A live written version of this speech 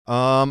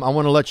I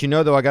want to let you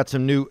know, though, I got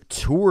some new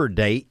tour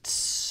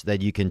dates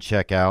that you can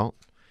check out,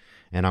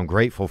 and I'm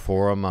grateful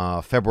for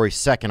them. February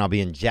 2nd, I'll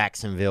be in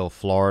Jacksonville,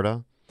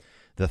 Florida.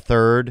 The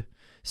 3rd,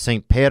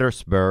 St.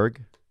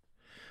 Petersburg.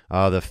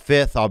 The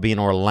 5th, I'll be in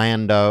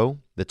Orlando.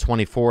 The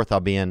 24th, I'll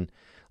be in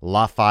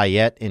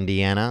Lafayette,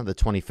 Indiana. The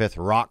 25th,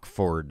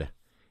 Rockford,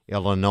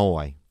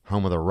 Illinois,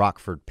 home of the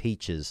Rockford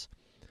Peaches.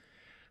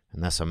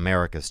 And that's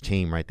America's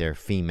team right there,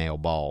 female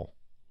ball.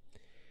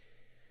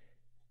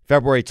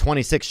 February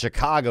 26th,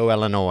 Chicago,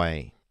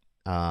 Illinois.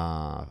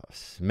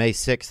 May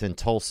 6th in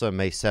Tulsa.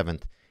 May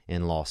 7th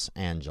in Los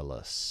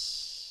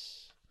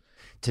Angeles.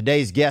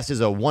 Today's guest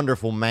is a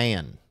wonderful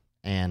man,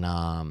 and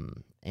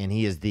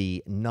he is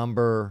the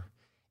number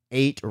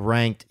 8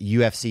 ranked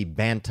UFC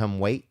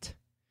bantamweight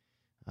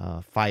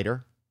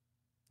fighter.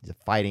 He's a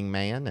fighting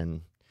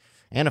man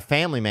and a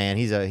family man.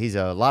 He's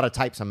a lot of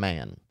types of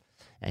man,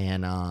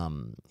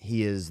 and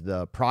he is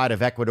the pride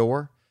of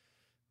Ecuador.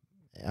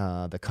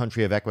 The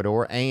country of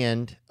Ecuador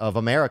and of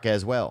America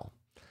as well.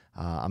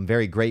 I'm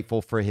very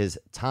grateful for his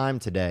time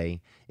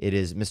today. It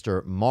is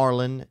Mr.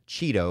 Marlon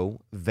Chito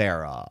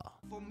Vera.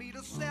 For me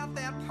to set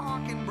that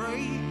parking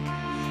brake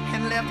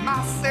and let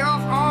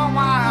myself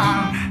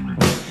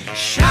unwind,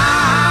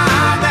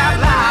 shine that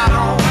light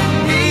on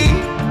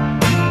me.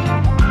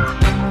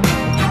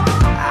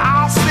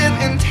 I'll sit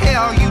and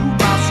tell you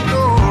my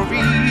stories.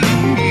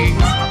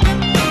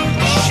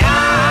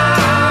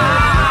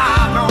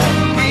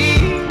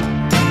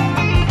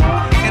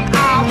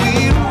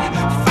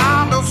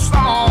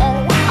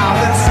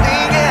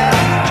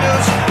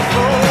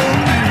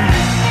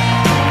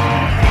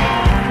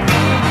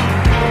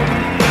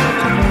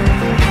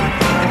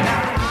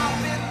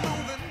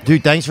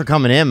 Dude, thanks for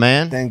coming in,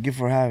 man. Thank you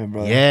for having me,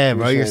 bro. Yeah,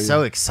 bro, you're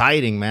so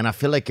exciting, man. I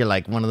feel like you're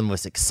like one of the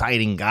most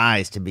exciting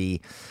guys to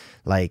be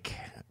like.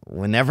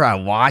 Whenever I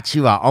watch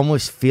you, I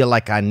almost feel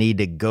like I need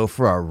to go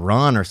for a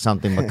run or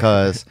something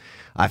because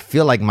I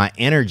feel like my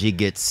energy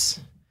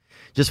gets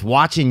just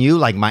watching you.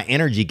 Like my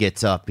energy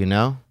gets up, you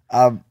know.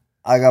 I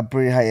got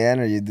pretty high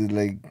energy, dude.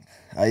 Like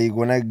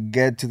when I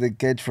get to the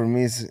cage, for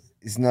me,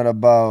 it's not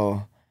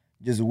about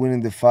just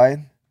winning the fight.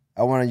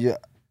 I want to.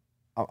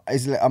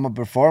 It's like I'm a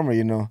performer,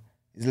 you know.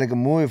 It's like a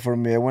movie for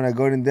me. I want to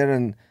go in there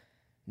and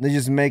not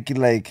just make it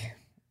like,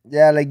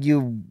 yeah, like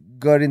you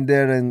got in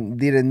there and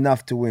did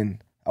enough to win.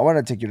 I want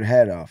to take your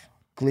head off,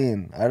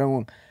 clean.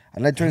 And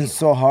I train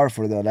so hard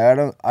for that.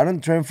 Like, I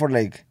don't train for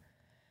like,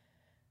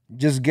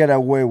 just get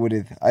away with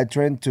it. I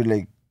train to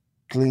like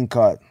clean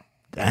cut.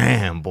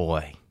 Damn,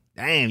 boy.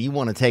 Damn, you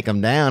want to take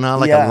them down, huh?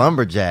 Like a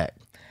lumberjack.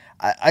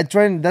 I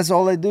train, that's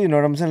all I do, you know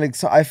what I'm saying? Like,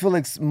 so I feel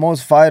like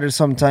most fighters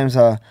sometimes,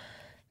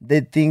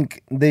 they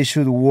think they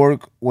should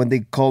work when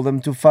they call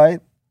them to fight.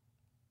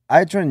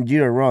 I train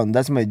year round.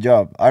 That's my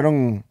job. I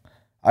don't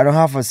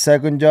have a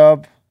second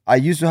job. I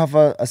used to have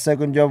a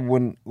second job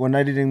when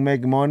I didn't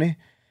make money,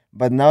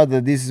 but now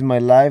that this is my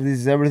life, this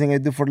is everything I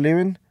do for a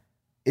living,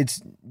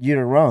 it's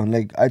year round.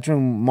 Like I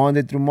train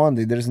Monday through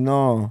Monday. There's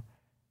no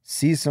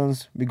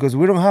seasons because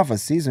we don't have a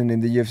season in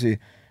the UFC.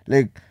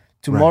 Like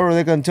tomorrow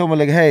they can tell me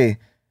like, hey,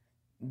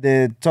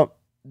 the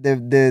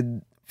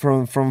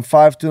from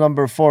 5 to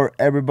number 4,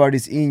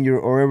 everybody's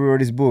injured or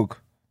everybody's booked.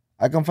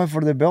 I can fight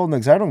for the belt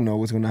next. I don't know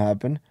what's gonna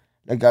happen.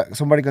 Like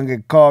somebody can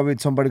get COVID,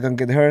 somebody can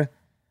get hurt,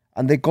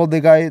 and they call the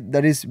guy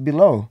that is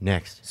below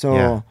next. So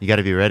yeah, you got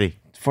to be ready.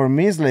 For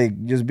me, it's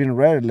like just being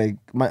ready. Like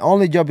my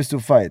only job is to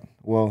fight.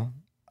 Well,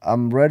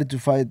 I'm ready to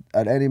fight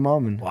at any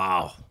moment.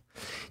 Wow.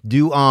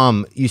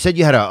 You said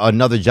you had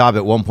another job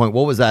at one point.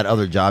 What was that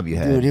other job you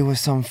had? Dude, it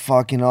was some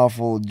fucking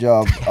awful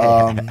job.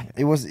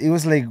 It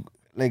was like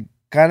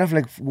kind of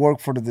like work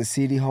for the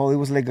city hall. It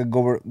was like a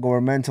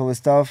governmental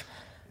stuff.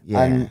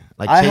 Yeah, and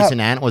like chasing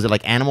animals. Was it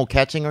like animal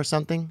catching or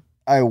something?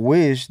 I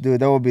wish, dude,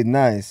 that would be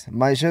nice.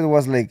 My shit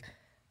was like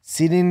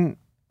sitting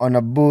on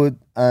a booth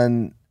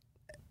and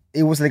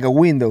it was like a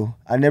window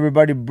and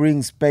everybody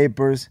brings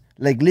papers,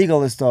 like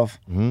legal stuff.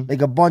 Mm-hmm.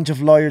 Like a bunch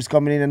of lawyers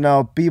coming in and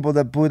out, people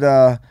that put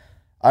I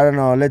don't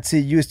know, let's see,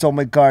 you stole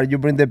my car, you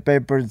bring the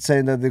paper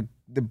saying that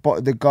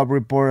the cop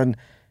report, and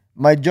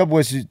my job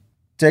was to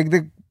take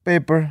the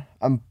paper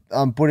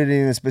and put it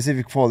in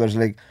specific folders,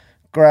 like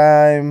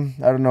crime,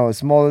 I don't know,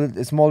 smaller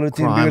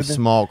thing, crime,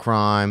 small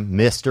crime,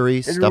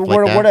 mysteries, stuff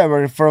like that.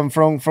 Whatever, from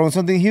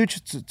something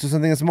huge to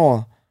something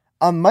small.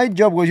 And my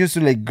job was just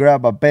to like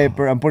grab a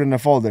paper and put it in a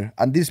folder.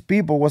 And these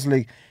people was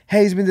like,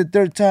 hey, it's been the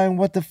 3rd time,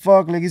 what the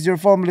fuck? Like, it's your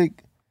fault. I'm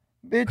like,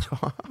 bitch,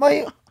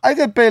 I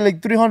get paid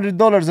like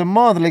 $300 a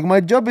month. Like,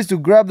 my job is to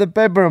grab the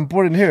paper and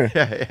put it here.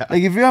 Yeah.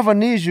 Like, if you have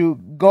an issue,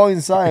 go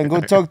inside and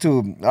go talk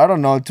to, I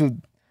don't know, to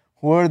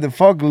whoever the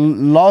fuck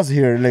lost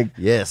here. Like,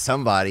 yeah,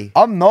 somebody.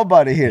 I'm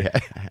nobody here.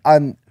 Yeah.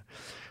 And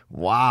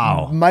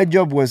wow, my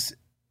job was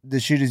the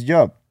shittiest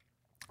job.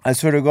 I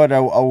swear to God,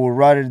 I would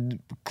rather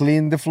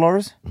clean the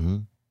floors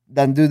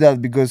than do that,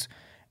 because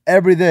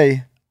every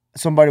day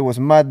somebody was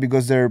mad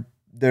because their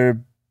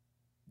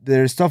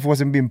stuff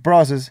wasn't being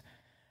processed,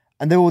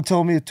 and they will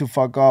tell me to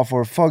fuck off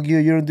or fuck you,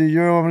 you don't do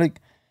your job. I'm like,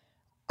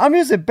 I'm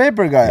just a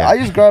paper guy. Yeah. I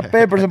just grab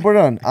papers and put it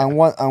on.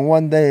 And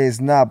one day it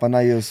snap, and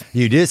I just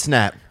You did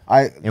snap.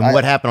 And I-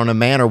 what happened on a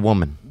man or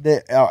woman?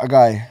 a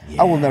guy.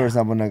 I will never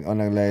snap on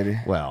a lady.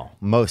 Well,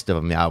 most of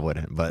them I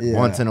wouldn't, but Yeah.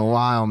 once in a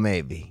while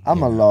maybe.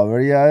 I'm a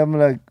lover. Yeah, I'm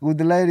like with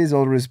the ladies,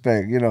 all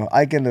respect. You know,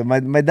 I can.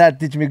 My dad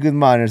teach me good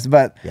manners,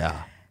 but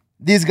Yeah.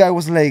 this guy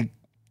was like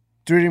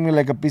treating me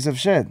like a piece of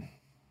shit.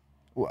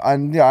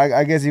 And yeah,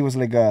 I guess he was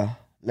like a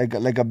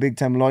big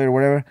time lawyer or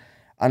whatever.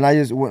 And I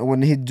just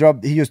when he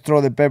dropped, he just throw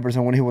the papers.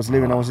 And when he was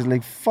leaving, I was just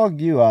like, "Fuck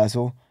you,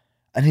 asshole!"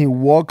 And he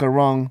walked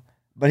around,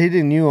 but he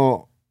didn't knew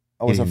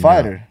I was a didn't know.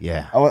 fighter.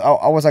 Yeah.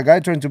 I was a guy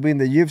trying to be in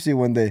the UFC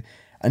one day,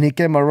 and he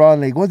came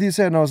around like, "What do you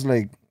say?" And I was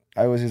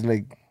just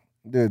like,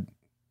 "Dude,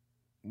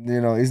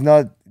 you know,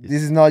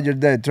 this is not your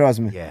day. Trust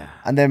me." Yeah.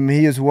 And then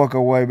he just walked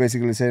away,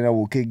 basically saying, "I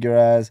will kick your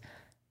ass."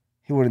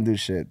 He wouldn't do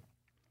shit.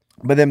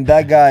 But then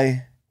that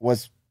guy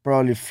was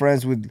probably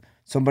friends with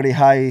somebody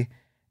high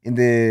in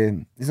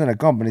the. It's not a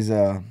company. It's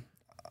a.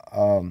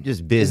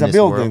 Just business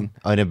building. world.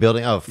 Oh, in a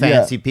building. Oh,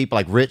 fancy people,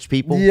 like rich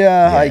people.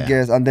 Yeah, I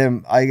guess. And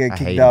then I get I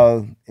hate kicked 'em.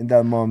 out in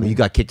that moment. You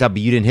got kicked out,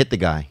 but you didn't hit the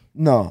guy.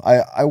 No,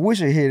 I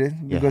wish I hit it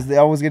because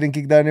I was getting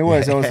kicked out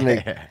anyway. So I was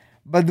like,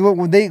 but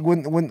when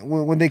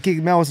they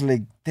kicked me, I was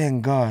like,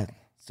 thank God.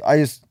 So I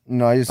just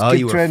Oh, keep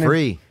you were training.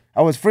 free.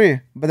 I was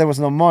free, but there was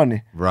no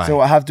money. Right. So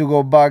I have to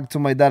go back to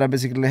my dad and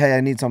basically, hey,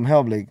 I need some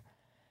help. Like,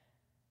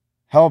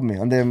 help me.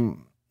 And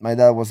then my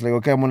dad was like,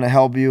 okay, I'm gonna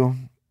help you.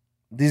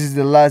 This is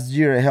the last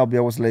year I helped you.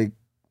 I was like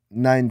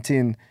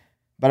 19,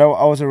 but I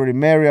was already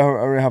married. I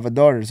already have a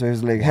daughter. So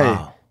he's like, hey,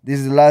 Wow. this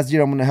is the last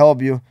year I'm gonna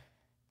help you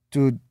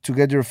to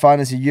get your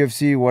fantasy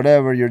UFC,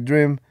 whatever your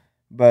dream.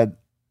 But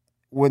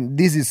when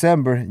this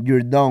December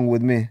you're done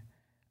with me,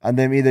 and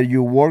then either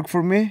you work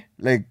for me,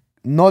 like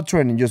not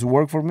training, just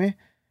work for me,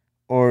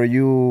 or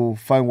you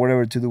find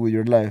whatever to do with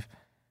your life.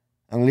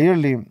 And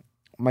literally,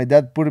 my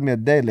dad put me a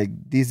date like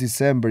this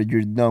December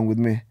you're done with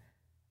me,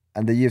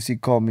 and the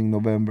UFC called me in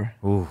November.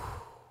 Ooh.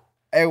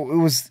 It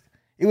was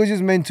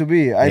just meant to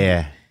be.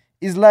 Yeah.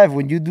 It's life.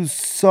 When you do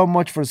so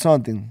much for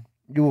something,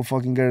 you will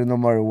fucking get it no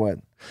matter what.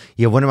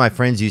 Yeah, one of my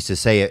friends used to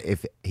say,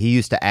 if he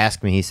used to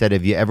ask me, he said,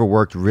 have you ever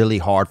worked really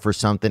hard for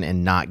something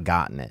and not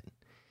gotten it?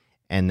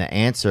 And the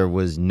answer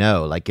was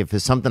no. Like, if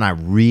it's something I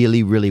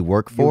really, really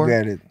work for, You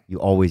get it. you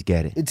always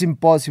get it. It's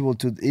impossible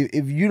to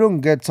if you don't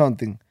get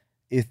something,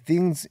 if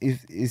things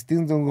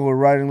don't go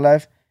right in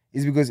life,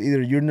 it's because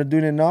either you're not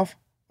doing enough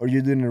or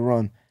you're doing it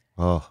wrong.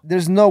 Oh,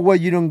 There's no way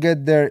you don't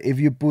get there if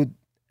you put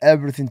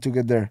everything to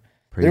get there.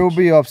 There will preach.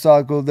 be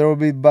obstacles, there will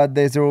be bad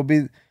days, there will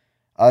be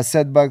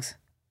setbacks.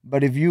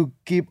 But if you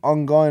keep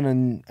on going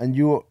and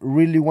you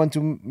really want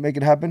to make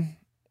it happen,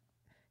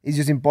 it's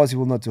just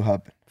impossible not to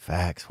happen.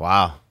 Facts.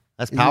 Wow.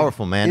 That's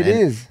powerful, man. It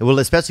is. Well,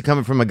 especially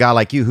coming from a guy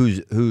like you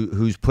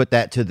who's put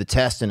that to the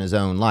test in his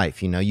own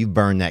life. You know, you've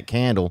burned that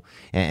candle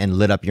and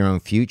lit up your own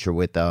future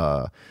with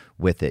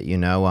it. You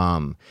know,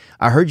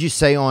 I heard you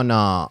say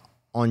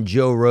on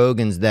Joe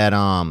Rogan's that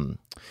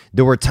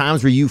there were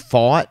times where you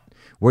fought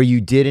where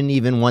you didn't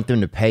even want them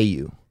to pay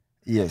you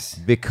Yes,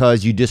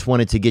 because you just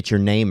wanted to get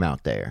your name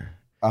out there.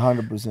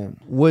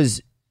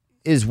 100%.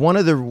 Is one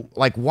of the,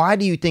 like, why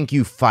do you think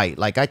you fight?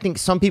 Like, I think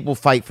some people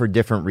fight for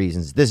different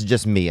reasons. This is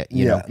just me,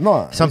 you know.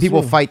 No, Some it's people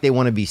true. fight, they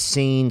want to be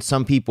seen.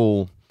 Some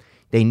people,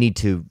 they need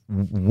to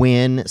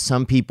win.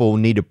 Some people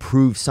need to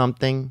prove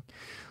something.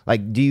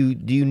 Like, do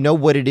you know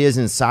what it is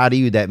inside of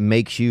you that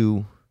makes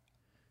you?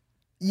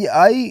 Yeah,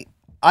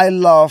 I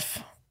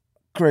love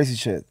crazy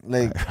shit.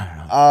 Like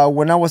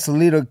when I was a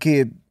little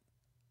kid,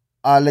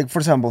 like for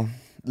example,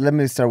 let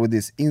me start with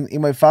this.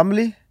 In my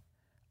family,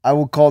 I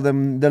would call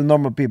them the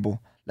normal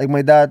people. Like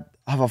my dad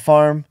have a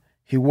farm.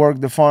 He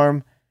worked the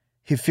farm.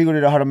 He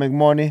figured out how to make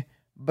money.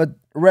 But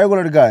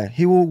regular guy,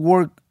 he will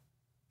work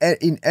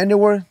in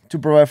anywhere to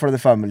provide for the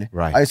family.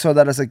 Right. I saw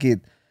that as a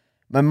kid.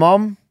 My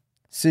mom,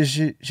 she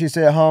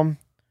stay at home,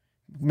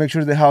 make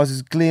sure the house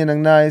is clean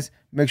and nice,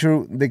 make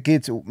sure the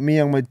kids, me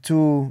and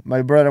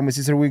my brother and my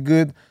sister, we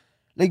good.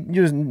 Like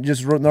just normal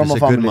Just a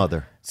family. good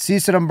mother.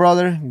 Sister and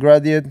brother,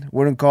 graduate,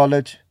 were in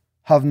college,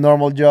 have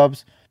normal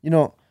jobs, you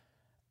know.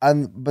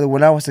 But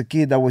when I was a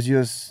kid, I was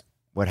just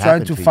What trying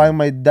happened to to find you?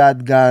 my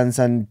dad guns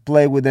and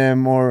play with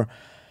them, or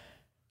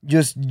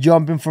just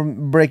jumping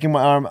from breaking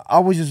my arm. I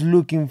was just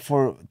looking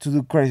to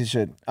do crazy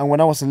shit. And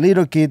when I was a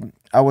little kid,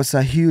 I was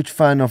a huge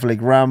fan of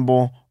like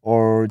Rambo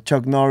or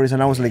Chuck Norris,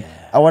 and I was like,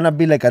 I want to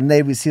be like a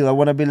Navy SEAL. I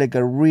want to be like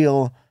a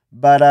real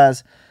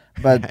badass.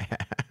 But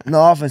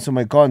no offense to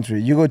my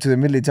country, you go to the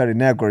military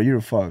in Ecuador,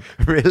 you're fucked.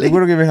 Really? Like, we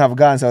don't even have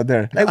guns out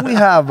there. Like we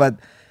have, but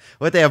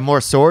What, they have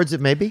more swords,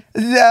 maybe?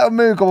 yeah,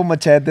 maybe a couple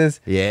machetes.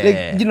 Yeah.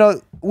 Like, you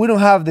know, we don't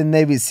have the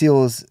Navy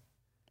SEALs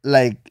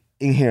like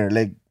in here.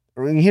 Like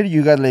in here,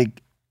 you got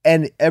like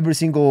every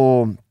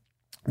single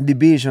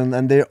division,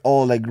 and they're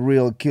all like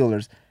real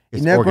killers.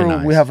 It's in Ecuador,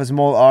 organized. we have a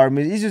small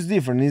army. It's just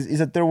different. It's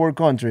a third world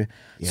country.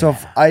 So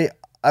Yeah.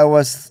 I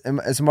was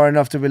smart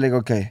enough to be like,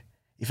 okay,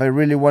 if I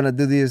really want to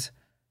do this,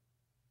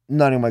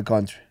 not in my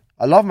country.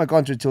 I love my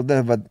country till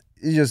death, but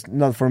it's just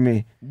not for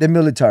me. The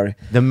military.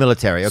 The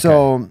military, okay.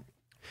 So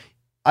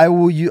I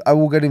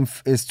will get in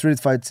street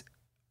fights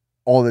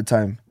all the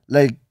time.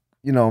 Like,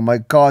 my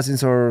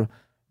cousins or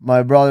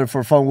my brother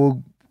for fun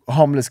will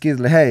homeless kids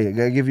like, hey,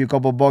 I give you a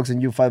couple bucks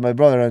and you fight my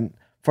brother. And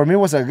for me, it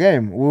was a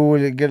game. We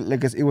would get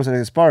it was like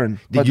a sparring.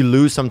 Did you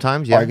lose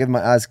sometimes? Yeah. I get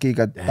my ass kicked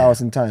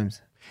 1,000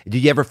 times.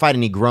 Did you ever fight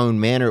any grown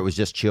men, or it was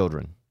just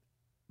children?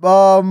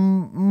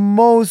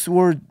 Most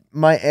were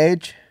my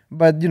age,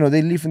 but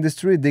they live in the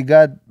street. They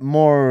got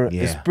more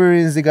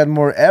experience. They got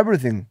more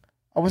everything.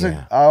 I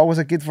was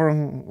a kid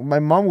from my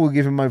mom would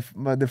give him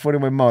the food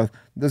in my mouth.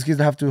 Those kids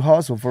have to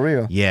hustle for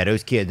real. Yeah,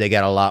 those kids, they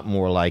got a lot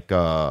more like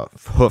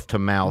hoof to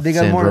mouth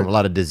syndrome, a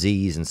lot of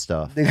disease and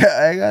stuff. They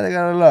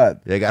got a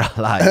lot. They got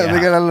a lot. Yeah. They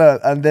got a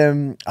lot. And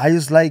then I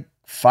just like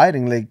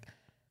fighting, like,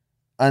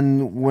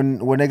 and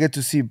when I get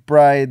to see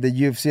Pride, the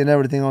UFC and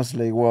everything, I was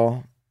like,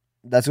 well,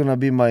 that's gonna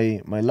be my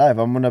life.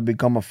 I'm gonna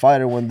become a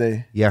fighter one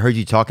day. Yeah, I heard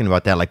you talking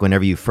about that. Like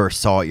whenever you first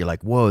saw it, you're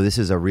like, "Whoa, this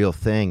is a real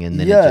thing," and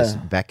then it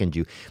just beckoned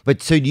you.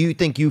 But so, do you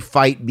think you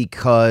fight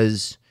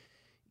because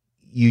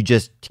you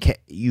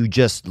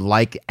just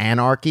like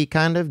anarchy,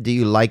 kind of? Do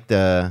you like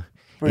the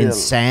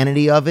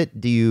insanity of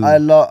it? Do you? I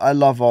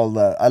love all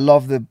that. I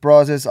love the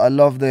process. I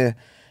love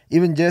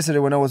even yesterday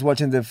when I was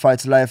watching the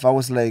fights live, I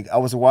was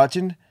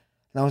watching,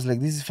 and I was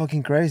like, this is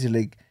fucking crazy.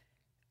 Like,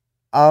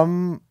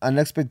 I'm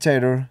an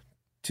spectator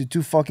to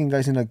two fucking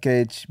guys in a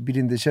cage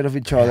beating the shit of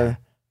each other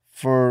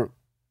for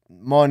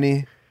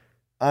money,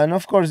 and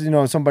of course,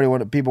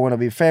 people want to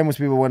be famous,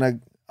 people want to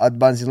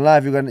advance in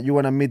life. You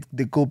want to meet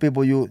the cool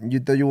people you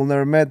thought you will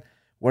never met,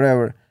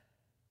 whatever.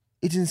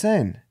 It's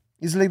insane.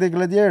 It's like the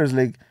gladiators.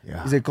 Like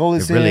it's a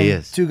Coliseum. It really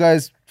is. Two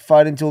guys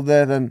fighting till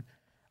death, and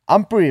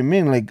I'm pretty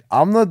mean. Like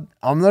I'm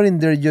not in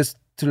there just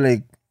to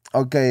like,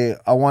 okay,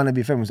 I want to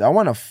be famous. I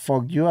want to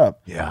fuck you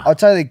up. Yeah.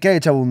 Outside the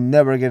cage, I will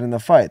never get in a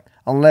fight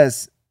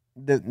unless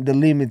the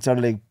limits are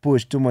like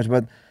pushed too much,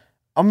 but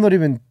I'm not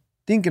even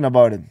thinking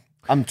about it.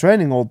 I'm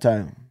training all the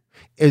time.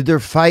 Is there a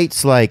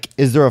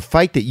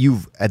fight that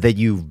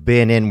you've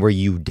been in where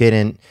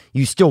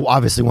you still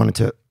obviously wanted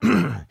to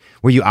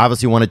where you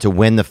obviously wanted to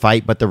win the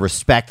fight, but the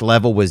respect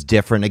level was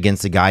different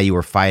against the guy you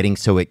were fighting,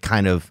 so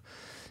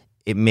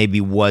it maybe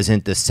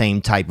wasn't the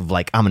same type of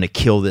like, I'm gonna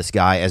kill this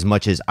guy as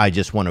much as I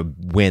just want to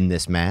win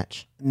this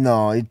match?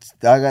 No,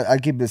 I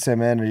keep the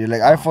same energy.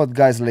 Like I fought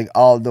guys like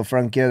Aldo,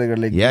 Frank Edgar,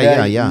 like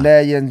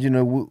legends.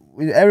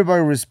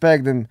 Everybody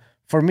respect them.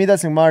 For me,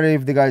 doesn't matter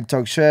if the guy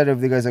talks shit, if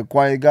the guy's a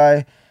quiet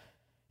guy,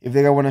 if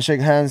the guy want to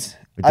shake hands.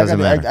 It doesn't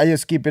matter. I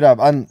just keep it up,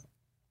 and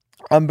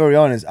I'm very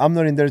honest. I'm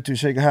not in there to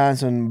shake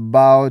hands and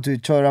bow to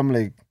each other. I'm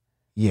like,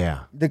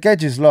 the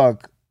catch is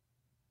locked.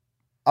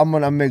 I'm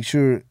gonna make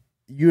sure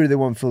you're the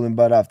one feeling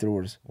bad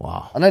afterwards.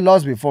 Wow. And I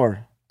lost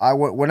before.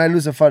 When I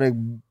lose a fight,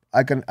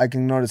 I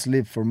cannot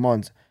sleep for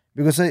months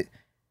because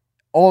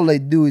all I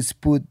do is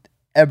put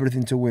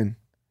everything to win.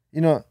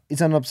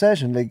 It's an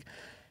obsession, like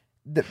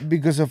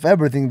because of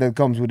everything that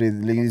comes with it.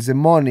 Like it's the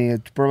money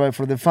to provide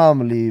for the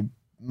family,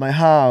 my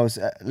house.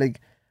 Like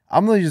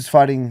I'm not just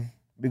fighting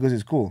because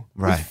it's cool.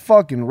 Right. It's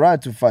fucking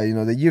rad to fight.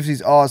 The UFC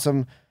is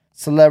awesome.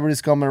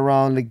 Celebrities coming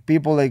around. Like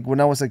people, like when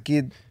I was a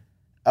kid,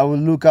 I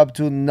would look up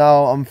to.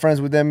 Now I'm friends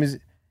with them. Is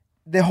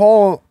the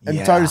whole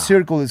entire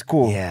circle is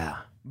cool. Yeah.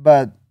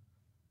 But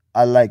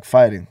I like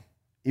fighting.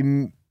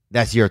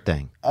 That's your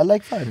thing. I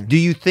like fighting. Do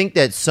you think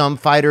that some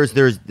fighters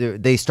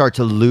they start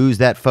to lose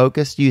that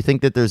focus? Do you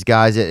think that there's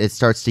guys that it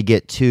starts to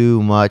get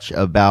too much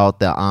about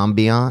the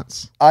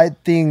ambiance? I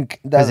think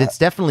that because it's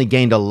definitely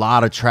gained a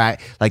lot of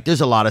track. Like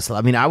there's a lot of.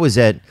 Who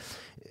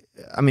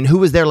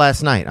was there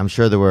last night? I'm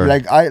sure there were.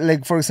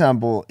 For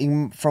example,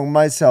 from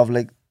myself,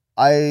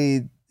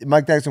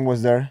 Mike Tyson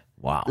was there.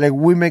 Wow. Like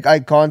we make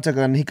eye contact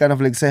and he kind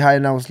of like say hi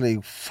and I was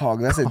like,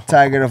 fuck, that's a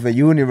tiger of the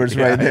universe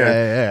right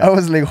there. Yeah. I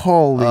was like,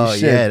 holy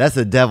shit. Yeah, that's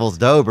the devil's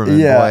Doberman,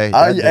 boy.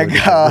 I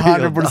got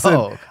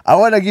 100%. I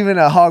want to give him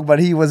a hug, but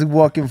he was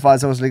walking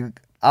fast. I was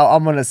like,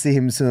 I'm going to see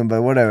him soon,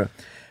 but whatever.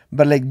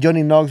 But like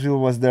Johnny Knoxville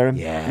was there.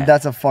 Yeah.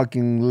 That's a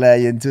fucking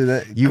legend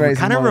too. You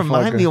kind of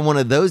remind me of one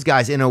of those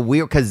guys in a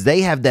weird, because they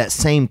have that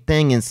same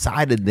thing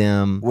inside of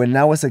them. When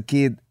I was a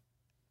kid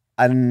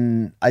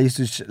and I used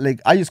to,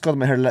 I just cut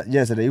my hair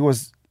yesterday. It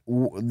was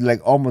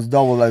like almost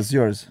double as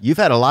yours. You've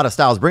had a lot of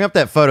styles. Bring up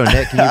that photo,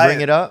 Nick. Can you bring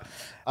it up?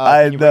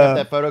 Can you bring up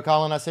that photo,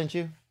 Colin, I sent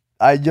you?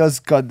 I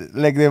just got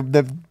like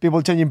the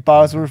people changing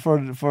passwords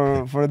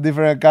for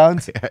different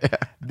accounts.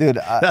 Dude,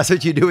 that's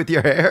what you do with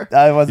your hair.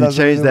 You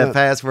change that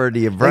password to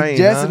your brain.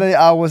 Yesterday,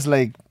 I was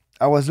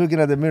looking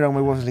at the mirror and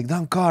my wife was like,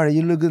 "Don Carter,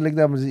 you look good like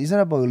that." It's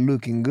not about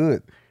looking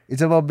good.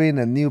 It's about being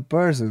a new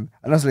person.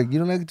 And I was like, "You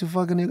don't like to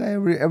fuck a new guy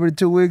every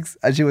 2 weeks?"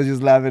 And she was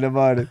just laughing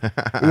about it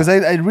because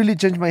I really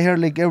change my hair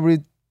like every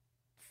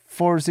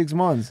 4 or 6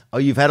 months. Oh,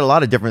 you've had a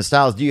lot of different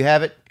styles. Do you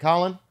have it,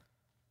 Colin?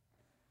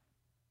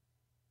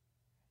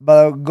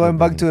 But going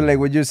back to like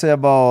what you say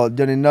about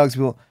Johnny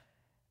Knoxville,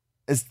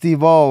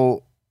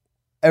 Steve-O,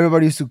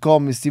 everybody used to call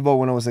me Steve-O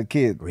when I was a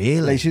kid. Really?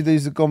 Like she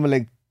used to call me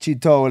like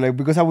Cheeto, like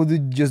because I would do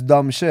just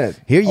dumb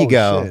shit. Here you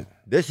go. Shit.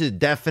 This is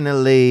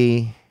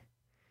definitely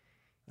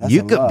That's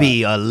You a could lot.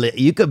 be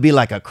you could be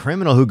like a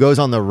criminal who goes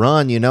on the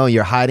run. You know,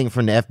 you're hiding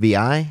from the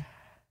FBI.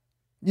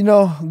 You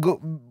know,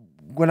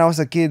 when I was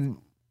a kid,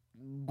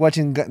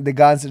 watching the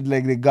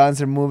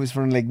gangster movies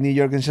from like New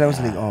York and shit, I was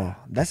like, oh,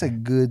 that's a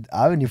good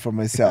avenue for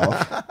myself.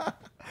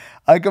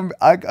 I can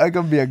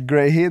be a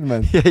great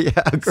hitman.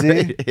 Yeah,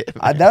 See, great.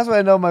 that's why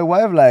I know my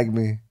wife like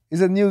me.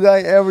 He's a new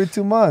guy every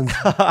 2 months,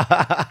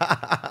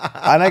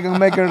 and I can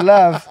make her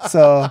laugh.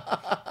 So,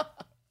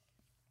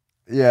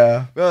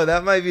 yeah. Bro,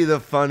 that might be the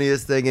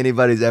funniest thing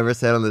anybody's ever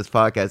said on this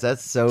podcast.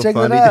 That's so Check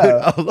funny, it dude.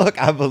 out. Oh, look,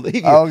 I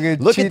believe I'll you.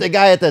 get Look at cheat- the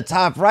guy at the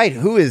top right.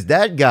 Who is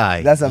that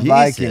guy? That's a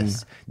Viking.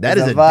 That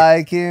That's is a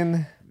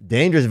Viking.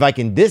 dangerous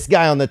Viking. This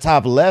guy on the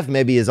top left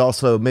maybe is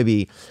also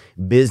maybe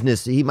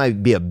business. He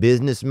might be a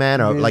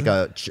businessman or like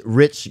a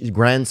rich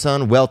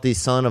grandson, wealthy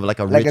son of like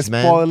a Like rich a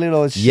man. spoiled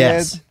little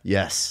shit.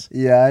 Yes.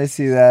 Yeah, I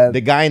see that. The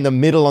guy in the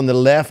middle on the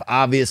left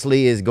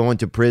obviously is going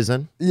to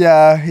prison.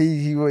 Yeah,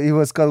 he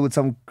was caught with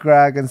some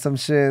crack and some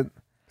shit.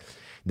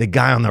 The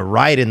guy on the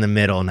right in the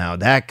middle now,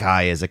 that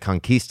guy is a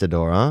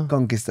conquistador, huh?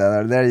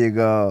 Conquistador. There you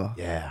go.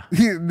 Yeah.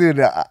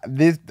 Dude,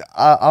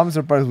 I'm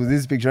surprised with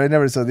this picture. I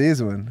never saw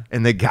this one.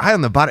 And the guy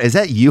on the bottom, is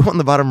that you on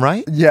the bottom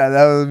right? Yeah,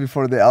 that was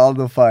before the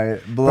Aldo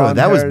fight. Bro, Blonde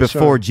that was hair,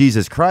 before short.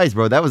 Jesus Christ,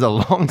 bro. That was a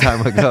long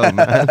time ago,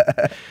 man.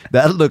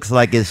 That looks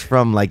like it's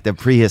from like the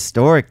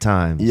prehistoric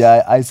times.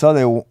 Yeah, I saw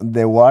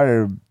the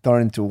water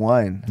turn into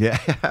wine. Yeah,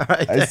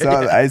 right. I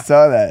there.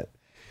 saw that.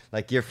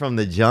 Like you're from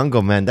the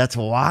jungle, man. That's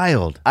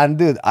wild. And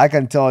dude, I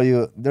can tell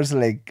you, there's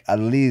like at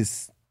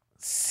least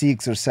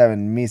 6 or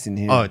 7 missing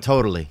here. Oh,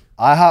 totally.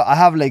 I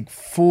have like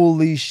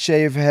fully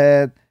shaved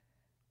head,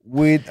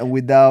 with and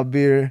without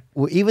beard.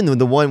 Well, even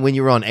the one when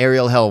you were on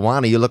Ariel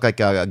Helwani, you look like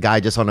a guy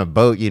just on a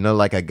boat. You know,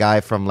 like a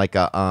guy from like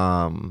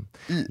a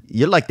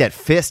You're like that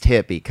fist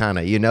hippie kind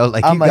of. You know,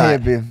 like I'm you a got.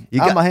 hippie. you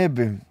I'm got- a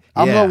hippie.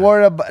 I'm Yeah. not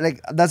worried about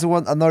like that's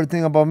another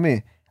thing about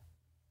me.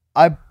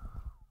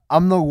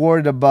 I'm not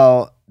worried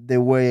about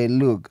the way I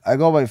look. I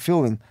go by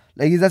feeling.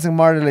 Like it doesn't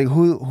matter like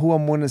who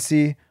I'm gonna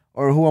see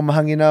or who I'm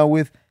hanging out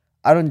with.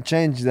 I don't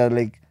change that.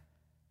 Like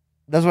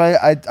that's why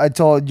I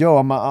told Joe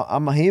I'm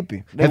a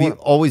hippie. Like, Have you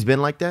always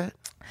been like that?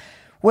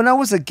 when I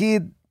was a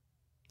kid,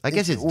 I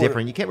guess it's Or-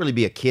 different. You can't really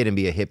be a kid and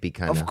be a hippie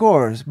kind of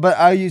course. But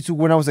I used to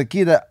when I was a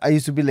kid, I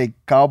used to be like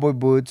cowboy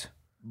boots,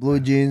 blue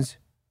jeans,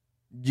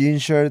 jean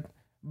shirt.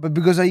 But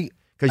because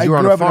Because I you were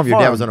on grew a up in a farm. Your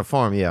dad farm. was on a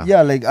farm. Yeah.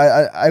 yeah, like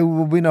I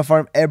would be in a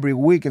farm every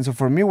week, and so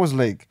for me it was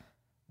like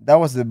that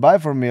was the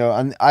vibe for me,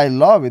 and I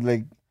love it.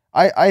 Like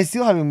I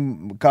still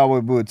having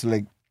cowboy boots,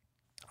 like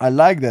I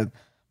like that,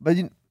 but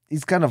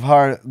it's kind of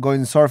hard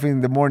going surfing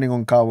in the morning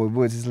on cowboy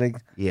boots. It's like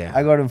Yeah.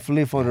 I got them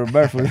flip foot or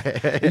barefoot.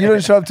 And you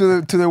don't show up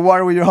to the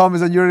water with your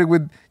homies and you're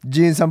with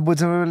jeans and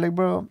boots, and we're like,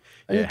 bro,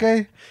 are you Yeah.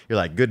 okay? You're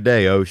like, good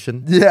day,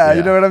 ocean. Yeah,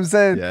 you know what I'm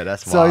saying. Yeah,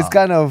 that's so it's wild.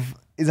 kind of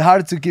it's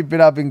hard to keep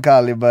it up in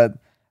Cali, but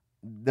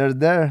they're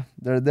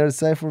there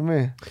safe for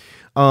me.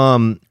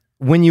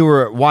 When you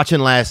were watching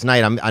last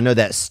night, I know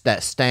that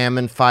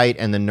Stammen fight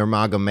and the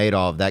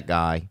Nurmagomedov, that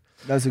guy.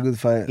 That's a good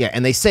fight. Yeah,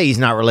 and they say he's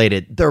not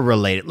related. They're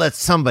related.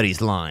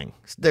 Somebody's lying.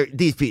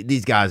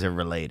 These guys are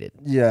related.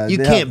 Yeah, You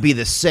they can't have- be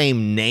the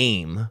same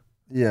name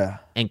Yeah.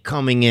 and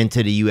coming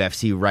into the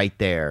UFC right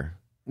there.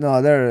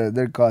 No,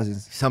 they're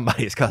cousins.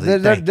 Somebody's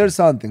cousin. There's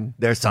something.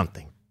 There's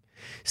something.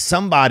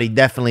 Somebody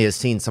definitely has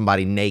seen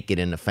somebody naked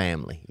in the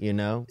family, you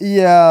know?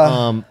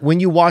 Yeah. When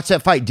you watch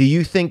that fight, do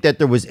you think that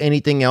there was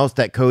anything else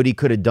that Cody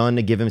could have done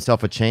to give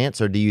himself a chance,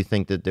 or do you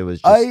think that there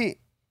was just I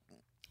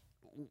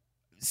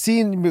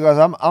seen because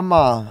I'm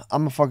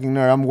a fucking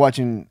nerd. I'm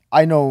watching.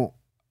 I know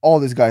all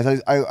these guys.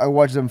 I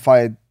watched them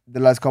fight the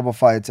last couple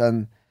fights,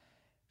 and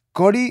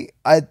Cody,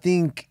 I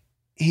think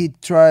he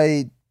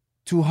tried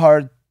too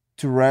hard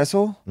to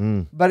wrestle,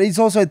 but it's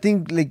also I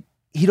think like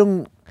he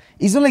don't.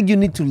 It's not like you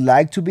need to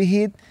like to be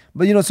hit,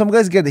 but you know some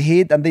guys get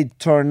hit and they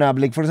turn up.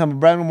 Like for example,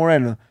 Brandon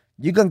Moreno,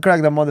 you can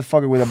crack that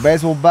motherfucker with a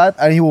baseball bat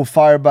and he will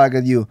fire back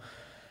at you.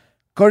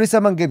 Cody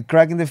Saman get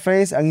cracked in the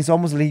face and it's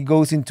almost like he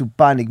goes into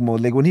panic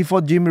mode. Like when he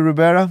fought Jimmy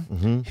Rivera,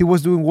 he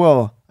was doing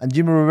well and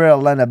Jimmy Rivera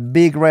landed a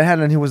big right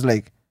hand and he was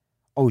like,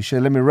 oh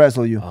shit, let me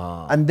wrestle you.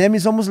 And then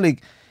it's almost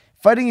like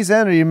fighting his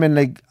energy, man.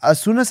 Like as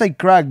soon as I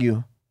crack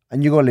you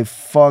and you go like,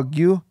 fuck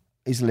you,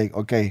 it's like,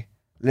 okay,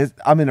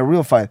 I'm in a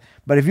real fight.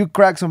 But if you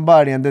crack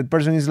somebody and that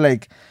person is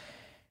like,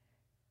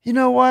 you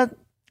know what?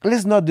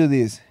 Let's not do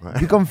this.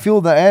 You can feel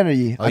the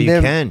energy. Oh, and you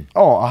then- can.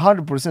 Oh,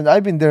 100%.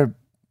 I've been there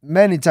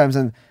many times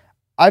and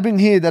I've been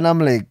hit and I'm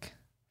like,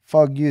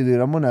 fuck you,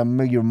 dude. I'm going to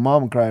make your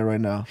mom cry right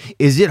now.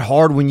 Is it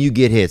hard when you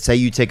get hit? Say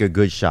you take a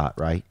good shot,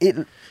 right?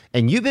 It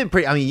And you've been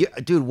pretty. I mean,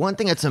 dude. One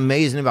thing that's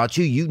amazing about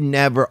you, you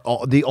never.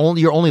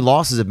 Your only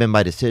losses have been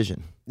by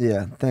decision.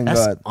 Yeah, thank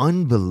That's God.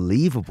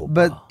 unbelievable.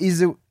 But bro.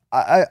 is it?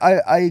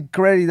 I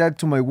credit that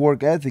to my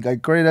work ethic. I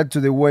credit that to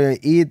the way I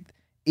eat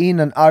in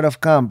and out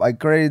of camp. I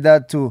credit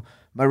that to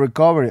my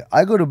recovery.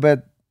 I go to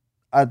bed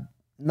at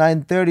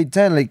 9:30,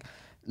 10. Like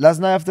last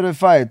night after the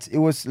fight, it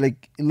was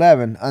like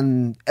 11,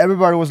 and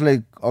everybody was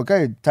like,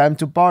 "Okay, time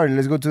to party.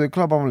 Let's go to the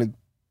club." I'm like,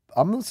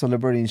 I'm not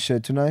celebrating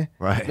shit tonight.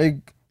 Right.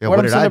 Like Yeah, what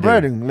I'm did I do?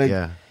 celebrating? Like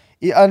Yeah.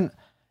 And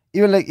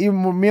even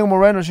me and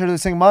Moreno share the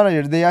same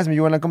manager. They asked me,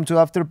 "You want to come to the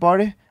after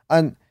party?"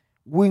 And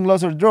win,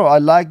 loss or draw, I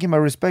like him. I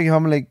respect him.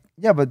 I'm like,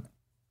 yeah, but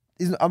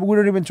we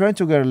don't even train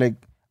together. Like,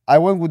 I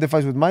went with the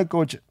fights with my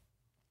coach.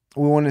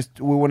 We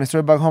went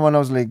straight back home, and I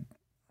was like,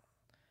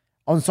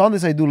 on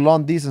Sundays I do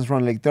long distance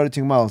run, like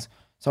 13 miles.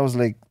 So I was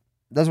like,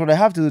 that's what I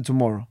have to do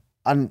tomorrow,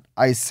 and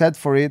I set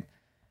for it.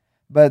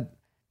 But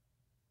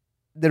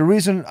the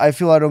reason I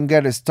feel I don't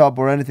get a stop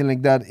or anything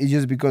like that is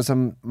just because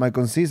I'm my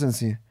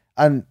consistency.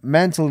 And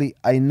mentally,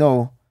 I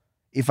know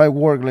if I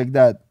work like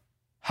that,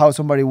 how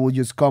somebody will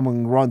just come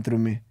and run through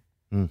me.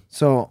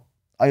 So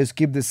I just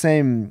keep the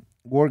same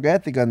work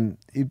ethic and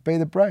it pay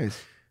the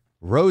price.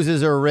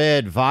 Roses are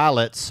red,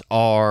 violets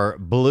are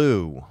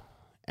blue.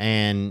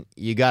 And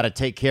you got to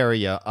take care of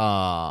your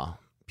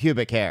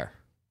pubic hair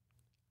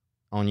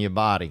on your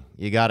body.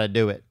 You got to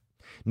do it.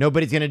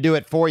 Nobody's going to do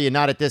it for you,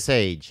 not at this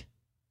age.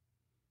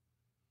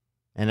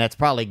 And that's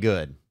probably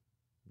good.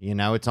 You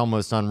know, it's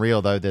almost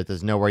unreal, though, that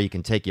there's nowhere you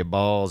can take your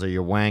balls or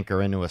your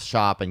wanker into a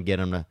shop and get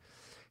them to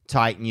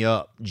tighten you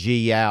up,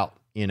 G out,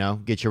 you know,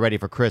 get you ready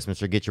for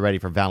Christmas or get you ready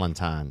for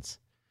Valentine's.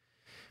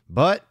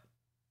 But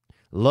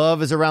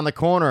love is around the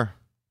corner.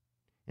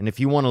 And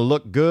if you want to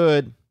look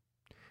good,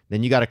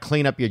 then you got to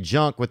clean up your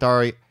junk with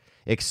our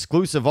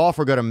exclusive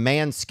offer. Go to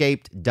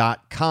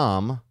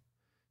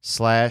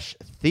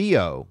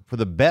manscaped.com/Theo for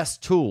the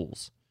best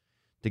tools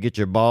to get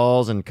your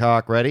balls and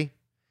cock ready.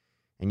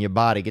 And your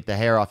body, get the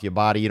hair off your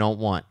body you don't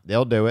want.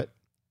 They'll do it.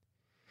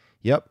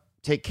 Yep.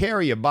 Take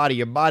care of your body.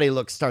 Your body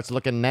starts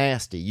looking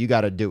nasty. You got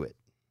to do it.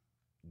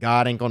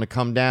 God ain't going to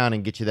come down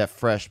and get you that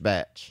fresh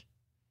batch.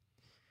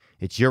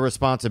 It's your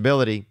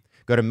responsibility.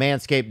 Go to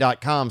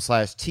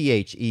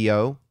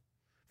manscaped.com/THEO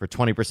for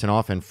 20%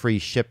 off and free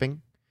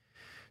shipping.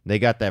 They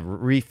got that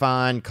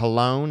refined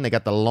cologne. They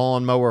got the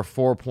lawnmower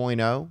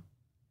 4.0.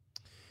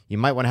 You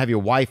might want to have your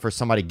wife or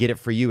somebody get it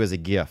for you as a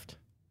gift.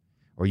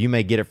 Or you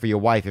may get it for your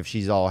wife if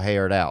she's all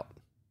haired out.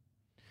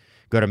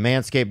 Go to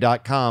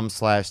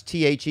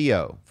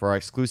manscaped.com/THEO for our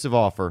exclusive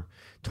offer,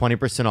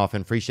 20% off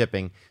and free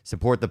shipping.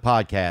 Support the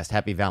podcast.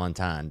 Happy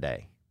Valentine's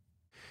Day.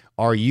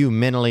 Are you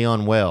mentally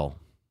unwell?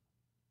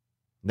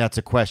 That's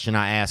a question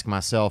I ask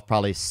myself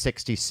probably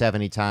 60,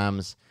 70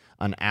 times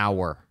an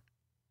hour.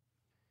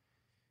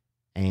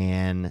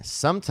 And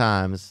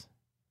sometimes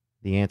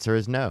the answer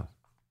is no.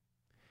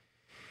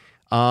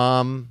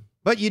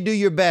 But you do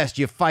your best.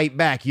 You fight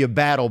back. You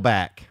battle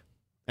back.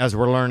 As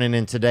we're learning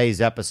in today's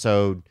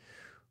episode,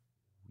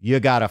 you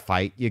got to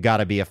fight. You got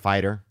to be a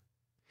fighter.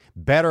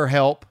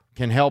 BetterHelp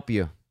can help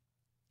you.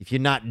 If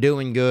you're not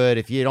doing good,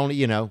 if you don't,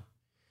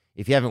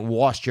 if you haven't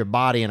washed your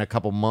body in a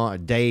couple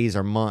days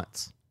or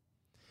months,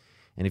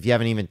 and if you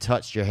haven't even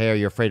touched your hair,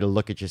 you're afraid to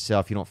look at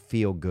yourself, you don't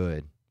feel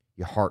good.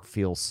 Your heart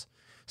feels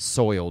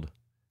soiled,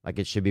 like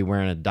it should be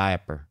wearing a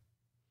diaper.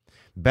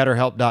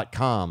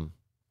 BetterHelp.com.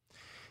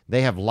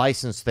 They have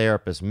licensed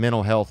therapists,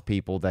 mental health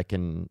people that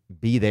can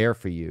be there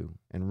for you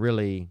and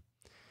really,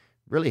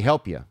 really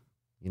help you.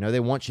 You know,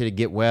 they want you to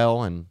get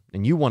well and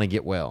you want to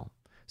get well.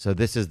 So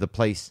this is the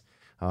place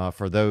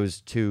for those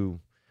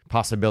two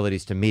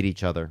possibilities to meet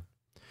each other.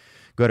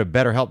 Go to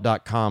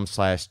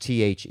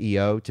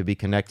betterhelp.com/THEO to be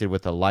connected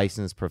with a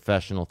licensed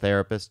professional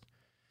therapist.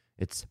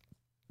 It's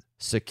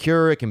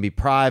secure. It can be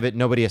private.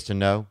 Nobody has to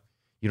know.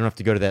 You don't have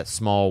to go to that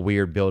small,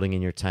 weird building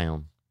in your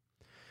town.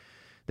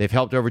 They've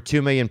helped over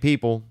 2 million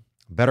people.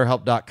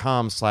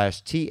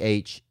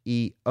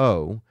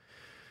 BetterHelp.com/THEO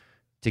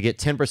to get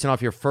 10%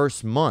 off your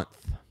first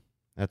month.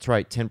 That's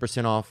right,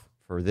 10% off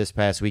for this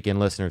past weekend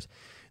listeners.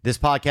 This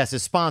podcast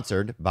is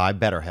sponsored by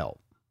BetterHelp.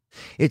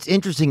 It's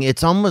interesting.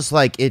 It's almost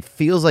like it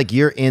feels like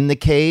you're in the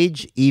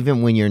cage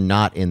even when you're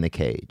not in the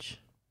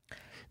cage.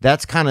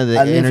 That's kind of the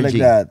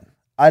energy.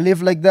 I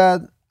live like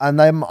that,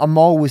 and I'm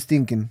always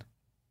thinking.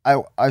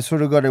 I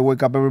sort of got to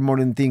wake up every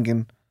morning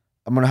thinking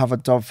I'm gonna have a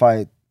tough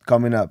fight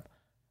coming up.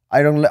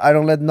 I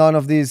don't let none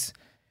of this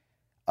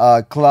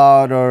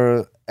cloud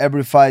or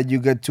every fight you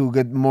get to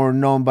get more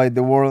known by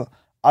the world.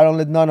 I don't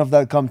let none of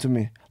that come to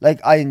me. Like,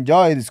 I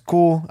enjoy it. It's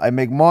cool. I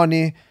make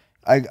money.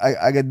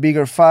 I get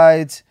bigger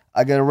fights.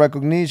 I get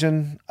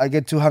recognition. I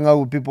get to hang out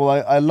with people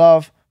I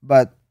love.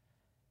 But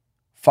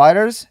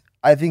fighters,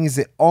 I think is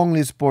the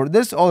only sport.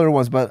 There's other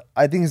ones, but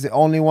I think it's the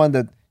only one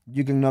that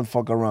you cannot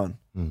fuck around.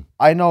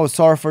 I know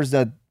surfers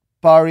that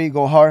party,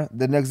 go hard.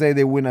 The next day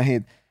they win a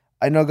hit.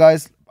 I know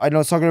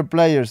soccer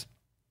players.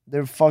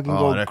 They're fucking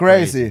go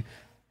crazy.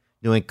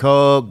 Doing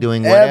coke,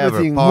 doing whatever,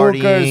 everything,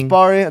 partying, hookers,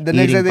 party. The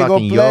next day they go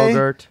play.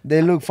 Yogurt,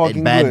 they look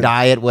fucking bad good.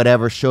 diet,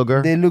 whatever,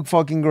 sugar. They look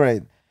fucking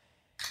great.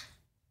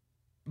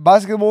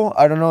 Basketball,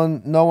 I don't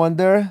know no one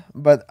there,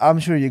 but I'm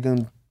sure you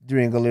can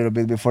drink a little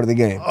bit before the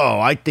game. Oh,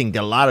 I think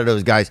that a lot of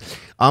those guys.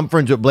 I'm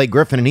friends with Blake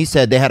Griffin, and he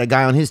said they had a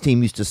guy on his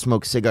team used to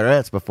smoke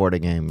cigarettes before the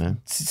game, man.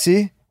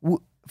 See?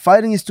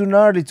 Fighting is too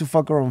gnarly to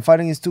fuck around.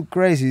 Fighting is too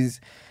crazy.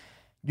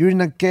 You're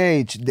in a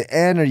cage. The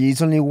energy,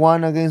 it's only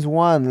 1 against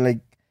 1. Like,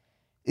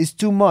 it's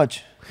too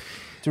much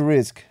to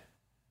risk.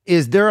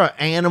 Is there an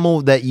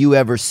animal that you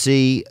ever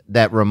see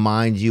that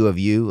reminds you of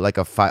you, like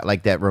a fight,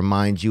 like that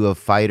reminds you of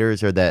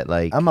fighters, or that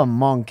like I'm a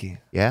monkey.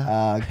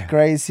 yeah,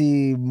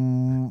 Crazy,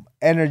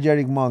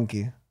 energetic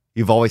monkey.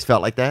 you've always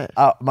felt like that?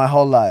 My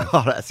whole life.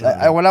 Oh, that's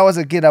When I was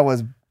a kid, I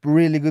was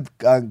really good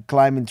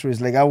climbing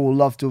trees. Like I would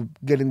love to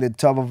get in the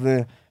top of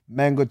the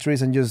mango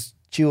trees and just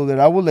chill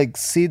there. I would like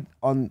sit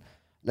on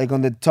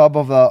the top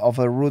of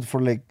a root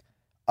for like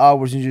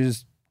hours and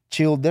just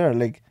chill there.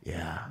 Like,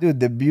 yeah, dude,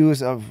 the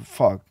views of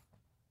fuck.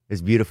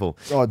 it's beautiful.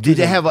 Oh, Do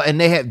they dude, have? And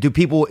they have. Do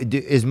people?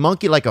 Is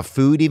monkey like a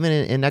food even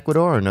in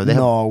Ecuador? Or no, they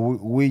have. No,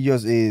 we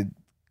just eat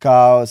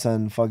cows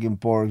and fucking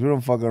pork. We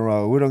don't fucking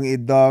around. We don't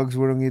eat dogs.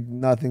 We don't eat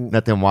nothing.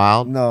 Nothing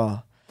wild.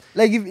 No,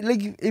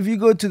 if you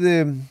go to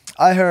the,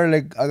 I heard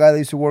like a guy that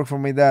used to work for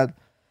my dad,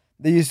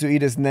 they used to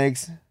eat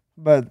snakes,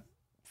 but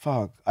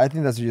fuck, I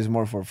think that's just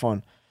more for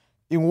fun.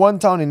 In one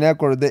town in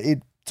Ecuador, they eat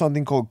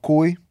something called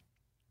cuy.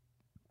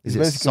 Is It's it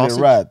basically sausage?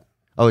 a rat.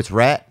 Oh, it's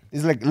rat.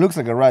 It's like looks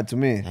like a rat to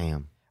me.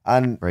 Damn.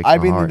 And Breaks I've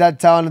my been in heart. that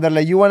town and they're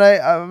like, you want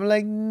to? I'm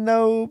like,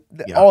 no.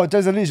 Yeah. Oh, it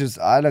tastes delicious.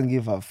 I don't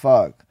give a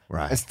fuck.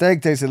 Right. A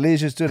steak tastes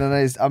delicious too,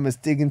 and I'm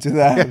sticking to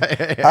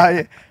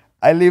that.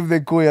 I leave the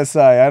cuy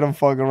aside. I don't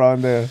fuck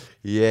around there.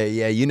 Yeah,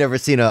 yeah. You never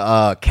seen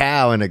a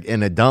cow in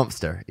a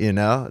dumpster, you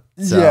know?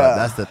 So Yeah.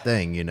 that's the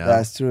thing, you know.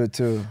 That's true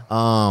too.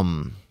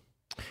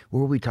 What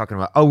were we talking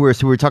about? Oh, we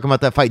were talking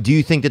about that fight. Do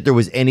you think that there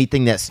was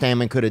anything that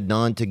Stamen could have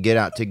done to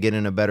get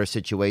in a better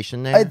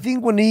situation there? I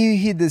think when he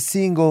hit the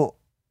single,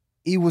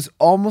 it was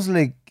almost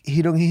like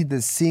he don't hit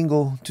the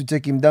single to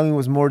take him down. It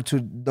was more to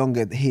don't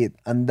get hit,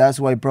 and that's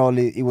why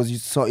probably it was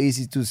just so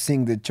easy to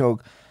sink the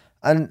choke.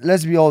 And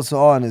let's be also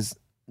honest,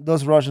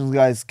 those Russian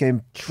guys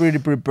came pretty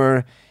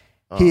prepared.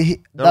 They're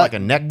like a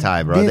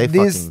necktie, bro.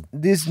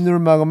 This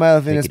Nurmagomedov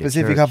take in it to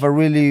specific church. have a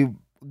really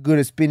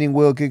good spinning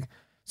wheel kick.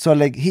 So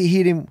like he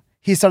hit him.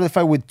 He started the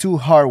fight with two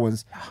hard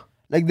ones.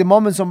 Like the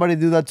moment somebody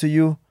do that to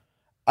you,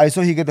 I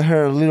saw he get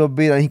hurt a little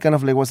bit, and he kind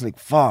of like was like,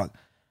 "Fuck,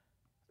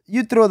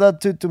 you throw that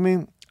to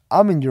me,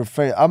 I'm in your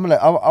face. I'm like,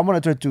 I'm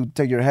gonna try to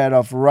take your head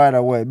off right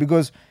away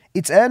because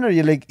it's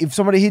energy. Like if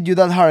somebody hit you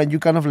that hard and you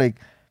kind of like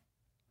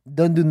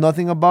don't do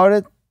nothing about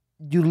it,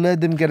 you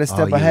let them get a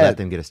step you ahead. let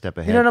them get a step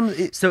ahead. You know what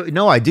I'm? So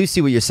no, I do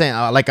see what you're saying.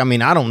 Like, I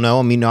mean, I don't know.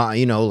 I mean,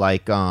 you know,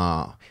 like,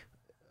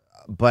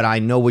 but I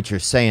know what you're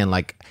saying.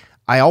 Like,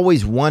 I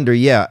always wonder,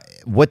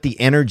 what the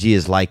energy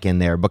is like in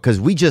there because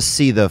we just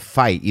see the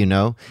fight. You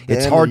know,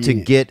 it's hard to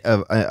energy. get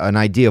an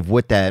idea of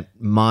what that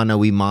mano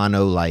y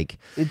mano like.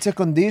 It's a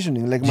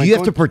conditioning. Like Do you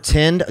have to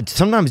pretend?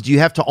 Sometimes do you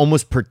have to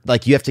almost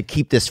like you have to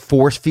keep this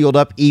force field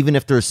up even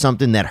if there's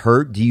something that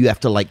hurt? Do you have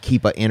to like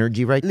keep an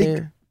energy right Like,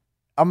 there?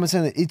 I'm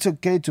saying that it's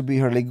okay to be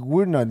hurt. Like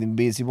we're not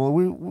invisible.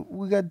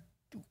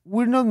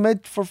 We're not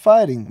made for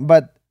fighting.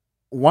 But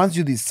once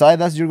you decide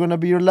that's you're gonna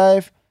be your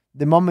life,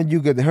 the moment you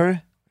get hurt,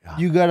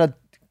 you gotta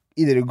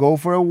either go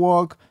for a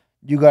walk,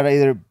 you gotta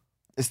either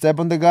step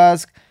on the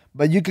gas,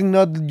 but you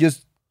cannot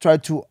just try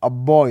to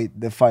avoid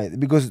the fight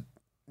because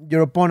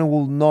your opponent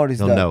will notice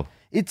They'll that. know.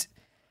 It's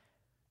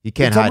You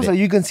can't it's hide almost it. like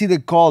you can see the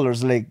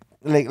colors, like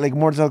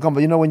Mortal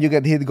Kombat. You know when you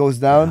get hit, it goes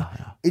down.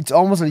 It's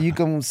almost like you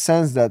can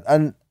sense that,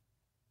 and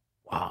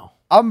Wow.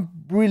 I'm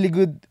really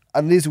good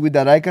at least with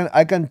that. I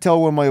can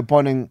tell when my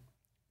opponent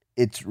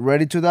it's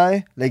ready to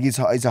die, like it's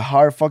a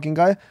hard fucking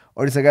guy,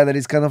 or it's a guy that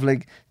is kind of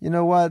like, you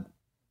know what,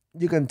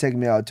 you can take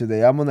me out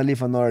today. I'm gonna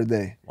live another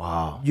day.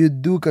 Wow. You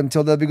can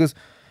tell that because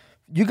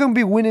you can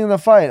be winning the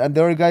fight and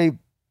the other guy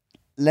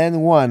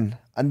land one,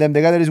 and then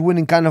the guy that is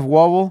winning kind of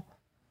wobble.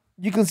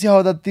 You can see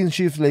how that thing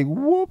shifts, like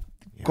whoop,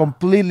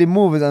 completely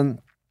moves,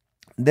 and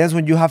that's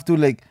when you have to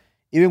like,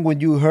 even when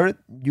you hurt,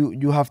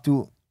 you have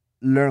to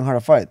learn how to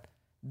fight.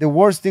 The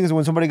worst thing is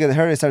when somebody gets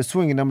hurt and starts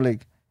swinging. I'm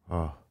like,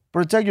 Oh,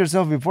 protect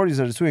yourself before you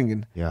start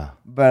swinging. yeah.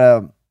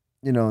 But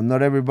you know,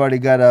 not everybody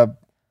got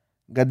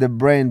the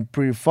brain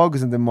pretty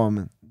focused at the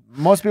moment.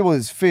 Most people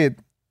is fit,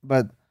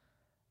 but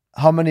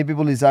how many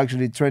people is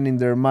actually training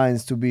their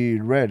minds to be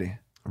ready?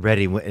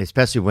 Ready,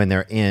 especially when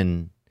they're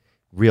in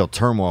real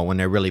turmoil, when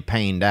they're really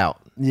pained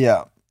out.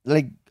 Yeah,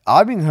 like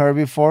I've been hurt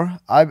before.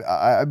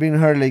 I've been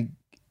hurt like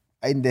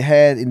in the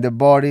head, in the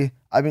body.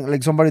 I've been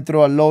like somebody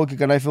throw a low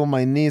kick and I feel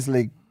my knees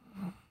like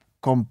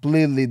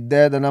completely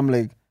dead, and I'm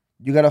like,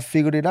 you gotta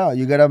figure it out.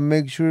 You gotta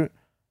make sure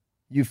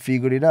you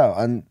figure it out,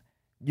 and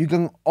you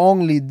can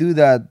only do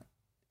that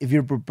if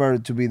you're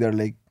prepared to be there.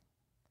 Like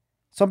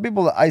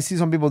I see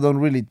some people don't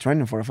really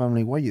train for it. I'm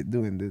like, what are you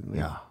doing, dude? Like,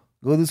 Yeah.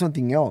 go do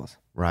something else.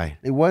 Right.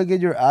 Like, why get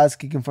your ass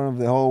kicked in front of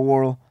the whole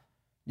world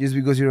just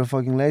because you're a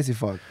fucking lazy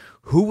fuck?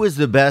 Who was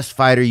the best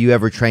fighter you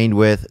ever trained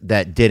with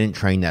that didn't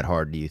train that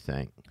hard, do you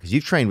think? Because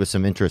you've trained with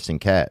some interesting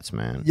cats,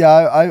 man.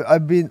 Yeah,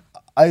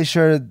 I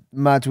shared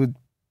match with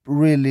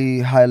really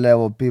high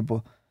level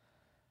people.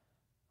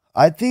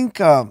 I think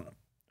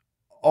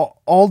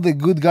all the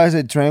good guys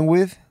I train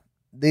with,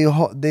 they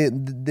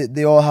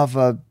all have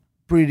a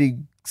pretty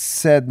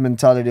set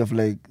mentality of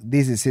like,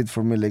 this is it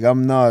for me. Like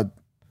I'm not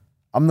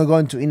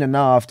going to in and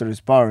out after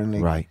sparring.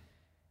 Like, Right.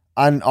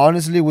 and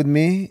honestly, with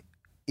me,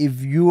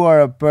 if you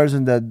are a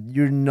person that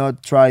you're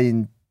not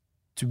trying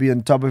to be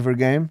on top of your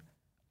game,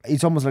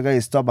 it's almost like I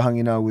stop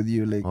hanging out with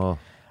you. Like Oh,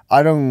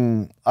 I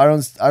don't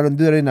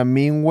do it in a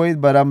mean way,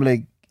 but I'm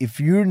like, if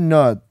you're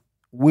not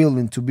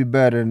willing to be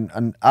better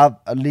and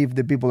leave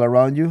the people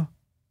around you,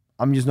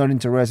 I'm just not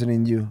interested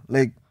in you.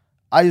 Like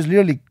I just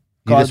literally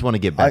you just want to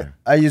get better.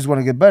 I just want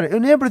to get better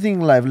in everything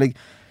in life. Like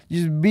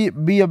just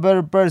be a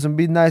better person,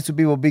 be nice to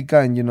people, be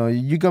kind. You know,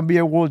 you can be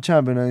a world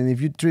champion, and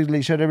if you treat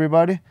like shit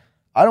everybody,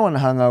 I don't want to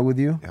hang out with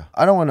you. Yeah.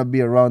 I don't want to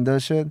be around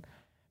that shit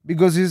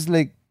because it's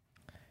like,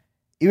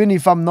 even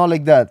if I'm not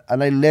like that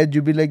and I let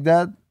you be like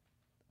that,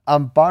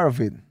 I'm part of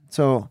it.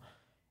 So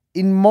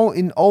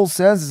in all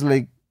senses,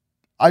 like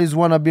I just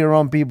want to be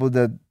around people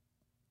that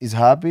is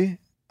happy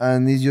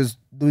and is just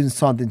doing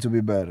something to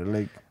be better.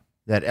 Like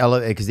That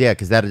elevate,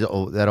 because that'll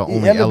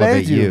only elevates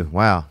elevate you. you.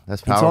 Wow,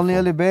 that's powerful. it's only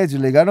elevates you.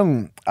 Like I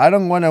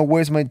don't want to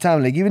waste my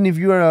time. Like even if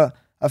you're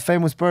a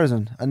famous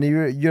person and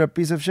you're a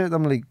piece of shit,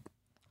 I'm like,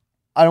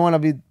 I don't want to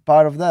be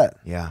part of that.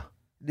 Yeah.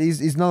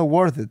 It's not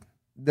worth it.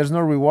 There's no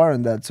reward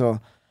in that. So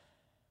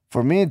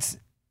for me, it's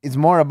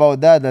more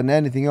about that than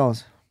anything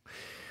else.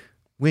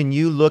 When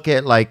you look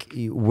at like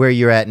where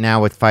you're at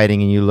now with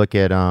fighting, and you look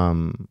at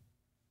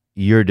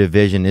your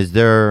division, is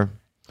there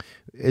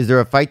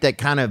a fight that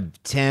kind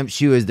of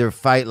tempts you? Is there a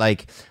fight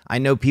like, I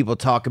know people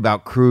talk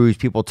about Cruz,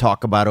 people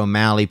talk about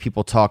O'Malley,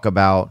 people talk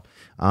about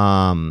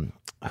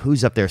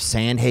who's up there?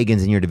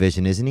 Sandhagen's in your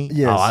division, isn't he?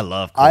 Yes. Oh, I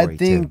love Corey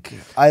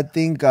I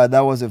think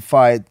that was a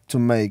fight to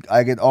make.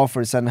 I get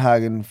offered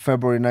Sandhagen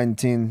February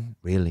 19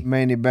 Really?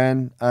 main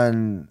event,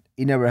 and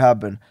it never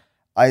happened.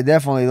 I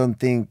definitely don't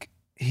think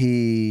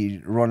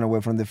he run away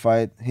from the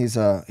fight. He's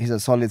a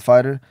solid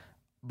fighter,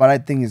 but I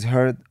think he's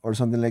hurt or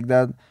something like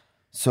that.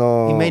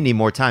 So He may need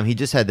more time. He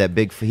just had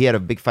he had a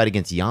big fight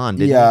against Jan,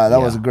 didn't he? yeah,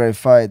 that was a great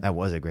fight. That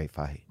was a great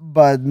fight.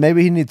 But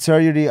maybe he needs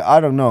surgery. I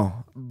don't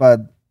know. But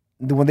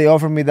when they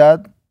offered me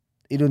that,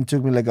 it only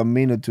took me like a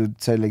minute to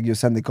say like, you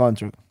send the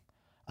contract,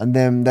 and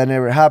then that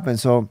never happened.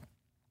 So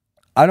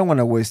I don't want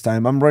to waste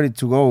time. I'm ready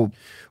to go.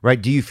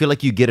 Right. Do you feel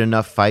like you get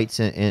enough fights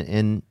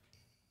in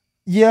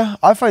Yeah,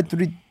 I fight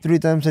three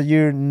times a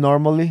year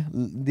normally.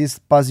 This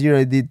past year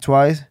I did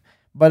twice.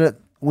 But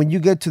when you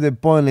get to the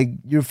point like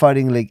you're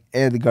fighting like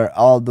Edgar,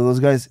 Aldo, those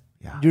guys,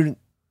 Yeah.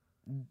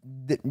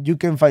 you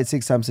can fight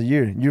 6 times a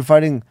year. You're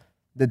fighting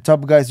the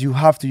top guys. You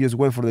have to just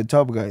wait for the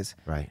top guys.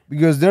 Right.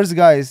 Because there's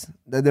guys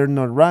that they're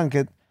not ranked.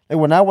 Like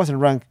when I wasn't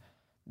ranked,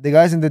 the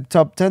guys in the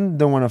top 10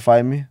 don't want to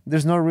fight me.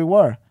 There's no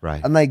reward.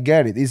 Right. And I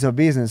get it. It's a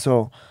business.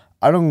 So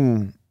I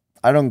don't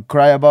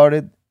cry about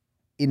it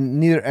in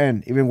neither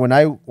end, even when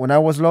I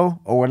was low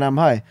or when I'm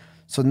high.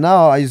 So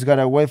now I just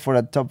gotta wait for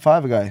a top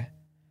 5 guy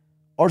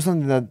or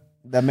something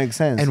that makes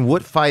sense. And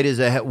what fight is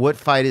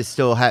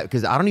still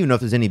because I don't even know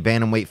if there's any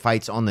bantamweight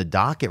fights on the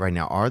docket right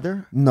now. Are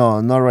there? No,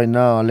 not right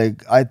now.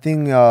 Like I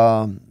think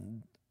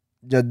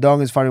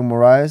Jadong is fighting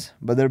Moraes,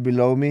 but they're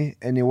below me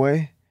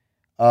anyway.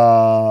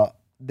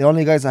 The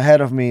only guys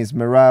ahead of me is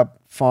Merab,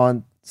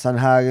 Font,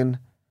 Sandhagen,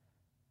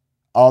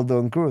 Aldo,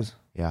 and Cruz.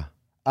 Yeah.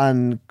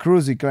 And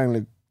Cruz declined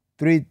like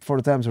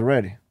 3-4 times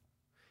already.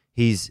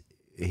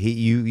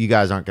 You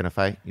guys aren't gonna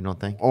fight, you don't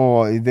think?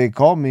 Or if they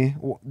call me,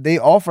 they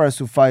offer us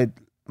to fight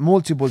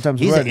multiple times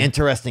He's already. an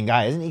interesting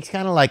guy, isn't he? He's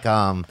kind of like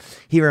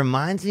he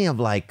reminds me of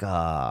like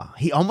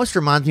he almost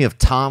reminds me of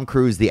Tom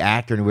Cruise, the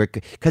actor,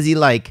 because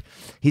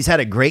he's had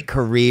a great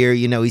career,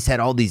 you know. He's had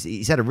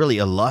a really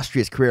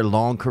illustrious career,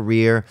 long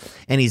career,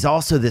 and he's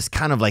also this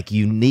kind of like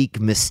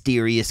unique,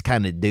 mysterious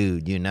kind of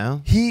dude, you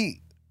know.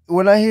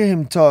 When I hear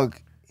him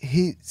talk,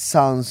 he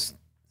sounds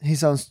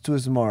too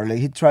smart. Like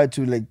he tried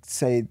to like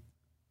say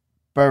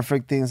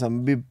perfect things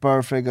and be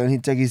perfect, and he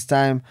take his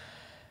time.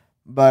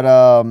 But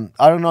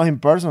I don't know him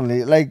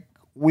personally. Like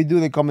we do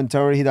the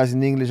commentary, he does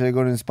in English, I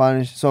go in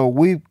Spanish. So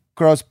we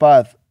cross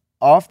paths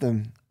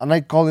often, and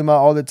I call him out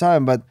all the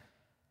time. But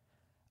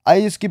I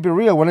just keep it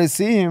real. When I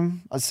see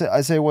him, I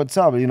say what's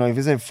up. You know, if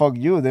he say fuck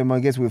you, then I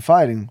guess we're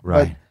fighting.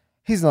 Right. But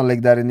he's not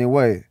like that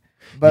anyway.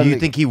 But Do you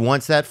think he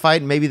wants that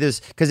fight? Maybe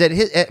there's because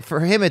for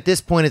him at this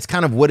point, it's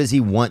kind of what does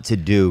he want to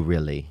do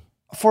really?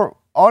 for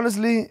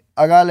honestly,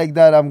 a guy like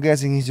that, I'm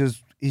guessing he's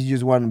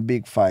just won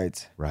big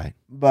fights. Right.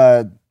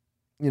 But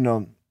you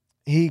know,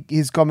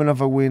 he's coming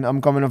off a win.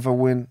 I'm coming off a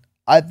win.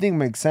 I think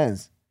makes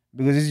sense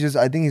because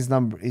I think his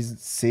number is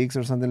 6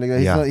 or something like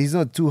that. He's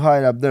not too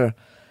high up there.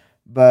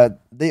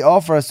 But they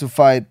offer us to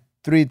fight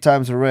 3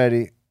 times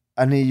already,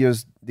 and he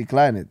just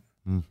declined it.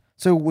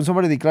 So when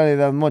somebody declined it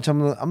that much, I'm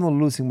not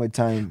losing my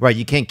time. Right,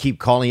 you can't keep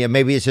calling it.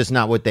 Maybe it's just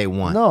not what they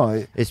want.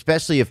 No,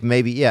 especially if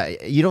maybe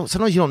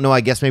sometimes you don't know.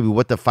 I guess maybe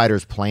what the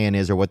fighter's plan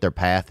is or what their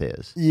path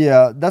is.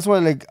 yeah, that's why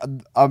like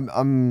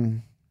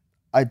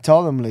I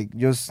tell them like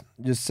just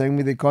send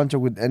me the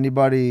contract with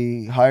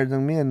anybody higher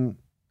than me, and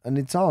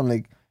it's on.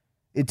 Like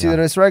it's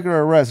either a striker or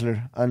a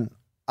wrestler, and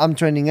I'm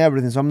training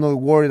everything, so I'm not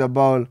worried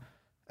about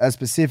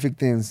specific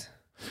things.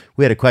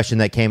 We had a question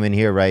that came in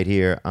here right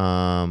here.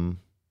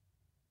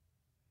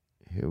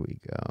 Here we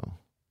go.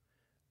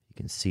 You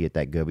can see it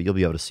that good, but you'll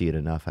be able to see it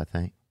enough, I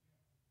think.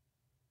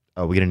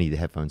 Oh, we're gonna need the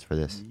headphones for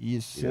this.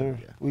 Yes, sir.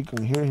 Yeah. We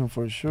can hear him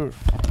for sure.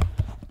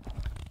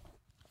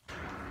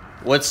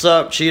 What's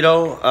up,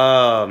 Cheeto?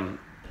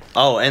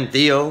 Oh, and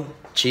Theo.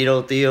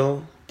 Theo,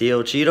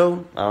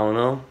 Cheeto. I don't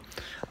know.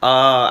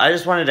 I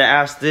just wanted to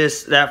ask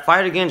this: that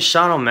fight against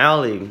Sean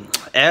O'Malley.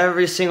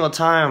 Every single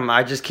time,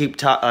 I just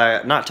keep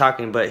not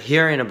talking, but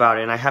hearing about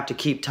it, and I have to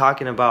keep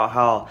talking about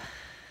how,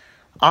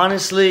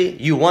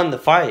 honestly, you won the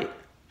fight.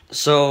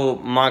 So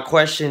my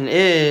question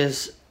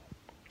is,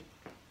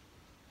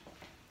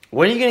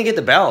 when are you gonna get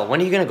the belt? When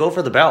are you gonna go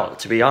for the belt?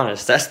 To be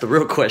honest, that's the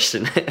real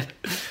question.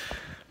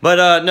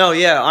 But no,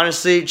 yeah,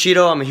 honestly,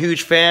 Cheeto, I'm a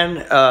huge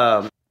fan.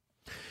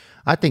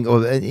 I think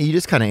you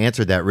just kind of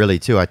answered that really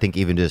too. I think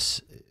even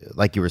just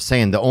like you were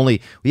saying,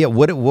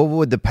 what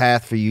would the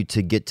path for you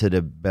to get to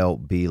the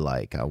belt be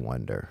like? I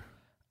wonder.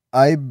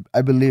 I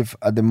believe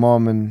at the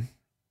moment,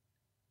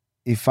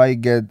 if I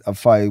get a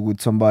fight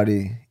with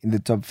somebody in the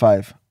top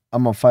 5,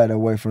 I'm a fight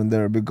away from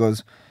there,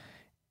 because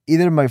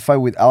either my fight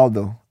with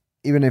Aldo,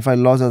 even if I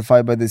lost that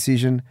fight by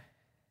decision,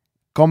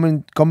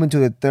 coming to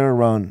the third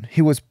round,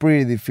 he was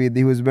pretty defeated.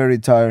 He was very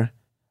tired,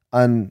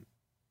 and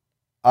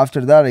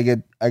after that, I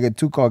get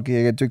too cocky,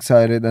 I get too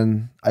excited,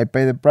 and I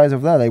pay the price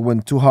of that. I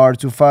went too hard,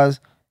 too fast.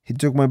 He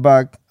took my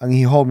back, and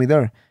he held me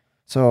there.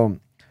 So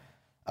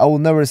I will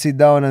never sit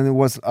down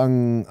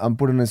and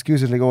put an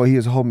excuses like, oh, he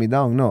just hold me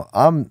down. No,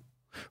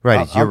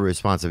 Right, it's your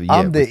responsibility.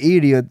 I'm the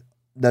idiot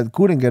that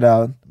couldn't get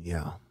out,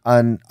 Yeah.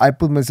 and I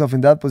put myself in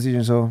that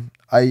position. So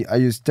I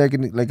just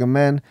taking it like a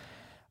man,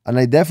 and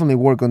I definitely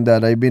work on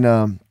that.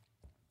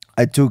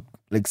 I took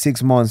like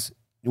 6 months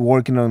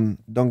working on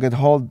don't get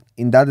hold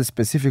in that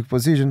specific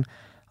position,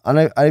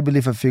 and I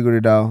believe I figured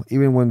it out.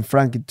 Even when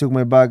Frankie took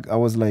my back, I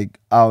was like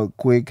out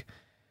quick.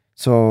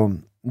 So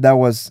that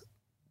was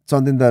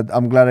something that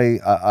I'm glad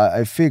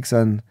I fixed,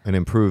 and An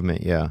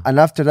improvement, yeah. and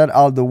after that,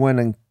 Aldo went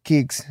and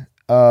kicks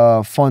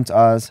Font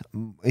ass.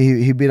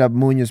 He beat up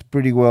Munoz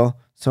pretty well.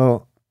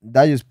 So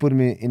that just put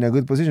me in a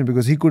good position,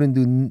 because he couldn't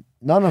do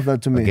none of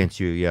that to me.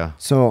 Against you, yeah.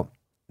 So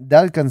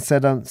that can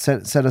set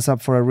us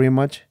up for a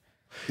rematch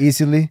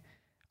easily.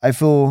 I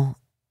feel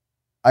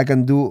I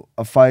can do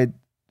a fight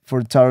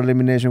for title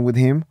elimination with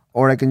him,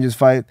 or I can just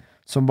fight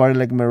somebody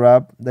like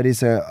Merab, that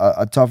is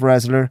a tough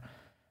wrestler.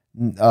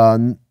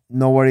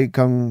 Nobody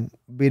can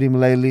beat him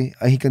lately.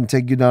 He can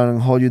take you down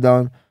and hold you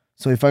down.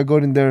 So if I go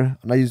in there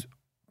and I just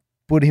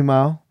put him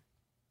out,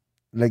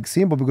 like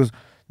simple, because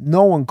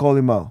no one called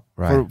him out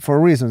Right. for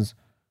reasons.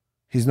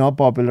 He's not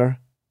popular.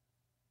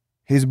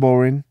 He's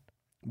boring,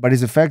 but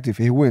he's effective.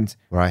 He wins.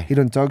 Right. He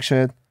don't talk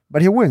shit,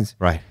 but he wins.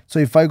 Right. So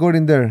if I go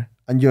in there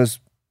and just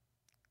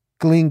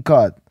clean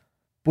cut,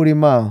 put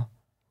him out,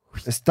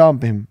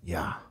 stomp him,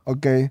 Yeah.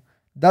 okay,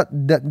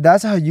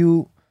 that's how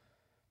you.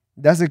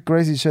 That's the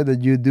crazy shit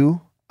that you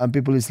do, and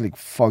people is like,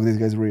 "Fuck, this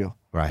guy's real."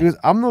 Right. Because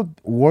I'm not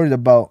worried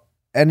about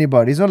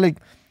anybody. It's not like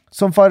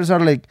some fighters are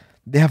like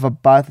they have a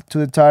path to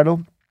the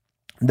title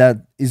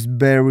that is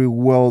very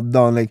well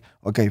done. Like,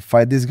 okay,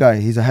 fight this guy.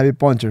 He's a heavy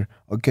puncher.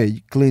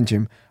 Okay, clinch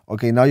him.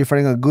 Okay, now you're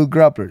fighting a good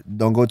grappler.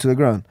 Don't go to the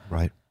ground.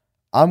 Right.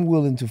 I'm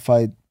willing to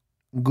fight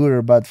good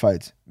or bad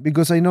fights,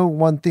 because I know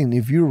one thing: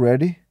 if you're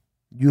ready,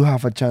 you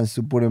have a chance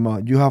to put him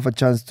out. You have a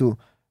chance to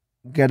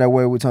get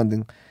away with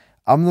something.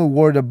 I'm not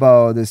worried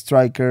about the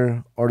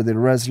striker or the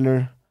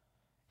wrestler,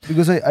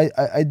 because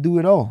I do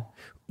it all.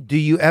 Do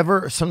you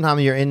ever, sometime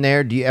you're in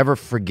there, do you ever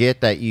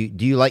forget that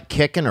do you like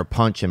kicking or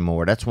punching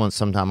more? That's one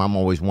sometime I'm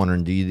always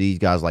wondering, these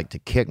guys like to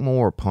kick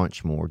more or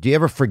punch more? Do you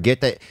ever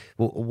forget that?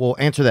 We'll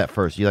answer that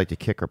first. Do you like to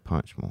kick or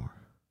punch more?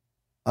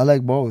 I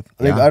like both.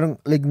 Like Yeah. I don't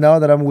like now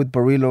that I'm with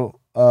Parillo.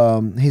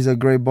 He's a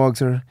great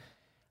boxer.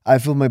 I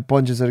feel my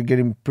punches are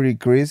getting pretty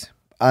crisp,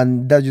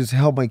 and that just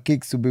help my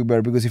kicks to be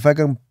better. Because if I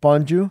can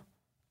punch you,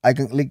 I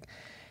can like.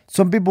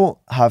 Some people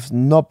have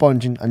no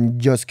punching and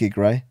just kick,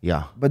 right?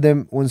 Yeah. But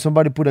then when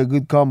somebody put a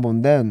good combo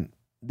on them,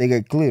 they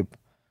get clipped.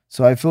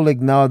 So I feel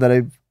like now that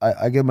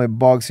I get my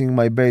boxing,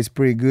 my base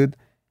pretty good,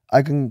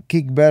 I can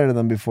kick better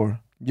than before.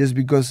 Just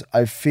because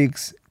I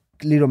fix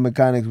little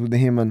mechanics with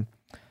him, and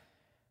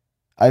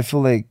I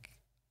feel like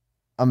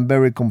I'm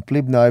very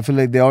complete now. I feel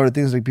like there are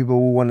things like people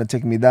who want to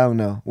take me down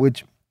now,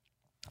 which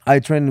I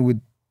train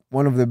with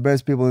one of the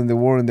best people in the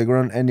world in the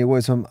ground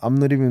anyway. So I'm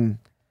not even.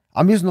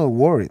 I'm just not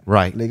worried.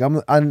 Right. Like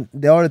and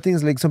there are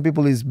things like some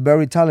people is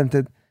very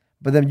talented,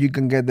 but then you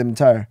can get them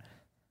tired.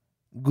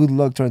 Good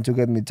luck trying to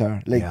get me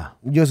tired. Like Yeah.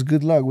 just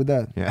good luck with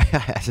that. Yeah.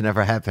 That's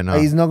never happened. Huh?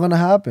 It's not gonna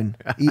happen.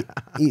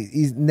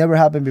 It's never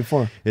happened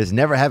before. It's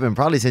never happened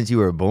probably since you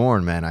were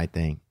born, man, I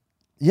think.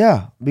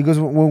 Yeah, because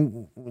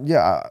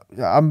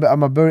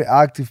I'm a very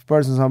active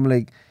person. So I'm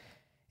like,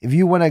 if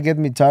you wanna get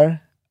me tired,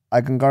 I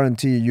can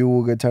guarantee you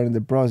will get tired in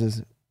the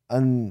process.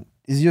 And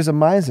it's just a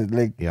mindset.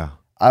 Like Yeah.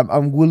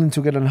 I'm willing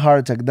to get a heart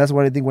attack. That's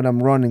what I think when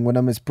I'm running, when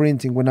I'm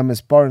sprinting, when I'm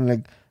sparring.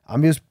 Like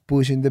I'm just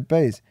pushing the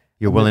pace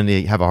You're willing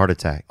to have a heart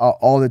attack.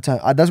 all the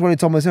time. That's what I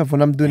told myself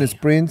when I'm doing a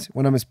sprint,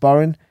 when I'm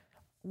sparring.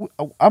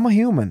 I'm a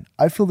human.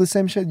 I feel the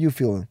same shit you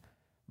feeling,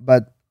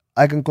 but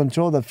I can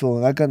control that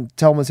feeling. I can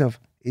tell myself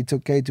it's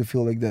okay to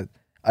feel like that.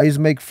 I just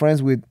make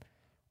friends with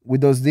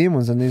those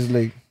demons, and it's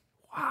like,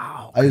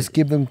 wow. I just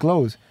keep them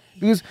close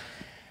because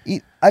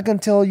I can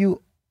tell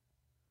you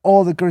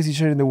all the crazy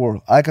shit in the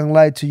world. I can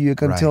lie to you. I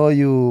can Right. tell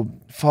you,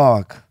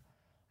 fuck,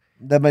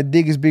 that my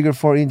dick is bigger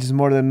 4 inches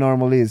more than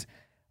normal is.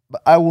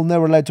 But I will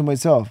never lie to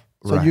myself.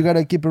 So Right. you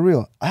gotta keep it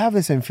real. I have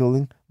the same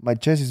feeling. My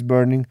chest is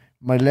burning.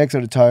 My legs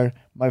are tired.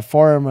 My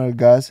forearm are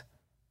gas.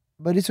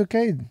 But it's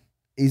okay.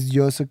 It's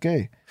just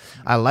okay.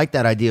 I like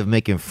that idea of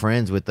making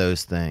friends with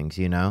those things,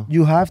 you know?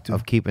 You have to.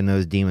 Of keeping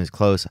those demons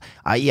close.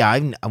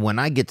 When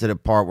I get to the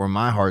part where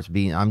my heart's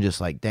beating, I'm just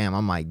like, damn,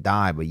 I might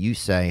die. But you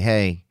say,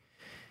 hey,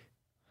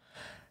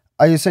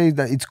 I just say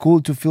that it's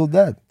cool to feel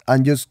that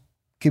and just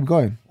keep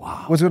going.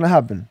 wow. What's gonna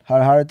happen?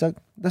 Heart attack?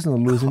 That's not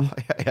losing.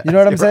 Yeah, You know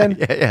what I'm you're saying?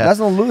 right. Yeah. That's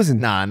not losing.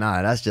 Nah,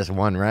 that's just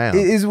one round.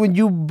 It is when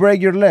you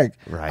break your leg.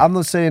 Right. I'm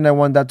not saying I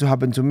want that to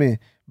happen to me,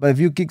 but if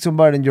you kick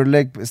somebody and your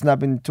leg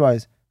snapping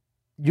twice,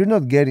 you're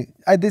not getting.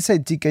 I did say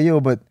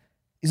TKO, but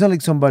it's not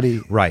like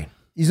somebody. Right.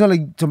 It's not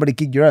like somebody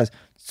kicked your ass.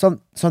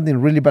 Something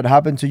really bad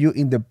happened to you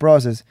in the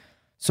process.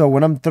 So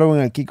when I'm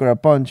throwing a kick or a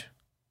punch,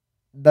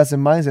 that's the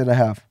mindset I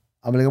have.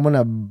 I'm like, I'm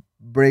gonna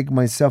break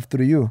myself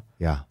through you,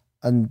 Yeah.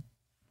 and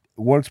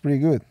it works pretty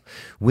good.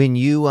 When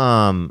you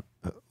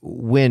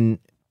when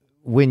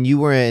you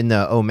were in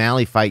the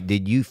O'Malley fight,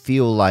 did you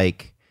feel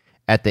like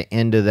at the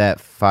end of that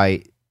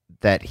fight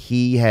that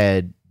he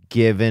had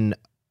given,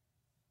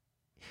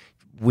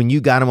 when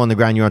you got him on the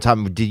ground, you were on top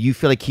of him, did you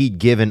feel like he'd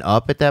given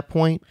up at that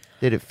point?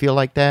 Did it feel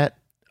like that?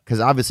 Because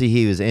obviously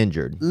he was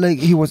injured. Like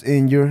he was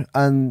injured,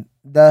 and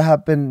that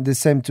happened the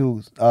same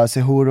to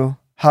Seguro,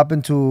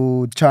 happened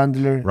to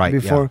Chandler Right,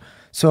 before. yeah.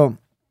 So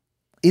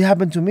it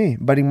happened to me,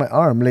 but in my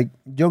arm. Like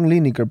John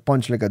Lineker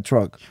punched like a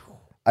truck,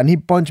 and he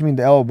punched me in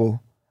the elbow,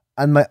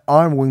 and my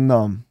arm went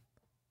numb.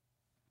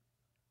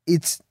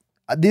 It's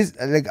this,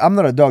 like, I'm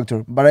not a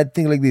doctor, but I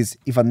think like this: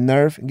 if a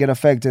nerve get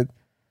affected,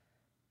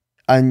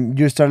 and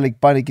you start like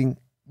panicking,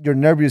 your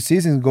nervous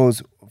system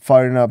goes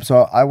firing up.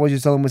 So I was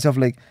just telling myself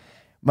like,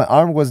 my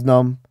arm was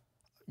numb.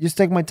 Just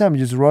take my time,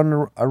 just run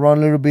around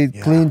a little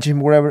bit, clinch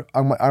him, whatever,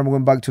 and my arm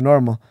went back to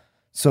normal.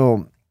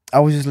 So I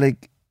was just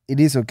like, it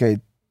is okay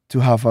to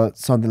have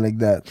something like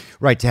that.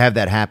 Right, to have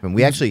that happen.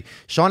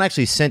 Sean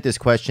actually sent this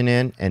question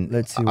in, and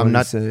Let's see I'm what he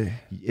not. say.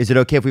 Is it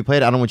okay if we play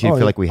it? I don't want you to Oh,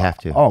 feel yeah. like we have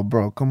to. Oh,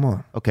 bro, come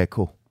on. Okay,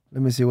 cool.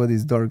 Let me see what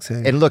these dorks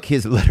say. And look,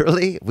 he's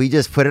literally, we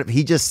just put it,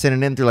 he just sent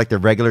it in through like the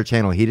regular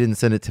channel. He didn't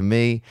send it to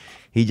me.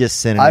 He just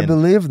sent it I in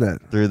believe that.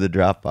 through the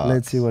Dropbox.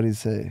 Let's see what he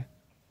say.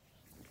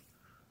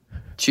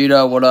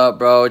 Cheetah, what up,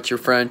 bro? It's your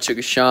friend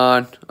Chicka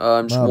Sean.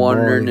 I'm just My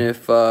wondering boy.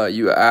 if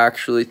you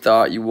actually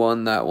thought you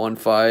won that one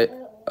fight.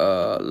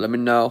 Let me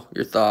know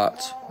your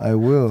thoughts. I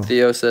will.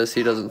 Theo says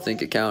he doesn't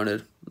think it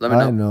counted. Let me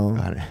I know. know.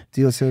 Got it.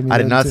 Theo said me I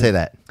did that not too. say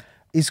that.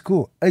 It's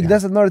cool. Like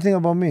that's another thing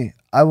about me.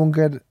 I won't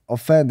get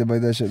offended by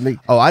that shit. Like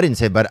Oh, I didn't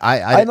say, but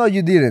I know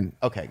you didn't.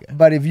 Okay, good.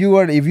 But if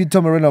you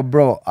tell me right now,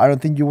 bro, I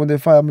don't think you won the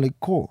fight, I'm like,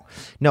 cool.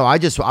 No, I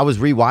was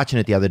rewatching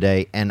it the other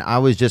day, and I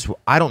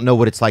don't know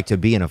what it's like to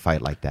be in a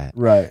fight like that.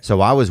 Right.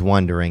 So I was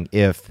wondering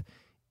if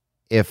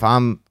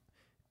I'm,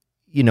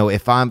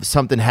 if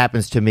something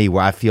happens to me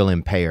where I feel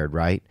impaired,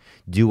 right?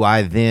 Do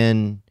I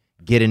then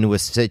get into a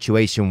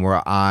situation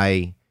where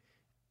I'm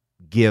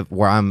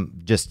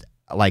just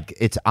like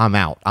I'm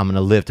out. I'm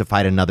gonna live to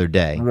fight another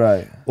day.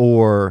 Right.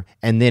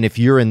 And then if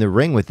you're in the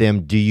ring with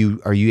them,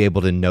 are you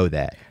able to know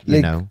that? You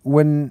Like know?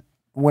 when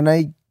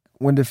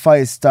the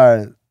fight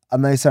started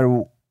and I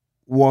started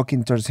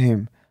walking towards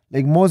him,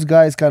 like most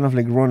guys kind of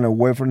like run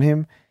away from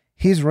him.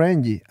 He's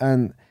rangy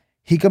and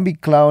he can be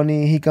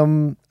clowny. He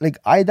can, like,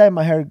 I dye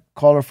my hair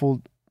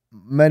colorful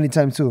many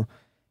times too.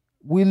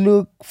 We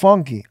look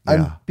funky,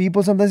 and Yeah.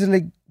 people sometimes are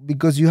like,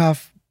 because you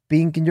have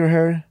pink in your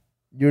hair,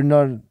 you're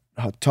not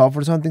tough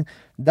or something.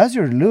 That's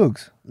your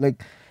looks.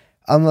 Like,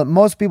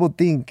 most people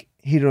think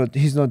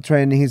he's not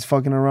training, he's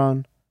fucking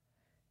around.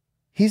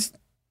 He's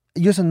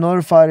just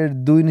another fighter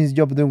doing his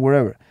job, doing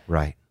whatever.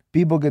 Right.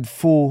 People get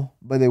fooled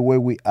by the way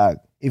we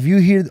act. If you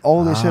hear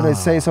all the shit I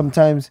say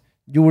sometimes,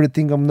 you would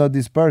think I'm not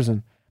this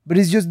person. But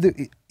it's just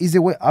it's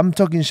the way I'm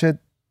talking shit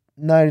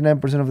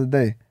 99% of the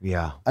day.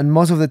 Yeah. And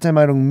most of the time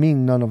I don't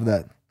mean none of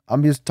that.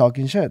 I'm just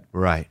talking shit.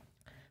 Right.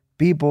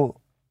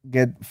 People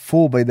get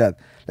fooled by that.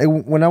 Like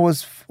when I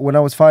was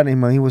fighting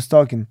him and he was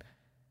talking,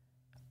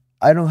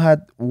 I don't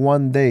had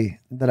one day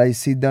that I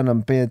sit down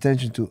and pay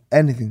attention to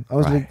anything. I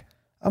was Right. like,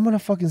 I'm gonna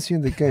fucking see you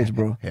in the cage,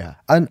 bro. Yeah.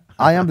 And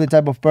I am the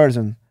type of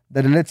person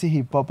that, let's say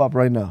he pop up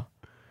right now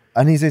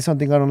and he says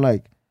something I don't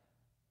like.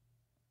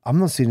 I'm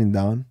not sitting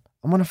down.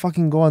 I'm gonna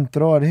fucking go and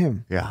throw at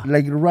him. Yeah.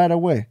 Like right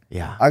away.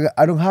 Yeah.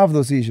 I don't have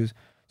those issues.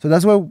 So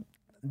that's why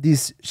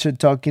this shit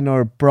talking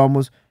or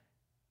promos,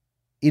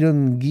 it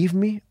don't give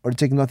me or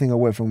take nothing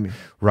away from me.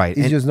 Right.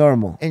 It's just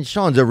normal. And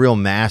Sean's a real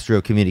master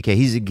of communication.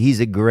 He's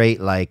a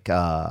great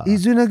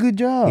He's doing a good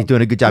job. he's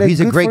doing a good job. Like, He's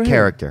a good great for him.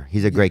 character.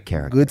 He's a great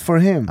character. Good for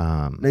him.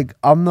 Like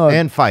I'm not.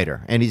 And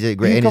fighter. And he's a he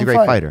great can great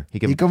fight. fighter. He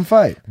can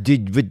fight.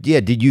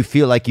 Did you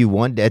feel like you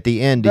won at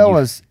the end? That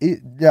was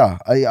it. Yeah,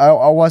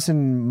 I wasn't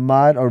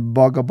mad or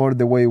bugged about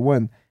the way it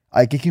went.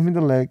 I kicked him in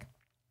the leg.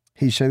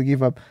 He should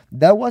give up.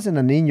 That wasn't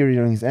an injury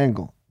on his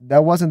ankle.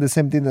 That wasn't the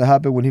same thing that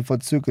happened when he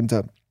fought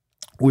Sukenta,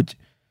 which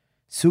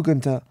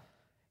Sukenta,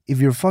 if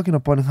your fucking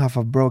opponent have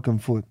a broken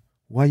foot,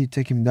 why you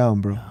take him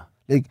down, bro?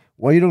 Like,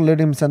 why you don't let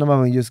him stand him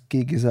up and just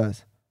kick his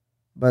ass?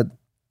 But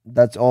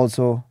that's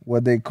also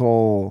what they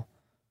call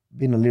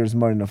being a little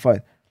smart in a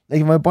fight.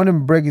 Like, if my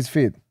opponent break his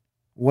feet,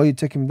 why you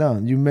take him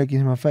down? You making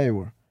him a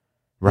favor.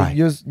 Right.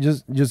 Like,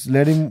 just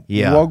let him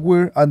Yeah. walk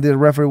weird, and the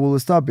referee will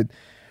stop it.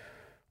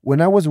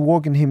 When I was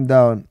walking him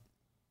down,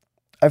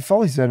 I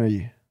felt his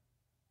energy.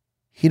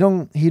 He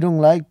don't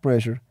like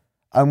pressure,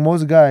 and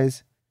most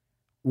guys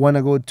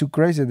wanna go too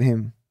crazy at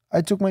him.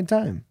 I took my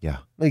time. Yeah.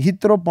 Like, he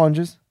throw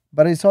punches,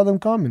 but I saw them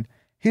coming.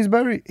 He's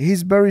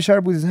very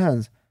sharp with his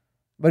hands.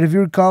 But if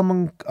you're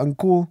calm and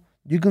cool,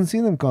 you can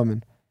see them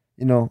coming.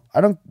 You know, I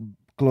don't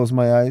close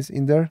my eyes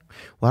in there.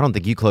 Well, I don't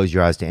think you close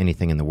your eyes to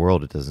anything in the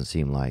world. It doesn't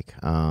seem like.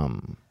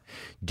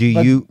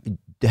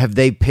 Have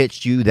they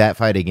pitched you that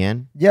fight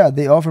again? Yeah,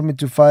 they offered me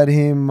to fight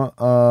him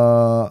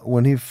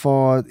when he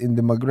fought in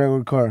the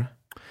McGregor card.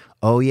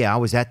 Oh yeah, I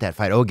was at that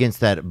fight. Oh,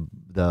 against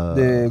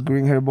the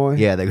green hair boy.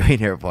 yeah, the green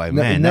hair boy.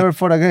 Man, never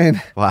fought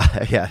again. wow,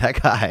 yeah,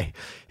 that guy.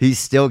 He's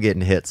still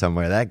getting hit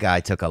somewhere. That guy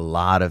took a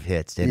lot of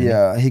hits, didn't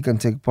Yeah, he can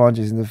take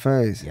punches in the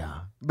face. he? Yeah.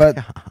 But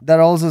that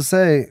also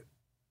say,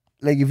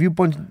 like, if you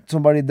punch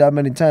somebody that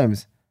many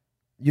times,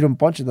 you don't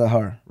punch it that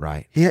hard.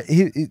 Right.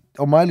 He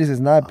O'Malley's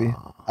snappy.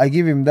 I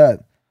give him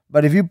that.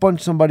 But if you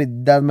punch somebody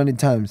that many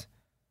times,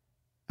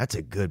 That's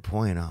a good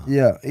point, huh?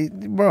 yeah,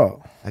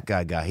 bro. That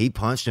guy, he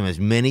punched him as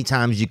many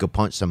times as you could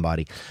punch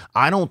somebody.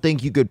 I don't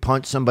think you could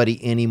punch somebody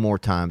any more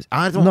times.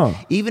 No.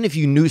 Even if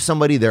you knew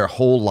somebody their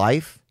whole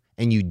life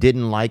and you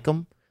didn't like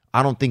them,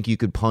 I don't think you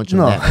could punch them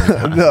No,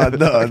 that many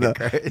times. no.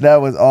 That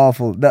was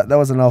awful. That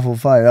was an awful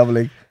fight. I'm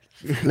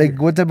like,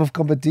 what type of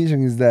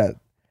competition is that?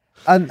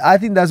 And I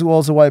think that's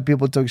also why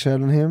people took shit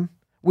on him,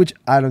 which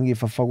I don't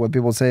give a fuck what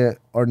people say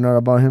or not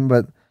about him.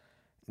 But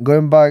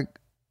going back,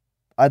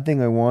 I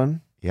think I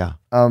won. Yeah,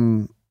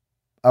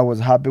 I was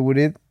happy with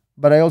it,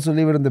 but I also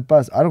leave it in the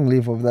past. I don't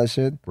live off that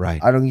shit.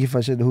 right. I don't give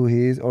a shit who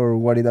he is or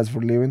what he does for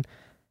a living.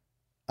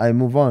 I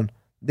move on.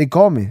 They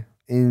called me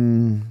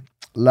in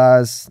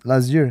last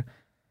year.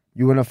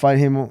 You wanna fight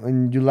him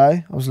in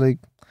July? I was like,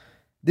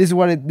 this is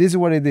what I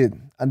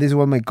did, and this is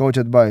what my coach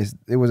advised.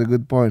 It was a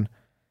good point.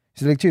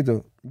 He's like,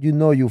 Chito,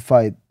 you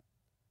fight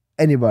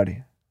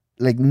anybody,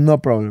 like, no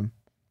problem.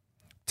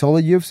 Tell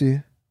the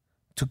UFC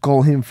to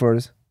call him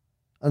first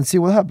and see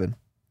what happened.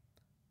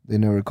 They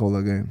never called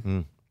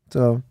again.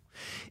 So,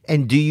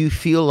 And do you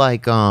feel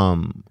like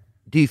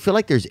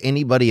there's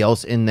anybody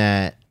else in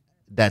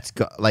that's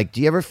like, do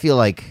you ever feel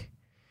like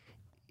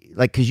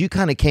because you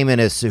kind of came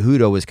in as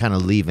Cejudo was kind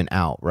of leaving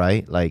out,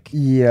 right? Like,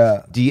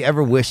 yeah. do you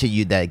ever wish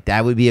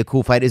that would be a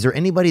cool fight? Is there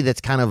anybody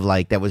that's kind of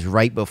like that was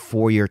right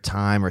before your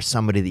time, or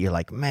somebody that you're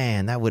like,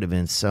 man, that would have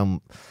been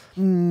some?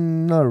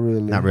 Not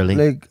really. Not really?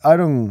 Like, I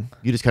don't.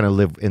 You just kind of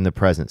live in the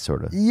present,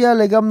 sort of. Yeah,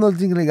 like, I'm not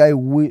thinking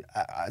like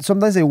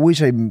sometimes I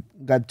wish I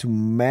got to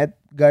met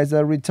guys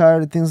that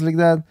retired, things like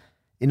that,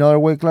 in other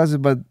weight classes.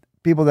 But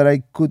people that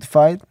I could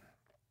fight,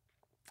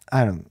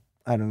 I don't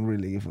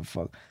really give a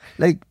fuck.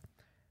 Like,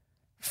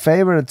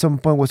 Faber at some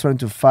point was trying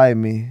to fight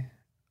me,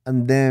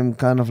 and then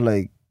kind of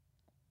like,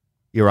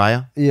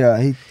 Uriah? yeah,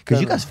 he.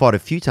 Because you guys fought a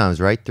few times,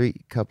 right?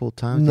 Couple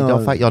times? No.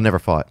 Y'all fight? Y'all never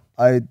fought?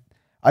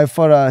 I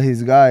fought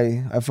his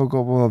guy. I fought a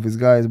couple of his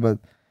guys, but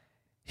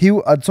he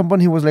at some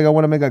point he was like, I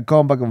want to make a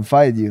comeback and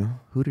fight you.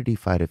 Who did he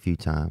fight a few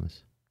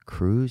times?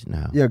 Cruz?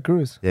 No. Yeah,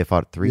 Cruz. They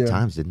fought 3 Yeah.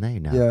 times, didn't they?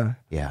 No. Yeah.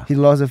 Yeah. He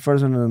lost the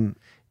first one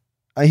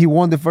and he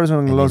won the first one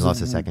and, And he lost lost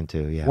the second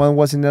too, yeah. One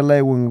was in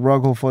LA when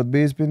Rockhold fought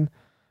Bisping,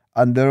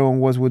 and the other one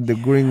was with the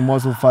green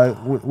muscle fight.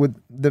 With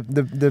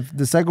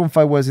the second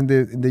fight was in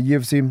the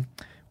UFC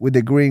with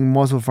the green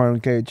muscle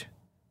fight cage.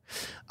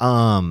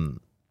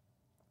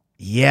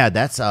 Yeah,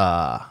 that's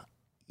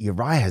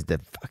Uriah has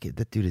that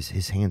dude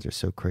his hands are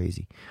so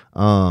crazy.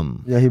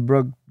 Yeah, he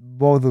broke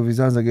both of his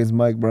hands against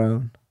Mike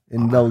Brown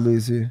in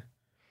WC.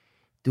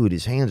 Dude,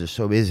 his hands is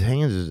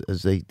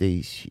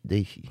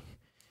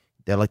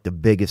they're like the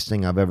biggest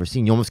thing I've ever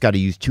seen. You almost got to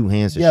use 2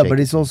 hands to Yeah, shake but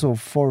it. he's also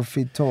 4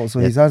 feet tall, so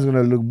his hands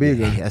gonna look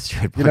bigger. Yeah, that's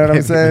true. You know what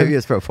I'm saying? Maybe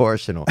it's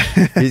proportional.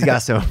 He's got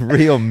some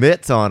real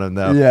mitts on him,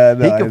 though. Yeah,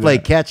 no, he I can play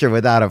know. catcher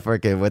without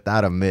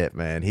a mitt,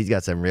 man. He's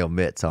got some real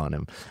mitts on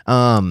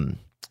him.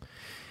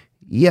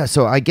 Yeah,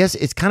 so I guess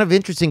it's kind of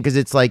interesting because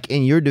it's like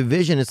in your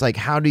division, it's like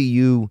how do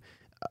you?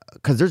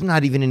 Because there's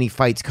not even any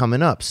fights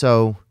coming up.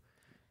 So,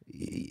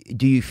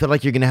 do you feel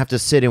like you're going to have to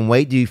sit and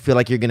wait? Do you feel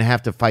like you're going to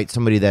have to fight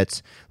somebody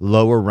that's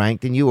lower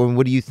ranked than you, or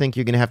what do you think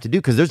you're going to have to do?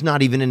 Because there's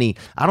not even any.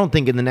 I don't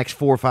think in the next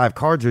 4 or 5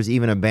 cards there's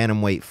even a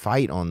bantamweight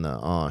fight on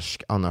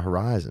the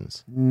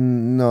horizons.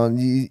 No,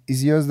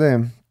 it's just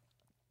them.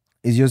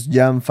 It's just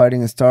Jam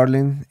fighting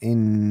Starling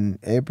in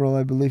April,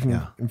 I believe,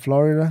 in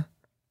Florida,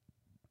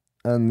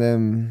 and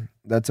then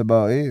that's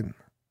about it.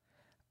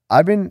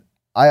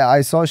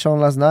 I saw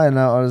Sean last night, and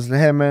I was like,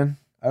 hey man,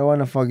 I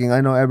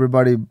know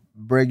everybody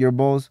break your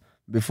balls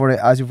before they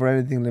ask you for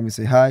anything. Let me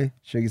say hi,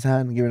 shake his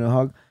hand, give him a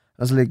hug.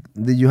 I was like,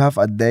 did you have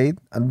a date?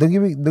 And don't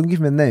give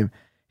me a name.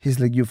 He's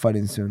like, you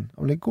fighting soon.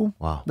 I'm like, cool.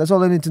 Wow. That's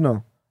all I need to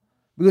know.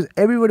 Because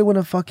everybody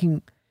wanna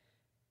fucking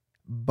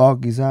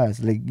bug his ass.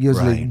 Like just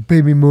Right. like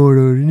pay me more.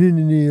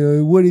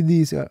 Or, what is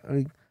this?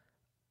 Like,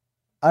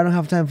 I don't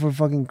have time for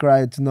fucking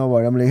cry to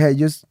nobody. I'm like, hey,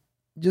 just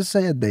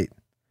say a date.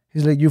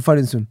 He's like, you're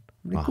fighting soon.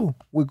 I'm like, cool,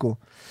 we cool.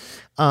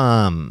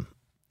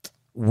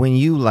 When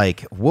you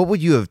like, what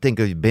would you have think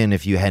of been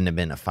if you hadn't have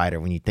been a fighter?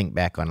 When you think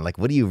back on it, like,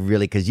 what do you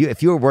really? Because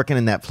if you were working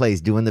in that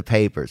place doing the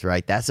papers,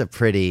 right? That's a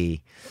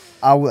pretty.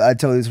 I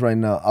tell you this right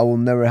now. I will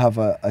never have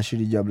a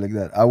shitty job like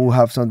that. I will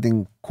have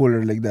something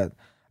cooler like that.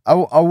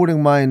 I wouldn't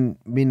mind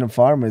being a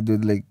farmer,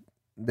 dude. Like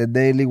the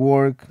daily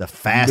work. The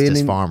fastest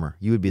billing- farmer.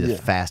 You would be the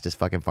fastest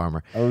fucking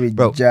farmer. I would be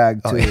Bro,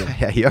 jacked oh, too.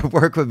 yeah, your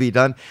work would be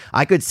done.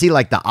 I could see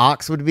like the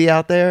ox would be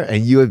out there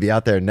and you would be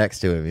out there next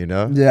to him, you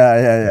know?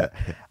 Yeah.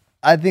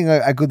 I think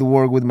I could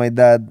work with my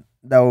dad.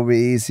 That would be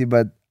easy.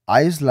 But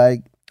I just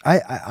like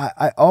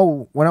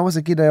when I was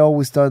a kid, I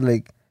always thought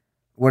like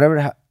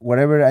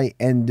whatever I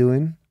end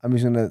doing, I'm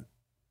just gonna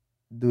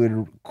do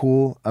it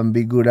cool and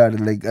be good at it.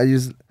 Like I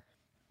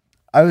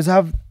always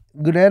have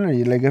good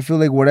energy. Like I feel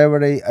like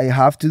whatever I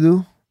have to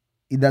do,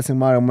 it doesn't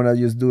matter. I'm gonna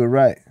just do it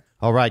right.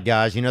 All right,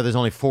 guys. You know, there's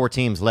only 4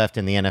 teams left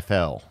in the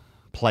NFL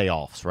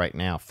playoffs right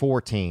now. 4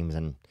 teams.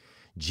 And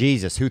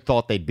Jesus, who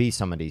thought they'd be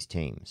some of these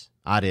teams?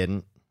 I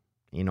didn't.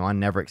 You know, I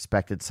never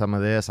expected some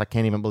of this. I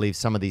can't even believe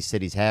some of these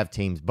cities have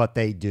teams, but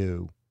they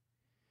do.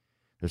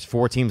 There's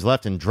 4 teams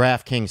left, and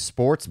DraftKings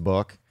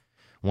Sportsbook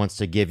wants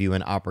to give you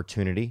an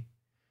opportunity.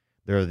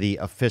 They're the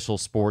official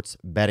sports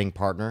betting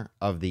partner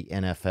of the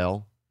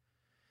NFL.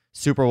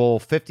 Super Bowl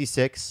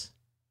 56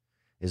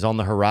 is on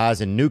the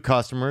horizon. New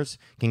customers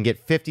can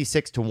get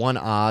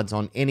 56-1 odds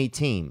on any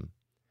team.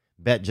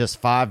 Bet just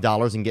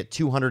 $5 and get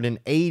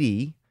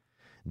 $280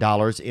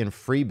 in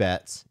free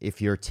bets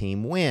if your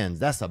team wins.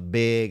 That's a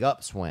big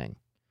upswing.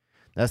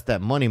 That's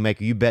that money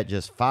maker. You bet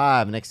just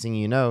 $5. Next thing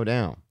you know,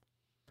 down.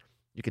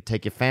 You could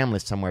take your family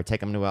somewhere,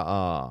 take them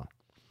to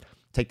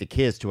take the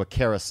kids to a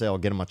carousel,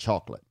 get them a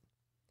chocolate.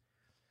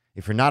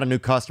 If you're not a new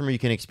customer, you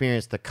can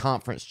experience the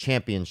conference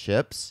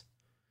championships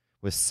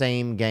with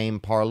same game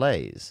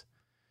parlays.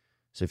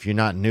 So if you're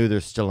not new,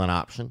 there's still an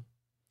option.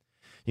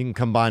 You can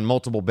combine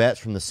multiple bets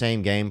from the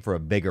same game for a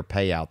bigger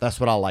payout. That's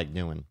what I like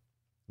doing.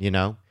 You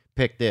know,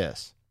 pick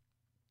this.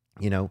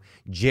 You know,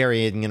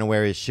 Jerry isn't going to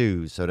wear his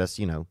shoes, so that's,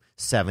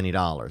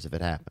 $70 if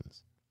it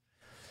happens.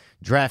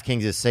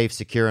 DraftKings is safe,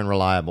 secure, and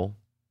reliable.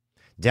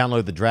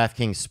 Download the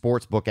DraftKings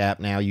Sportsbook app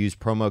now. Use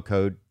promo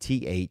code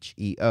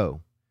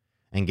THEO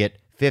and get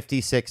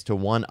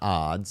 56-1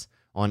 odds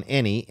on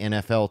any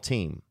NFL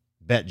team.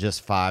 Bet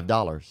just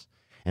 $5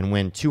 and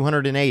win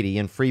 $280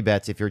 in free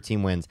bets if your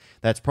team wins.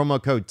 That's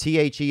promo code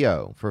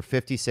THEO for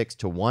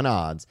 56-1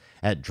 odds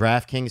at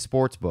DraftKings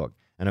Sportsbook,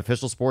 an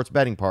official sports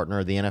betting partner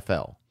of the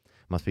NFL.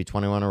 Must be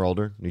 21 or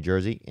older, New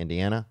Jersey,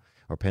 Indiana,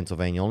 or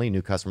Pennsylvania only.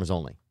 New customers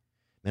only.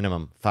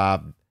 Minimum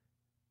 $5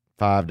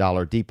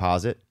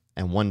 deposit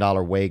and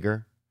 $1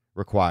 wager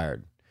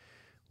required.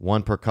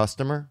 1 per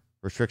customer.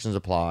 Restrictions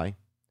apply.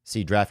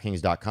 See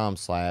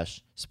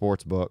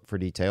DraftKings.com/sportsbook for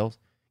details.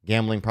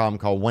 Gambling problem,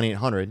 call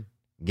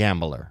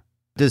 1-800-GAMBLER.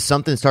 Does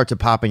something start to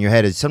pop in your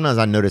head? Sometimes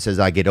I notice as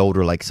I get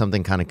older, like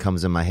something kind of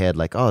comes in my head,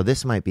 like, oh,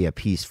 this might be a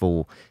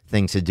peaceful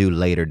thing to do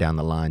later down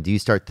the line. Do you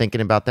start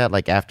thinking about that,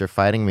 like after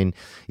fighting? I mean,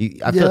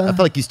 I feel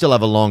like you still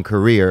have a long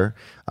career.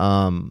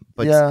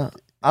 But yeah,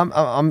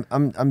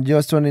 I'm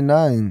just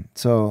 29,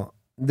 so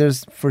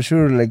there's for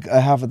sure like I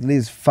have at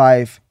least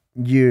 5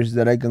 years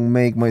that I can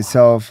make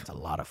myself. it's a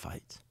lot of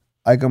fights.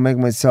 I can make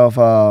myself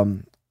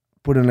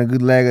put in a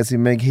good legacy,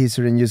 make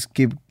history, and just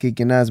keep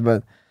kicking ass.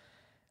 But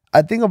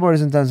I think about it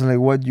sometimes, like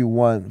what you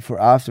want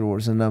for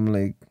afterwards, and I'm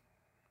like,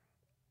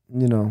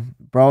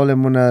 probably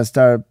I'm gonna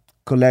start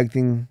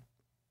collecting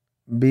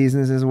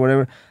businesses,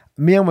 whatever.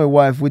 Me and my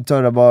wife, we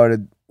thought about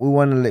it. We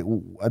want to like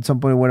at some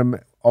point we want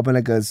to open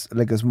like a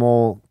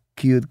small,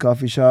 cute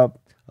coffee shop.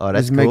 Oh,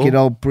 that's just make cool. it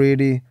all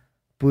pretty,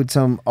 put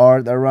some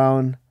art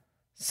around,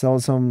 sell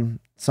some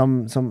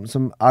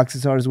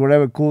accessories,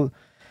 whatever cool.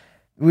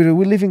 We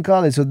live in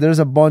college, so there's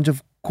a bunch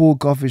of cool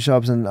coffee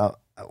shops, and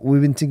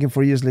we've been thinking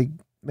for years, like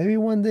maybe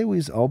one day we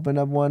just open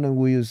up one and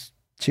we just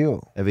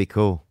chill. That'd be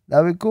cool.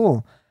 That'd be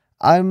cool.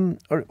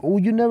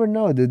 You never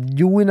know, dude.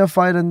 You win a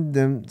fight and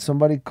then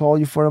somebody call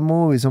you for a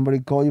movie, somebody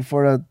call you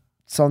for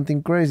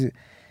something crazy.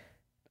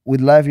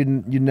 With life, you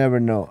never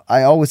know.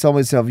 I always tell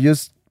myself,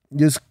 just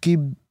keep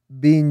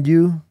being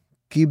you,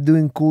 keep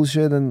doing cool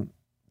shit, and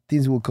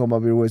things will come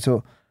up your way.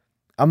 So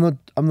I'm not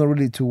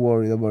really too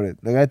worried about it.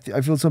 Like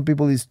I feel some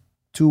people is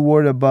too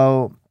worried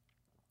about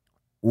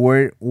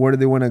where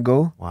they want to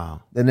go.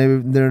 Wow. They're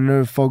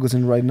never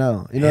focusing right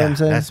now. You know what I'm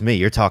saying? That's me.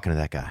 You're talking to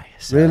that guy.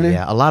 So, Really?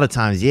 Yeah. A lot of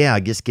times, I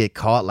just get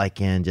caught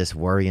like in just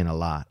worrying a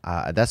lot.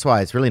 That's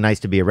why it's really nice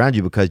to be around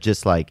you, because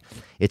just like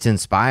it's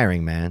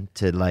inspiring, man,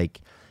 to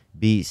like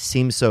meet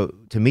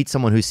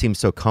someone who seems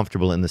so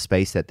comfortable in the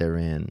space that they're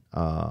in.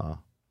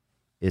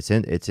 It's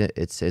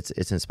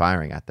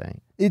inspiring, I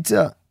think. It's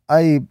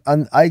I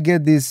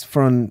get this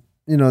from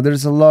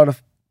there's a lot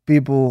of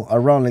people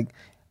around. Like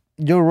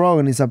Joe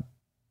Rogan is a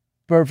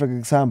perfect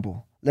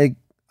example. Like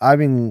I've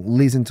been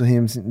listening to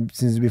him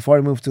since before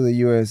I moved to the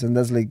US, and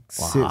that's like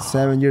Wow.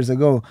 7 years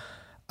ago.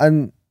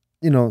 And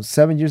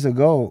 7 years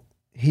ago,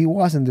 he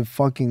wasn't the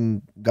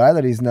fucking guy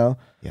that he is now.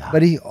 Yeah.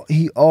 But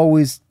he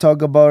always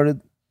talk about it.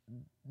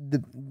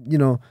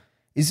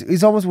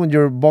 It's almost when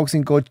your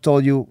boxing coach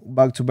told you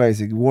back to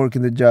basic, work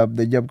in the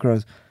job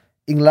cross.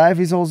 In life,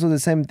 it's also the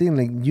same thing.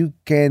 Like, you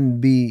can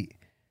be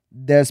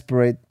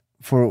desperate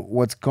for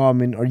what's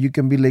coming, or you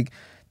can be like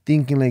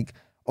thinking like,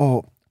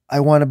 oh, I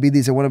want to be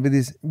this, I want to be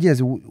this.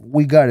 Yes,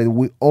 we got it.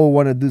 We all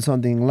want to do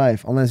something in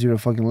life, unless you're a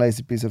fucking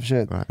lazy piece of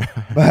shit. Right.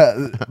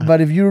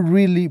 But if you're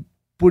really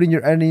putting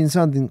your energy in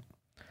something,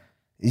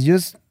 it's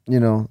just,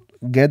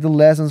 get the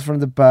lessons from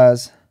the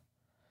past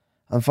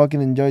and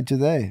fucking enjoy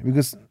today.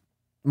 Because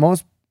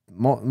most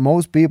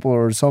people,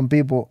 or some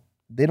people,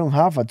 they don't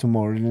have a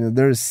tomorrow.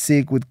 They're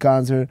sick with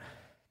cancer.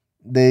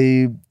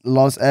 They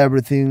lost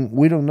everything.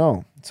 We don't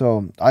know.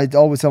 So I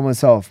always tell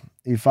myself,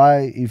 if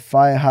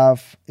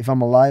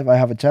I'm alive, I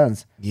have a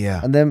chance.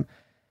 Yeah. And then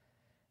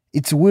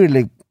it's weird.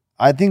 Like,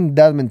 I think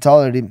that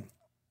mentality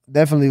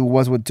definitely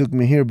was what took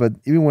me here. But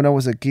even when I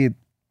was a kid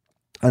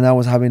and I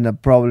was having a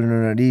problem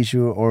or an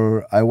issue,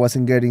 or I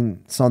wasn't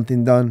getting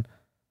something done,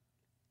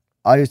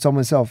 I just told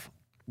myself,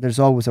 there's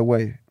always a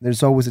way.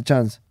 There's always a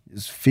chance.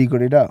 Just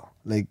figure it out.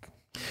 Like,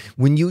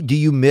 Do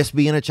you miss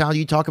being a child?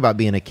 You talk about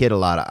being a kid a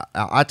lot.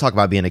 I talk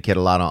about being a kid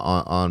a lot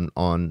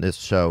on this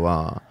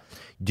show.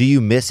 Do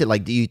you miss it?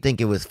 Like, do you think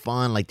it was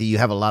fun? Like, do you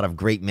have a lot of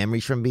great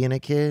memories from being a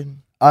kid?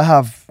 I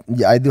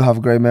do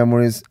have great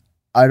memories.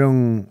 I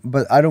don't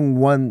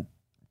want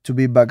to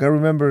be back. I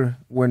remember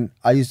when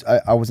I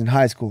was in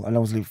high school and I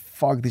was like,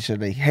 fuck this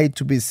shit. I hate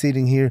to be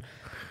sitting here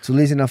to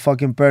listen to a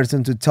fucking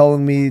person to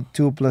telling me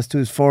 2 + 2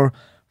 is 4.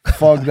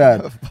 Fuck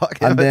that.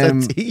 Fuck, and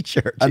then a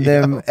teacher. And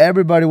then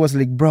everybody was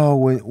like, bro,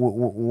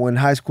 when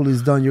high school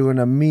is done, you're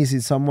gonna miss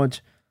it so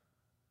much.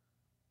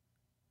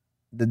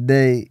 The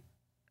day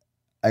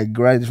I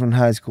graduated from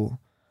high school,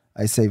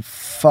 I say,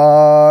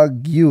 fuck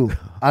you.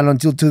 And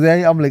until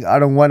today, I'm like, I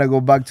don't want to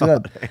go back to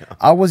that.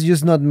 I was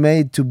just not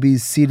made to be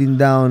sitting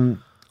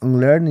down and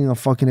learning a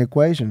fucking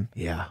equation.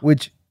 Yeah.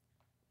 Which,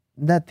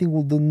 that thing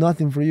will do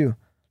nothing for you.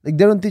 Like,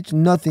 they don't teach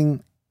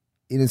nothing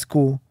in a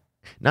school.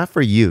 Not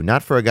for you.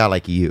 Not for a guy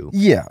like you.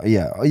 Yeah,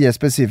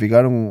 specific.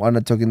 I don't want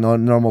to talk in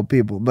normal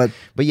people. But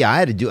yeah, I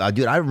had to do.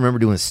 Dude, I remember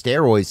doing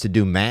steroids to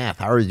do math.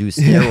 I would do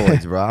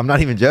steroids, bro. I'm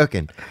not even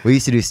joking. We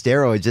used to do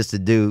steroids just to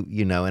do,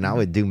 and I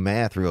would do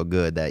math real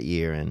good that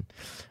year. And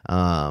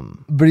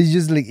but it's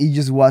just like, it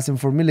just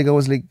wasn't for me. Like, I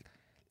was like,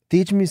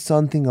 teach me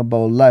something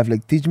about life.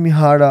 Like, teach me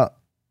how to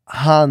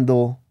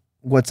handle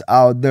what's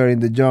out there in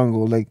the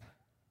jungle. Like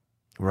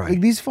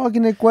this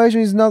fucking equation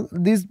is not,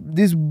 these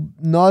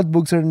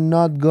notebooks are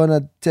not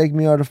gonna take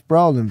me out of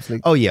problems.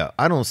 Like, oh yeah,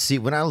 I don't see,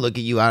 when I look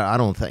at you,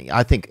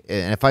 I think,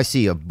 and if I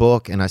see a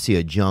book and I see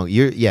a jungle,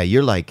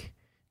 you're like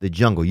the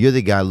jungle. You're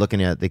the guy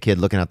looking at the kid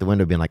looking out the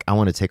window being like, I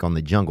want to take on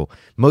the jungle.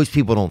 Most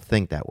people don't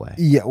think that way.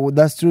 Yeah, well,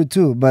 that's true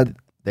too. But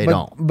they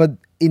don't. But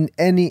in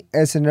any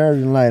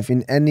scenario in life,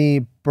 in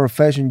any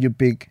profession you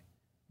pick,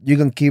 you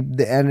can keep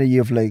the energy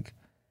of like,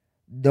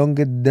 don't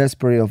get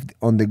desperate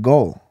on the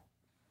goal.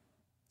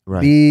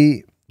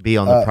 Right. Be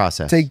on the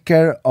process. Take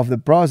care of the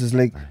process.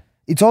 Like,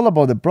 it's all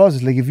about the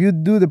process. Like, if you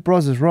do the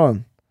process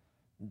wrong,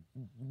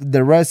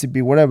 the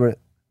recipe, whatever,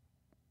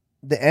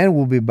 the end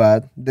will be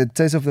bad. The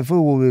taste of the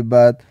food will be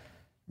bad.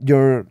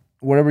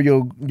 Whatever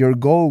your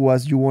goal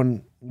was, you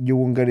won't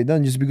get it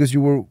done just because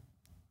you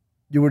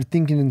were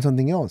thinking in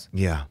something else.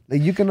 Yeah.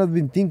 Like, you cannot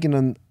be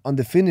thinking on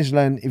the finish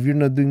line if you're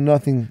not doing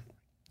nothing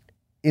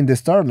in the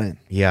start line.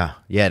 Yeah.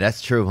 Yeah,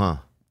 that's true, huh?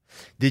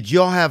 Did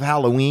y'all have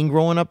Halloween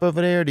growing up over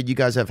there? Did you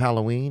guys have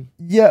Halloween?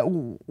 Yeah,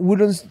 we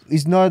don't.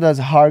 It's not as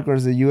hardcore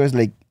as the US.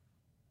 Like,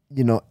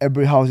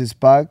 every house is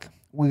packed.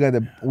 We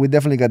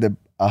definitely got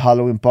a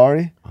Halloween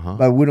party,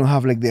 but we don't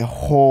have like the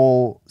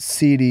whole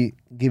city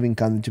giving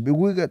candy to people.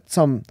 We got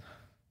some,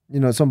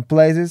 some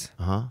places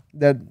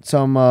that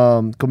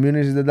some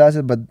communities that does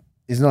it, but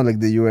it's not like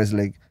the US.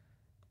 Like,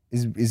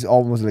 it's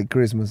almost like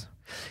Christmas.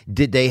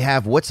 Did they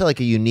have, what's like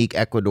a unique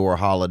Ecuador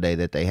holiday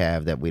that they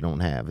have that we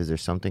don't have? Is there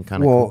something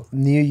kind of cool?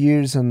 New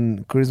Year's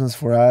and Christmas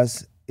for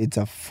us, it's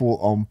a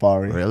full-on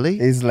party. Really?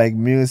 It's like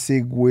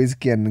music,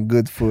 whiskey, and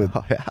good food.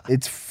 Oh, yeah.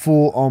 It's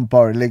full-on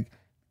party. Like,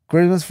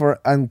 Christmas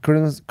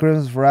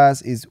for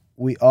us is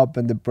we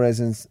open the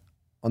presents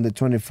on the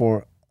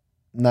 24th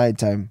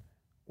nighttime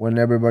when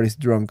everybody's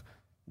drunk.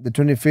 The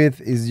 25th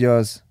is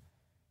just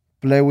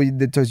play with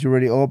the toys you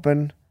already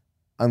open,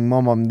 and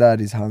mom and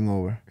dad is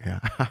hungover. Yeah.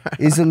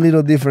 It's a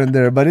little different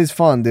there, but it's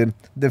fun, dude.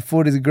 The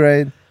food is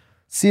great.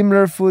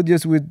 Similar food,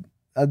 just with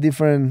a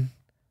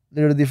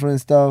little different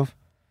stuff.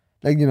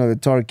 Like, the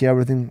turkey,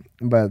 everything,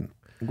 but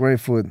great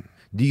food.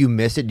 Do you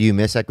miss it? Do you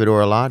miss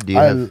Ecuador a lot?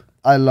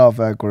 I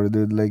love Ecuador,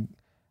 dude. Like,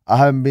 I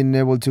haven't been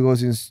able to go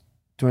since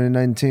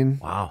 2019.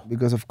 Wow.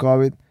 Because of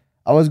COVID.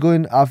 I was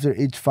going after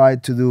each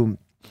fight to do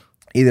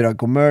either a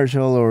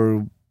commercial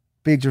or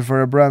picture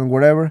for a brand,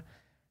 whatever.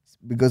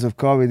 Because of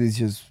COVID, it's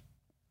just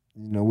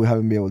we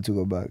haven't been able to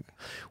go back.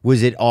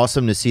 Was it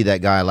awesome to see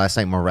that guy last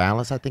night,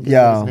 Morales? I think is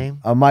his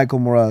name. Michael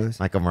Morales.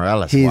 Michael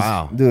Morales. He's,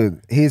 wow,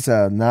 dude, he's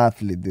an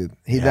athlete, dude.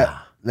 Yeah.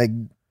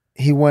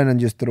 He went and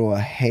just threw a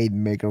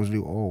haymaker. I was like,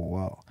 oh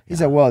wow,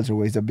 he's a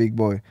welterweight. He's a big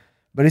boy,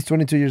 but he's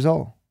 22 years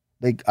old.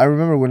 Like I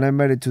remember when I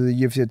made it to the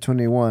UFC at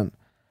 21,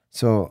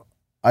 so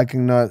I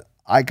can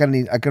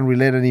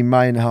relate and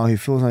imagine how he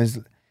feels.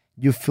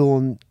 You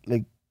feel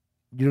like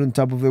you're on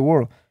top of the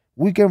world.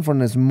 We came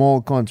from a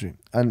small country,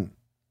 and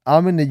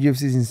I'm in the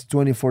UFC since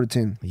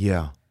 2014.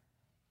 Yeah.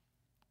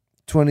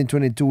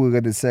 2022, we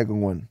got the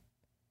second one.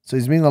 So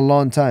it's been a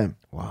long time.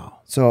 Wow.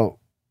 So,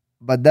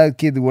 but that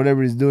kid,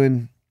 whatever he's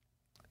doing,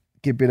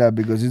 keep it up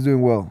because he's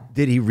doing well.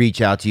 Did he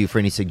reach out to you for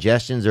any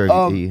suggestions,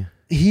 or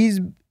he's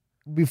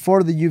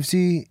before the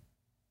UFC?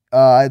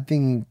 I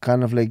think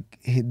kind of like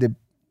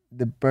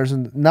the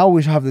person. Now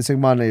we have the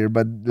same manager,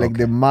 but like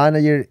the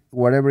manager,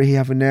 whatever he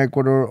have in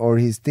Ecuador or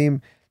his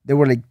team, they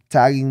were like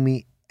tagging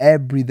me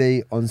every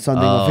day on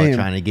something of him,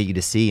 trying to get you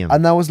to see him.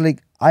 And I was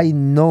like, I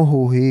know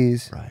who he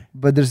is, right,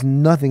 but there's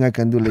nothing I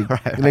can do. Like,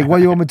 right.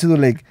 What you want me to do?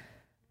 Like,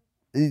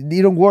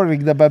 it don't work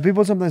like that. But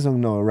people sometimes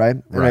don't know, right?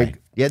 Right.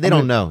 Like, yeah, they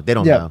don't know. They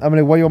don't know. I'm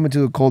like, what you want me to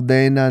do? Call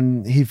Dana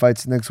and he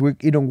fights next week?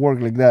 It don't work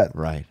like that.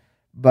 Right.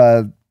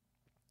 But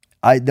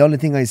the only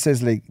thing I say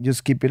is like,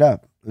 just keep it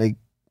up. Like,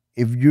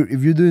 if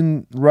you're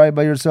doing right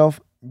by yourself,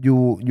 you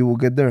will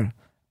get there.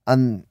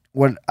 And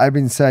what I've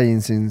been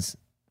saying since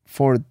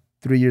 3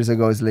 years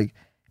ago is like,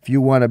 if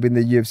you want to be in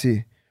the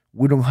UFC,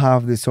 we don't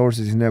have the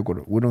sources in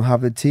Ecuador. We don't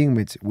have the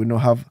teammates. We don't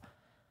have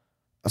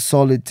a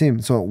solid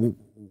team. So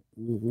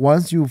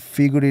once you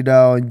figure it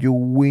out and you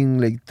win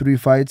like 3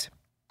 fights,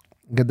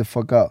 get the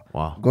fuck out.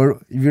 Wow.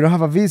 If you don't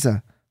have a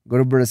visa, go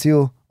to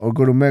Brazil or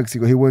go to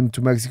Mexico. He went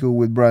to Mexico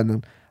with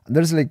Brandon. And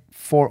there's like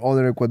 4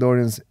 other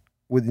Ecuadorians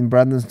within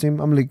Brandon's team.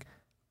 I'm like,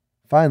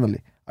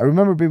 finally. I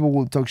remember people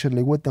will talk shit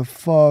like, what the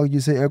fuck? You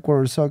say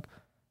Ecuador suck.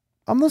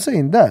 I'm not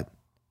saying that.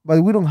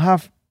 But we don't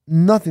have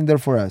nothing there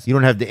for us. You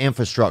don't have the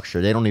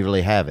infrastructure. They don't even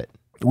really have it.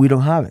 We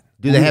don't have it.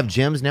 Do they have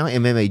gyms now?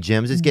 MMA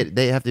gyms?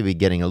 They have to be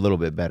getting a little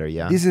bit better,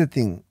 yeah? This is the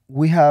thing.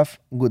 We have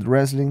good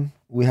wrestling.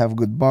 We have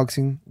good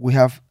boxing. We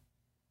have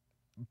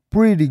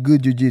pretty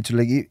good jiu-jitsu.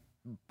 Like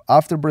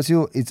after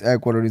Brazil, it's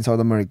Ecuador in South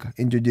America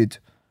in jiu-jitsu.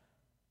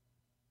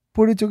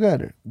 Put it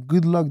together.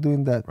 Good luck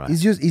doing that. Right.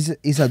 It's just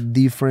it's a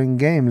different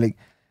game. Like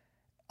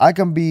I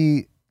can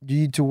be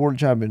jiu-jitsu world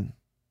champion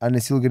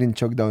and still getting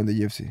choked down in the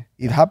UFC.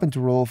 It happened to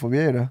Rodolfo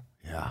Vieira.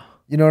 Yeah.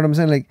 You know what I'm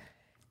saying? Like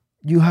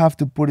you have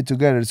to put it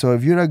together. So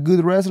if you're a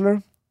good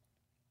wrestler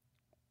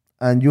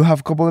and you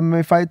have a couple of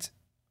MMA fights,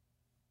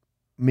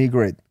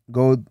 great.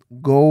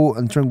 Go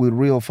and train with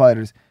real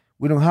fighters.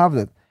 We don't have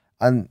that.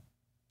 And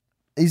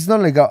it's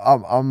not like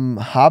I'm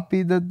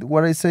happy that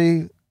what I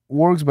say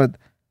works, but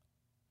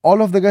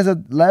all of the guys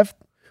that left,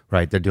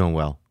 right, they're doing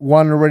well.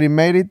 One already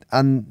made it,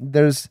 and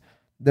there's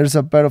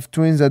a pair of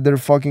twins that they're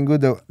fucking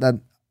good. That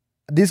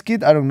this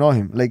kid, I don't know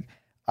him. Like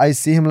I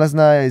see him last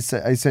night.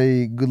 I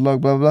say good luck,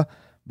 blah blah.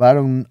 But I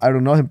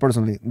don't know him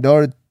personally.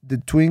 The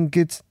twin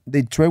kids,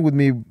 they trained with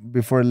me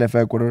before I left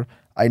Ecuador.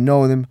 I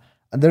know them,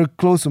 and they're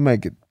close to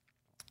make it.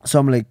 So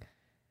I'm like,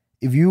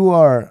 if you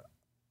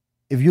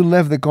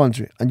left the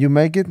country and you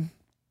make it,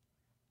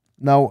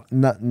 now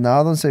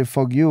don't say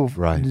fuck you.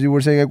 Right. You were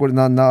saying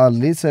Ecuador. Now at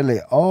least say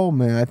like, oh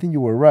man, I think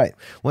you were right.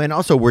 Well, and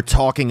also we're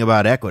talking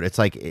about Ecuador. It's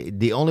like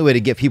the only way to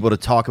get people to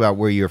talk about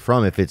where you're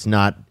from, if it's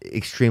not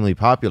extremely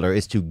popular,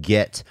 is to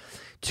get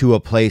to a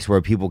place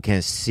where people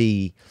can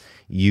see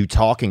you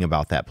talking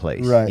about that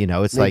place. Right. You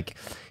know, it's like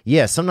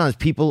sometimes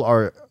people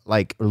are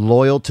like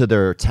loyal to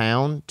their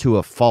town to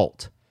a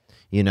fault.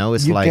 You know,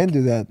 it's you like can't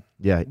do that.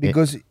 Yeah.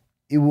 Because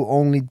it will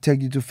only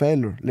take you to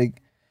failure.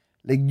 Like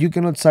you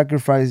cannot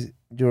sacrifice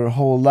your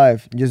whole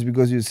life just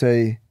because you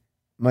say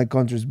my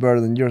country is better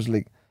than yours.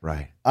 Like,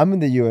 right. I'm in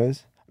the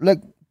US.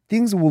 Like,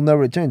 things will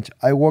never change.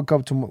 I walk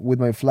up with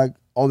my flag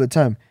all the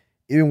time.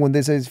 Even when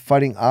they say it's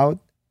fighting out,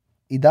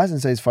 it doesn't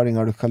say it's fighting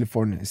out of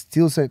California. It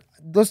still said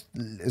those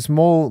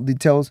small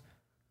details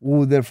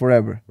will be there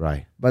forever.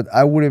 Right. But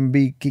I wouldn't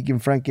be kicking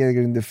Frankie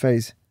Edgar in the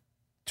face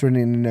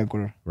training in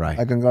Ecuador. Right.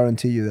 I can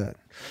guarantee you that.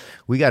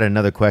 We got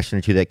another question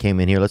or two that came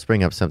in here. Let's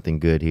bring up something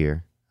good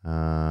here.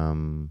 I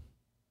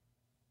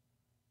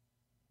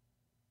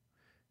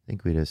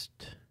think we just...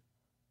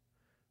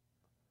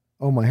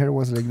 Oh, my hair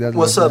was like that.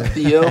 What's up,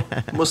 Theo?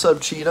 What's up,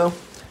 Cheeto?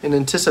 In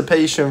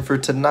anticipation for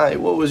tonight,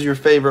 what was your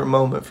favorite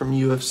moment from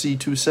UFC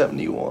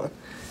 271?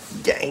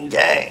 Gang,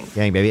 gang.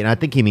 Gang, baby. And I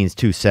think he means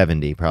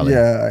 270, probably.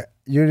 Yeah,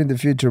 you're in the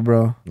future,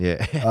 bro.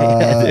 Yeah.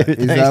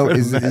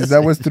 Is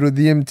that was through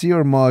DMT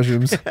or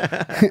mushrooms?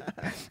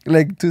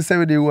 Like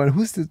 271.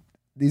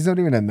 He's not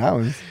even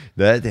announced.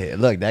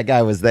 Look, that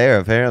guy was there.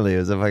 Apparently, it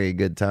was a fucking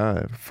good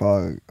time.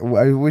 Fuck.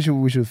 I wish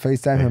we should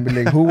FaceTime him and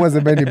be like, who was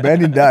the Benny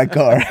Ben in that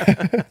car?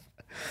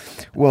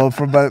 Well,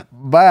 but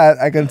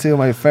I can tell you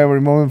my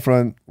favorite moment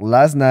from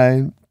last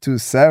night,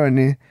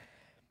 270.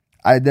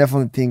 I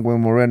definitely think when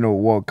Moreno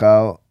walked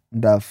out,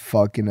 that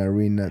fucking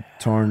arena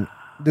turned.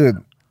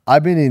 Dude,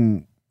 I've been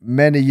in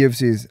many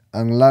UFCs,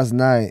 and last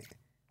night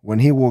when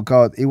he walked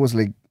out, it was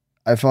like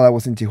I felt I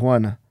was in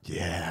Tijuana.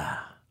 Yeah.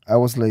 I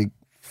was like,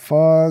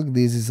 fuck,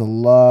 this is a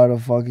lot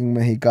of fucking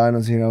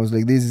Mexicanos here. I was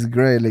like, this is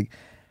great. Like,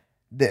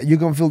 you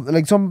can feel,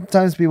 like,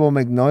 sometimes people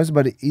make noise,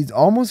 but it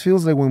almost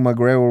feels like when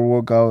McGregor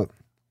walk out,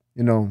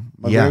 you know,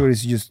 McGregor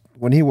is just,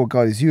 when he walk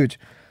out, is huge.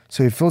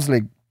 So it feels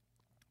like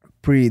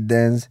pretty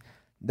dense.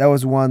 That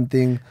was one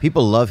thing.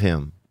 People love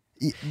him.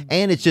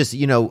 And it's just,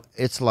 you know,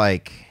 it's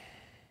like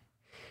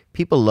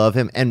people love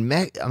him. And,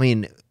 I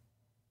mean,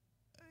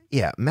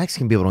 yeah,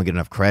 Mexican people don't get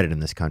enough credit in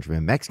this country,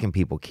 man. Mexican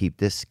people keep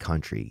this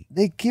country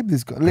They keep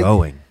this like,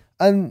 going.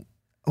 And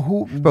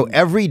who, Bro,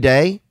 every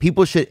day,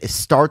 people should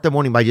start the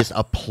morning by just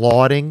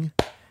applauding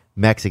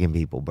Mexican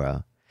people,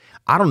 bro.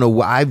 I don't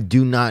know. I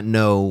don't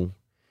know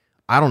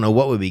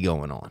what would be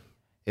going on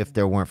if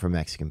there weren't for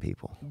Mexican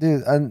people.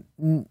 dude, and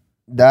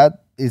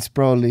that is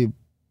probably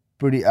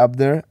pretty up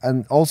there.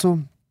 And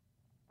also,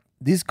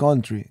 this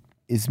country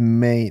is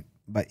made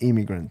by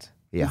immigrants.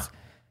 Yeah.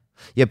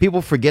 Yeah,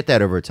 people forget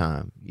that over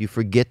time. You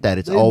forget that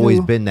it's They always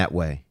do. been that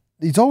way.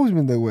 It's always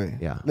been that way.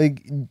 Yeah.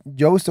 Like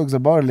Joe talks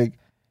about it, like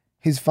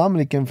his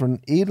family came from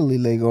Italy,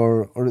 like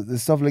or the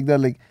stuff like that.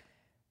 Like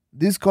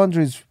this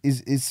country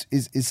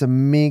is a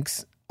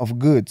mix of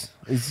goods.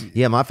 It's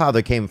Yeah, my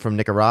father came from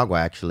Nicaragua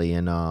actually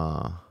in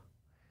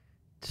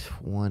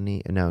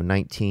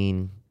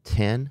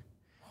 1910.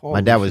 My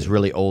dad was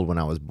really old when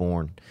I was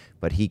born,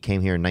 but he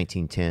came here in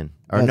 1910.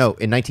 Or no,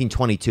 in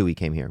 1922 he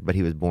came here, but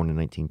he was born in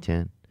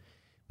 1910.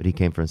 But he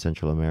came from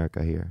Central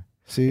America here.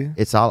 see,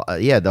 It's all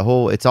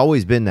it's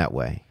always been that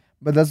way.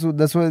 but that's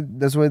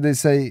why they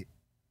say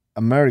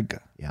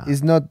America. Yeah.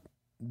 It's not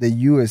the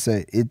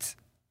USA. It's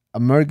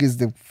America is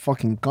the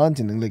fucking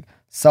continent. Like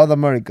South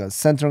America,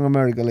 Central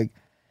America. Like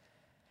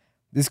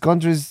these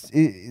countries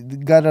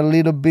it got a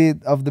little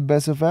bit of the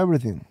best of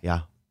everything.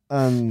 Yeah.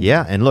 And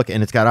And look,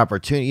 and it's got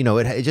opportunity. You know,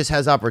 it just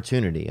has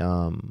opportunity.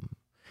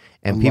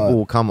 And people lot.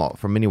 will come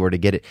from anywhere to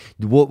get it.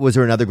 What was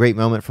there another great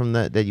moment from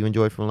that you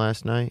enjoyed from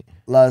last night?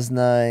 last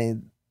night,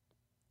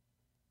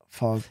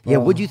 fuck. Yeah,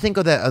 bro. what'd you think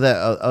of that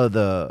of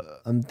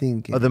I'm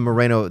thinking. the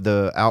Moreno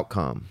the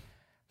outcome?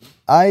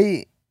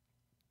 I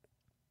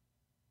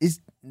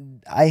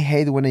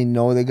hate when I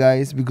know the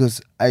guys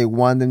because I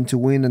want them to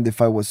win, and the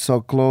fight was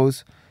so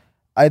close.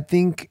 I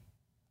think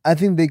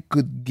they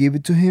could give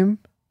it to him,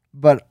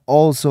 but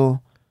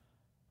also,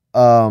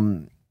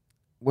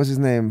 what's his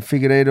name?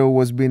 Figueiredo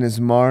was being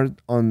smart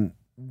on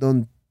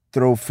don't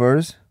throw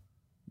first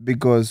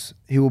because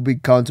he will be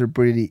countered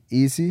pretty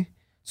easy.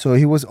 So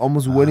he was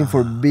almost waiting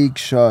for big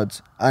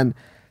shots, and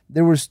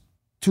there was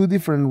 2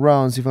 different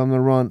rounds, if I'm not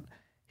wrong.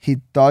 He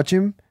touched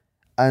him,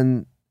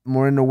 and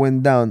Moreno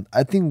went down.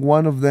 I think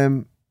one of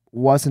them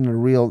wasn't a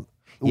real.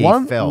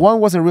 Yeah, he fell. One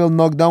was a real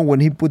knockdown when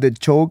he put the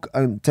choke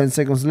and 10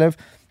 seconds left.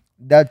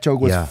 That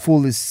choke was Yeah.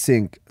 fully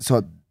synced,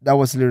 so that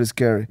was a little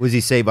scary. Was he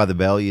saved by the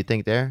bell? You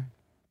think there?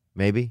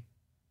 Maybe.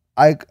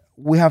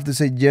 We have to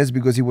say yes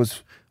because he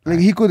was like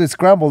he could have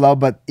scrambled out,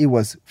 but it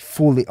was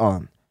fully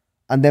on,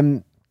 and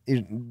then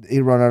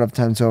it ran out of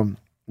time. So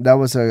that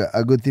was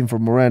a good thing for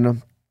Moreno.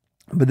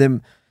 But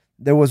then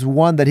there was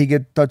one that he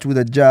get touched with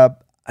a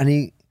jab, and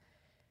he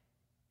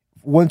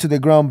went to the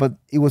ground, but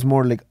it was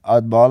more like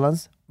out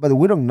balance. But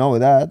we don't know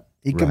that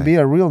it can Right. be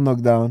a real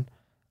knockdown.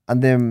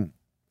 And then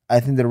I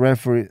think the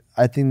referee,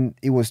 I think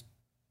it was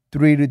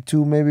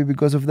 3-2 maybe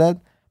because of that.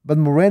 But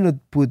Moreno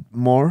put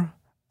more.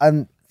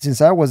 And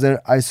since I was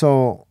there, I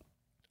saw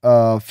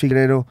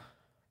Figueiredo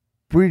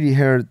pretty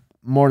hurt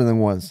more than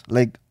once,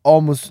 like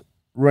almost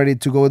ready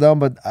to go down.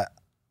 But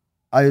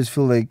I just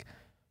feel like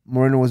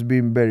Moreno was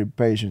being very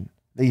patient.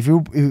 Like if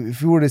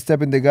he were to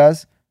step in the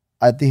gas,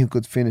 I think he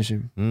could finish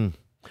him.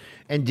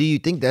 And do you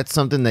think that's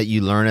something that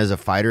you learn as a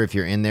fighter if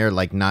you're in there,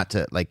 like not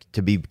to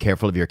to be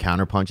careful of your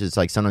counter punches?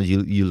 Like sometimes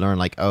you learn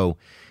like, oh,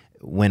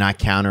 when I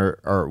counter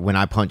or when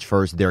I punch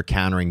first, they're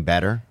countering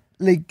better.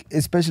 Like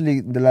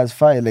especially the last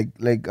fight, like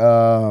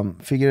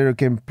Figueiredo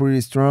came pretty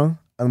strong,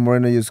 and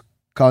Moreno just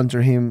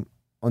countered him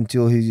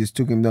until he just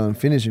took him down and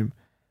finished him.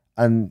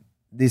 And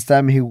this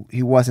time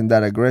he wasn't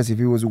that aggressive.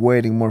 He was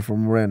waiting more for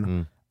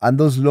Moreno. And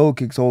those low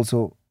kicks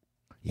also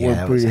were it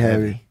pretty was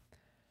heavy.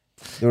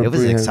 They were It was an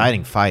pretty heavy.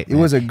 exciting fight. It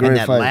was a great and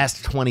that fight.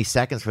 last 20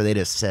 seconds where they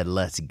just said,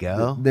 "Let's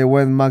go." They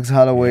went Max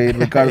Holloway,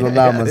 Ricardo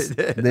Lamas.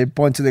 They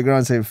point to the ground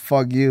and say,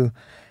 "Fuck you."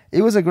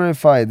 It was a great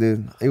fight,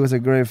 dude. It was a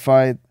great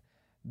fight.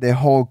 The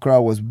whole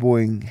crowd was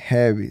booing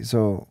heavy.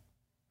 So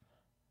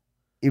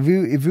if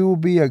it will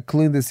be a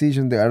clean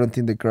decision, I don't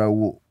think the crowd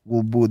will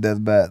boo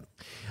that bad.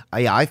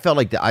 I felt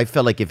like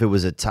if it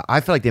was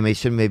I felt like they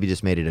should maybe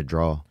just made it a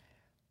draw.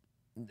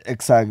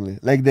 Exactly.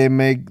 Like they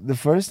make the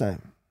first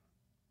time.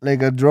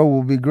 Like a draw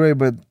would be great,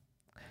 but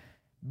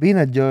being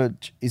a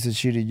judge is a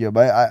shitty job.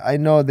 I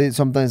know they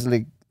sometimes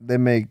like they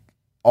make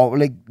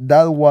like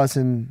that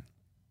wasn't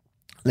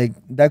like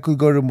that could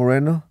go to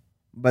Moreno,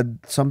 but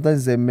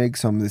sometimes they make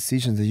some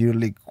decisions that you're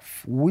like,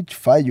 which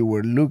fight you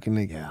were looking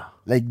like,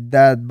 like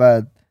that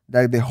bad,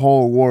 like the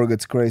whole world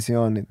gets crazy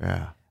on it.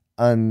 Yeah.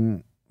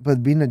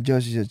 But being a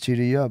judge is a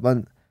shitty job,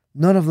 and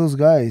none of those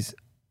guys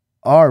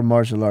are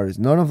martial artists.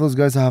 None of those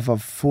guys have a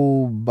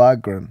full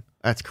background.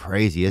 That's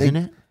crazy, isn't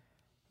it?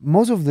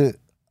 Most of the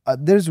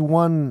there's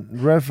one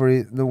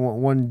referee,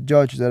 one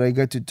judge that I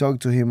got to talk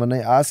to him, and I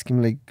asked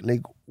him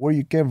like where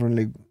you came from,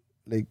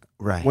 like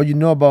Right. what you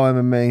know about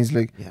MMA. He's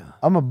like, Yeah.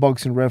 I'm a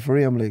boxing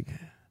referee. I'm like,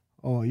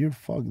 oh, you're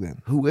fucked then.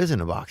 Who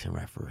isn't a boxing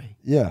referee?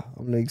 Yeah,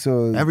 I'm like,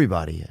 so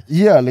Everybody is.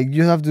 yeah, like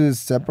you have to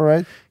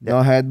separate, no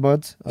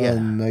headbutts, Yeah.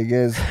 and I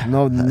guess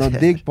no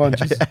dick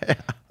punches,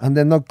 and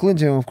then no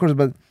clinching, of course.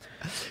 But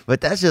But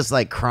that's just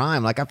like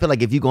crime. Like I feel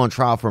like if you go on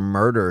trial for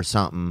murder or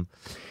something,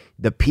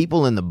 the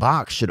people in the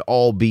box should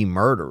all be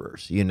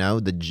murderers. You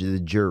know, the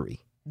jury.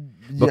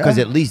 Because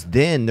yeah. at least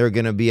then they're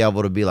going to be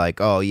able to be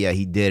like, oh, yeah,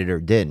 he did it or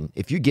didn't.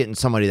 If you're getting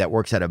somebody that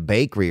works at a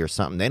bakery or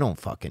something, they don't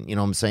fucking, you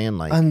know what I'm saying?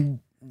 Like, And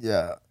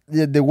yeah,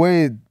 the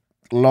way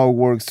law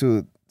works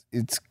too,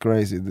 it's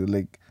crazy, dude.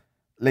 Like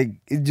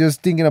it's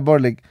just thinking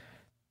about like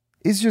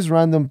it's just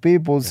random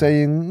people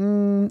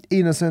saying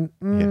innocent.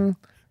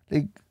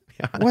 Like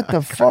what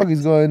the fuck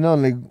is going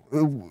on? Like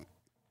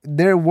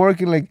they're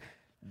working like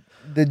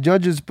the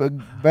judges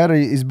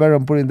better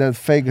on putting that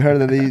fake hair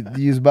that they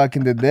used back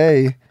in the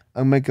day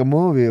and make a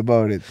movie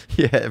about it.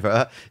 yeah,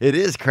 bro, it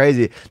is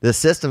crazy. The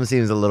system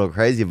seems a little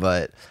crazy,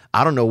 but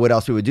I don't know what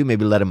else we would do.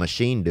 Maybe let a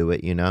machine do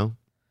it, you know?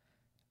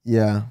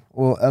 Yeah,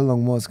 well,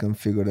 Elon Musk can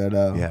figure that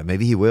out. Yeah,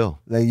 maybe he will.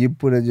 Like you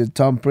put your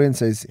thumbprint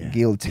says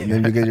guilty, and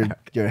then you get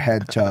your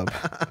head chopped.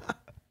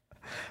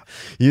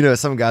 You know,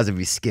 some guys would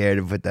be scared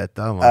to put that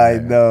thumb on I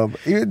there. know. But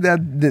even that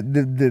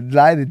the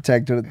lie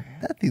detector,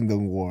 that thing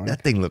don't work.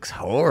 That thing looks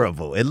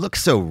horrible. It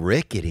looks so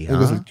rickety, It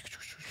goes huh? like,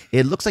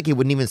 It looks like it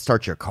wouldn't even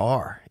start your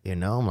car, you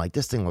know? I'm like,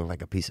 this thing looks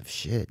like a piece of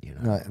shit, you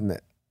know?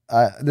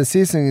 the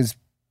system is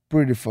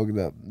pretty fucked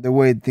up, the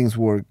way things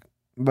work.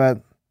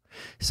 But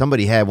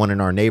Somebody had one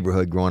in our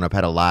neighborhood growing up,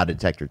 had a lie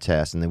detector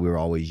test, and then we were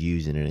always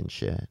using it and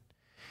shit.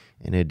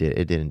 And it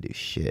didn't do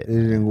shit. it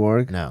didn't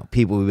work. No,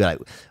 people would be like,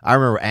 I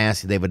remember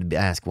they would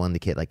ask one of the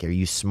kid, like, are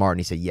you smart? And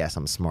he said, yes,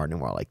 I'm smart. And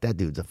we're all like, that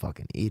dude's a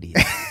fucking idiot.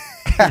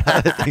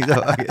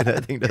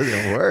 that thing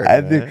doesn't work.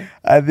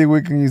 I think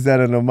we can use that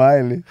on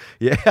O'Malley.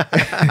 Yeah.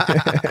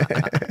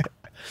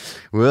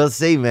 We'll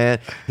see, man.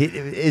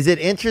 Is it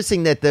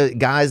interesting that the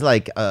guys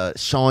like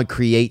Sean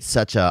create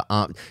such a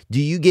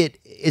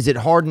is it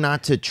hard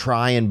not to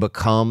try and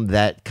become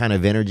that kind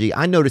of energy?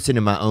 I notice it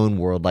in my own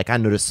world. Like I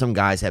notice some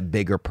guys have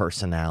bigger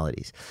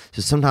personalities.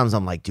 So sometimes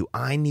I'm like, do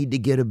I need to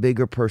get a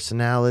bigger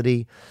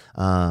personality?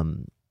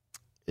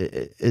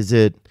 Does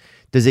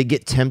it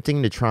get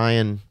tempting to try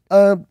and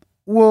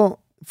Well,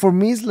 for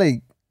me, it's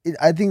like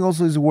I think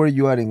also is where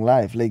you are in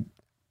life. Like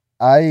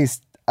I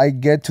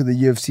get to the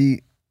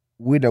UFC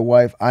with a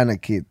wife and a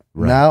kid.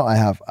 Right. Now I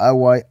have a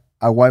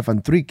wife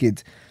and 3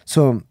 kids.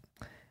 So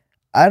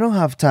I don't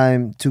have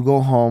time to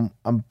go home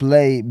and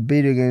play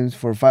video games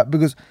for 5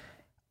 because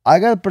I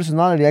got a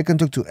personality. I can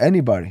talk to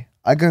anybody.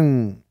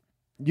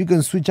 You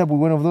can switch up with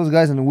one of those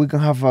guys and we can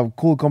have a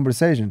cool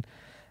conversation.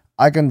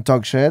 I can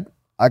talk shit.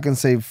 I can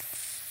say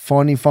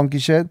funny, funky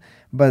shit.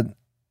 But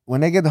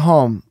when I get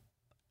home,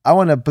 I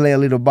want to play a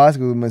little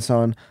basketball with my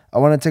son. I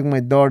want to take my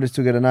daughters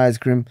to get an ice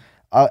cream.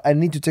 I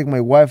need to take my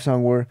wife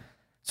somewhere.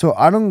 So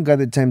I don't got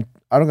the time.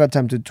 I don't got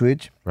time to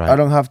Twitch. Right. I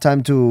don't have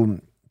time to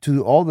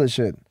do all the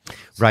shit.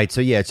 right?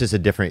 So yeah, it's just a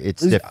different.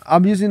 It's different.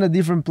 I'm using a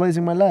different place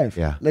in my life.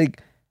 Yeah.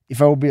 Like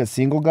if I would be a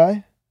single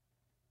guy,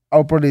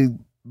 I'll probably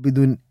be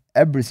doing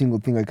every single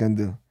thing I can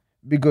do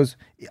because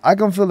I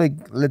can feel like,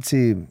 let's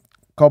see, a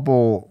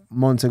couple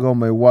months ago,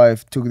 my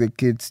wife took the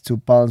kids to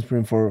Palm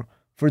Springs for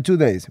 2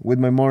 days with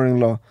my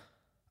mother-in-law,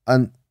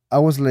 and I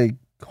was like,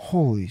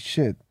 holy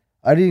shit!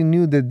 I didn't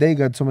knew that they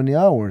got so many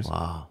hours.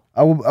 Wow.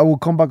 I will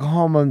come back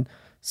home and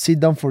sit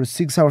down for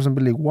 6 hours and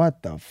be like,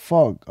 what the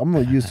fuck? I'm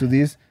not used to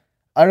this.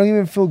 I don't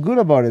even feel good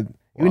about it,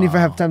 even if I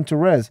have time to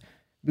rest,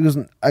 because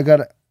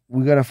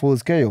we got a full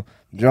schedule.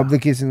 Drop the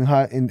kids in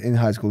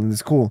high school, in the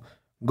school,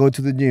 go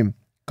to the gym,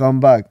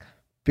 come back,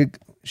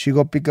 she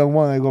go pick up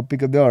one, I go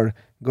pick up the other,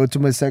 go to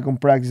my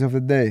second practice of the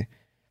day,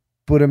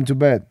 put them to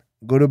bed,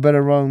 go to bed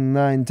around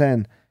 9,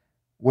 10,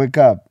 wake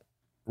up,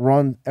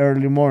 run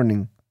early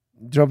morning,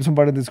 drop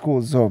somebody at the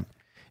school. So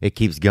It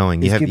keeps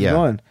going. It keeps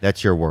going.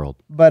 That's your world.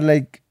 but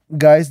like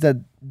guys that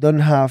don't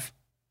have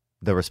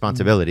The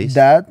responsibilities.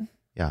 that,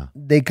 yeah.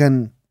 they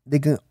can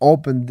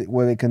open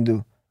what they can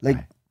do. Like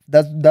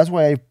Right. that's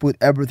why I put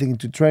everything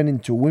into training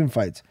to win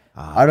fights.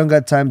 I don't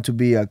got time to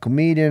be a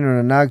comedian or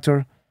an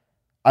actor.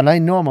 And I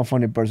know I'm a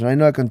funny person. I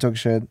know I can talk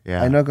shit.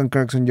 Yeah. I know I can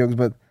crack some jokes,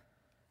 but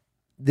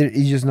there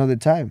is just not the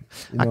time.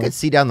 You I know? could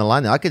see down the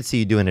line. I could see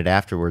you doing it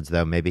afterwards,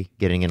 though. Maybe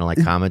getting into like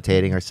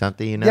commentating or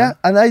something. You know? Yeah,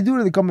 and I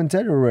do the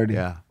commentary already.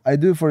 Yeah. I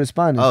do it for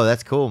Spanish. Oh,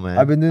 that's cool, man.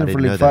 I've been doing I it for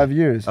didn't like know that. 5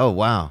 years. Oh,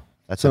 wow,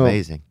 that's So-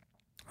 amazing.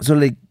 So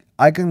like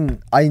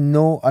I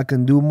know I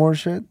can do more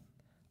shit.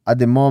 At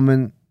the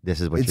moment,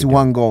 This is what it's you're doing.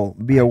 one goal: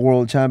 be a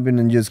world champion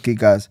and just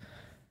kick ass.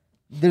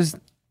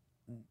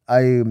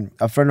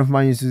 A friend of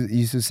mine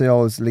used to say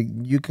always, like,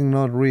 you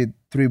cannot read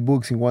 3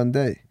 books in one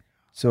day.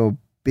 So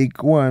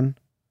pick one,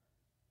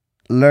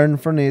 learn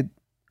from it,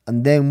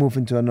 and then move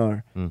into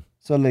another. Mm.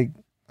 So like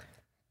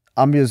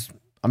I'm just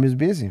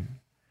busy.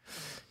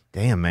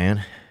 Damn,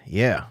 man.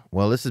 Yeah.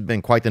 Well, this has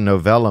been quite the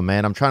novella,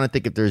 man. I'm trying to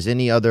think if there's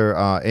any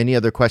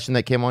other question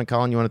that came on,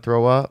 Colin, you want to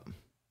throw up?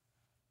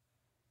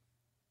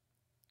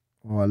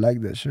 Oh, I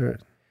like that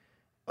shirt.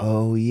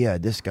 Oh, yeah,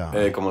 this guy.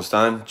 Hey, ¿cómo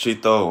están?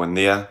 Chito, buen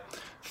día.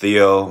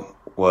 Theo,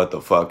 what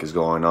the fuck is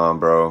going on,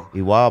 bro?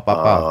 Igual,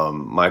 papá.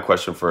 My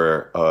question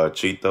for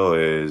Chito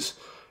is,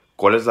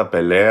 ¿cuál es la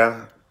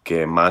pelea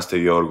que más te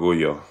dio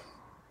orgullo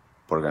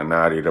por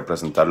ganar y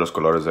representar los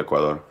colores de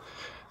Ecuador?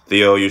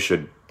 Theo, you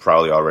should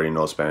probably already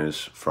know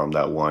Spanish from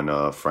that one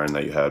friend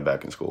that you had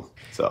back in school.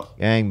 So,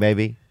 Gang,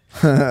 baby.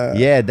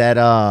 Yeah,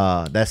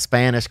 that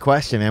Spanish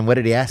question, man. What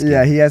did he ask you?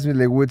 Yeah, he asked me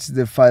like, which is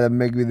the fight that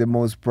make me the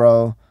most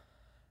proud?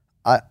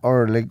 I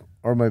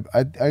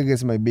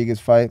guess my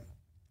biggest fight.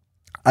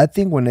 I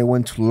think when I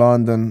went to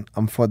London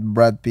and fought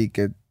Brad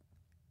Pickett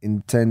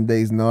in 10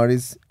 days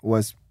notice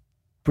was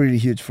pretty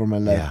huge for my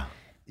life. Yeah.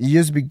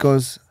 Just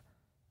because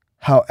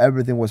how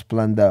everything was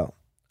planned out.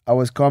 I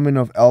was coming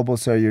off elbow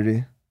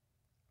surgery.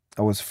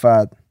 I was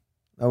fat.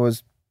 I would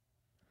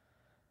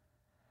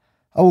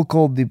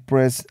call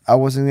depressed. I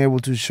wasn't able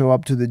to show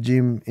up to the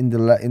gym in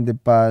the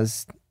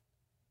past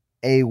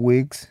 8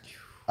 weeks.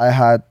 I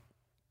had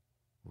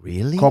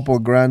Really? couple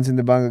grants in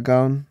the bank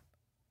account.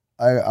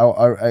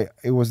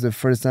 It was the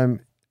first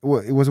time.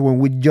 It was when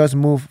we just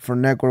moved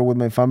from Ecuador with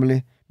my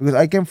family because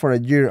I came for a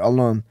year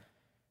alone,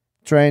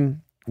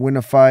 train, win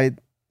a fight,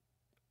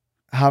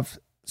 have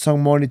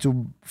some money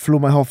to flew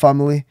my whole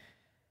family,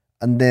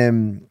 and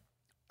then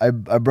I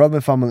brought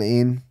my family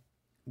in,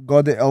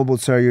 got the elbow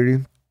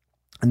surgery,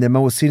 and then I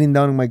was sitting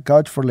down on my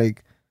couch for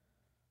like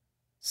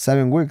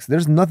 7 weeks.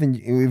 There's nothing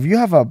if you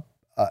have a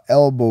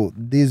elbow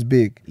this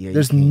big. Yeah, you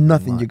there's can't do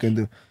nothing you much. can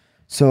do.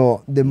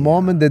 So the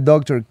moment the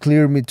doctor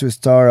cleared me to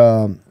start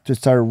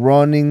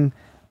running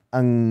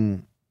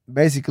and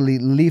basically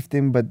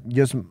lifting, but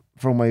just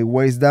from my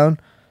waist down,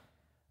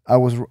 I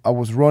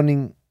was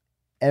running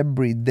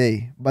every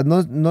day, but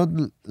not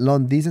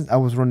long distance. I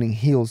was running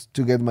hills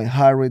to get my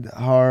heart rate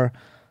higher.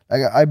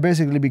 Like I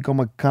basically become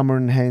a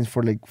Cameron Haynes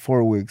for like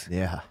 4 weeks,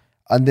 Yeah.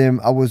 and then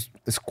I was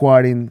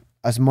squatting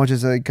as much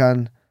as I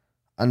can,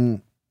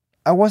 and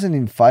I wasn't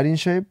in fighting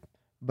shape,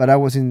 but I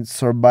was in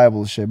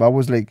survival shape. I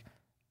was like,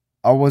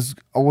 I was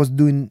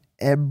doing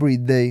every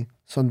day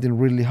something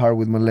really hard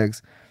with my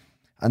legs,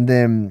 and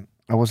then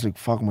I was like,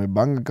 fuck, my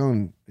bank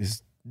account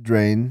is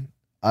drained.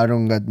 I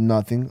don't got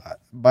nothing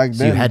back So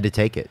then. you had to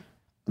take it.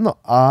 No,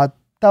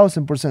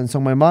 1,000%. So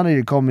my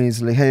manager called me.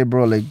 He's like, "Hey,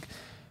 bro, like,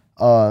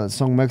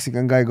 some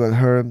Mexican guy got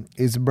hurt.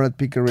 It's Brad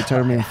Pickett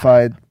retirement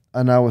fight."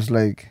 And I was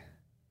like,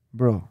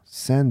 "Bro,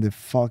 send the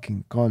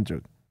fucking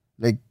contract,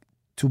 like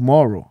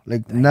tomorrow,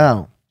 like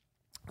now."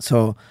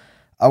 So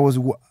I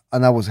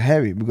was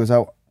heavy because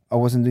I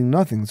wasn't doing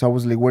nothing. So I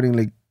was like weighing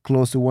like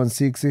close to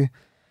 160,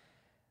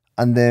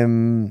 and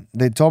then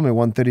they told me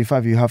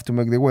 135. You have to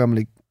make the weight. I'm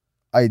like,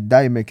 I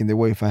die making the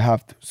weight if I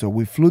have to. So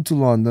we flew to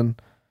London.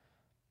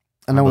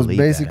 And I was believe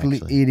that, basically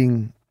actually.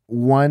 eating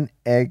 1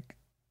 egg,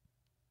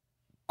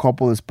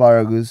 couple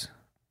asparagus,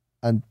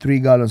 and 3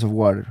 gallons of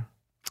water.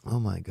 Oh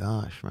my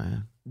gosh,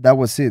 man. That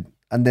was it.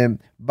 And then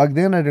back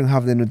then I didn't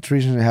have the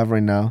nutrition I have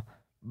right now.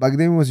 Back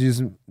then it was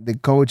just the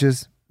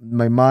coaches,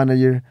 my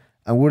manager,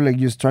 and we're like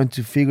just trying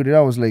to figure it out.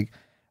 I was like,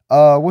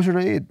 what should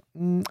I eat?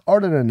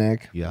 Order an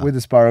egg Yeah. with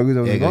asparagus.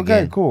 I was Egg like, okay,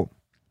 again. cool.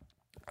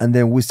 And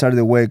then we started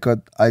the weight cut.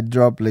 I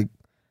dropped like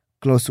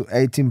close to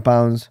 18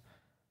 pounds.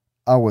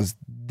 I was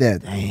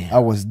dead. Damn. I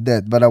was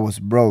dead, but I was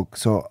broke.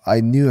 So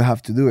I knew I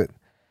have to do it.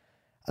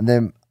 And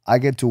then I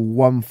get to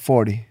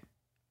 140.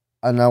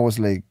 And I was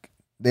like,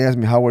 they asked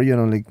me, how are you?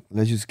 And I'm like,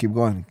 let's just keep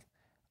going.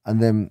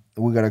 And then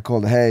we got a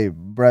call, hey,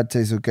 Brad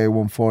says, okay,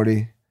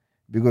 140.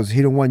 Because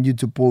he don't want you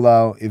to pull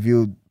out if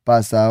you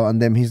pass out.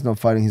 And then he's not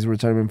fighting his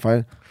retirement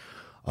fight.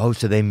 Oh,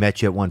 so they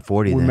met you at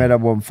 140 We then. met at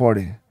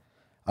 140. And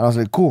I was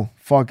like, cool,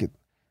 fuck it.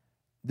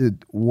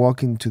 Dude,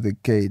 walking to the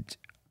cage,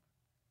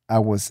 I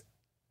was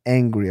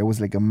angry. I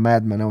was like a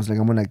madman. I was like,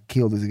 I'm gonna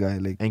kill this guy.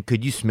 Like And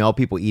could you smell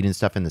people eating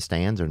stuff in the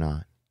stands or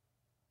not?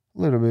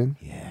 a little bit.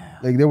 Yeah.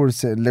 Like they were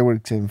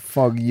saying,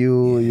 fuck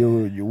you,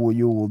 you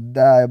will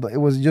die. But it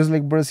was just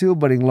like Brazil,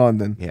 but in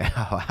London.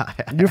 Yeah.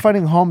 You're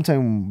fighting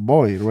hometown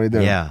boy right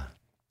there. Yeah.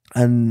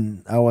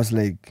 And I was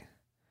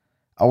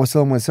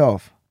telling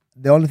myself,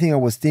 the only thing I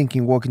was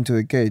thinking walking to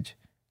the cage,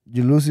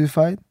 you lose this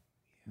fight,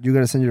 you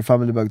gotta send your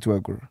family back to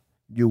Ecuador.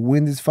 You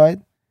win this fight,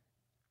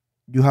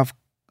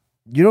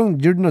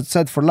 you're not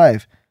set for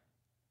life.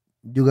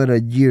 You got a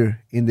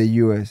year in the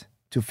US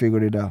to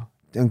figure it out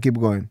and keep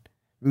going.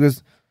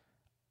 Because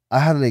I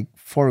had like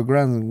 4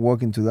 grand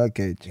walking to that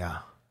cage. Yeah.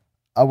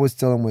 I was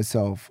telling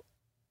myself,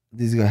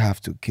 this guy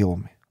have to kill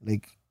me.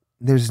 Like,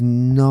 there's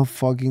no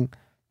fucking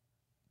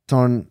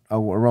turn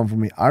around for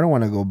me. I don't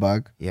want to go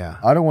back. Yeah.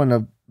 I don't want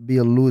to be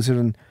a loser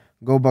and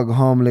go back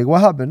home. Like,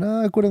 what happened?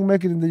 I couldn't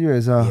make it in the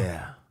US.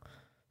 Yeah.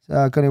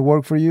 Can I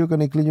work for you?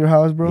 Can I clean your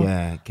house, bro?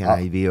 Yeah. Can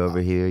I be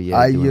over here?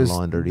 Yeah. Doing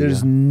laundry.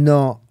 There's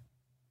no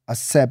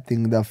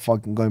accepting that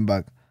fucking going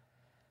back.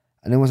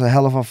 And it was a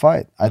hell of a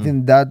fight. I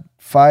think that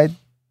fight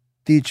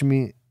teach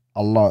me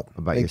a lot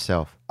About like,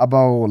 yourself.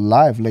 about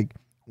life, like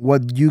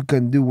what you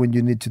can do when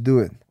you need to do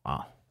it.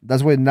 Wow.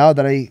 That's why now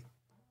that I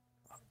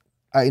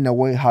in a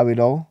way have it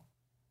all,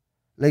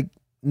 like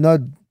not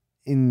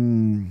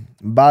in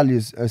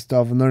values or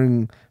stuff, not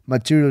in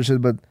material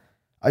shit, but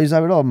I just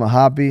have it all. I'm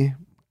happy.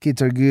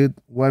 Kids are good.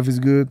 Wife is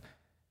good.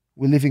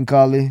 We live in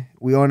Cali.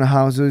 We own a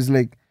house. So it's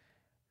like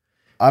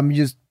I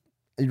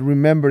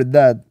remember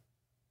that,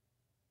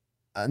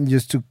 and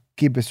just to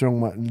keep it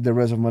strong the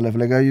rest of my life.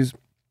 Like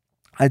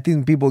I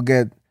think people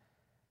get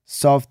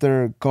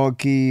softer,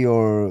 cocky,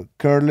 or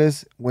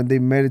careless when they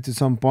made it to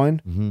some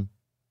point. Mm-hmm.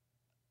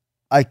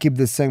 I keep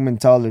the same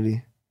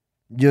mentality.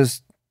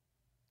 Just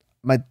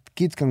my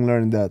kids can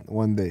learn that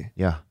one day.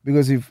 Yeah.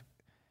 Because if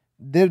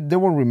they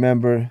won't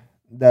remember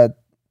that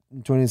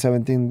in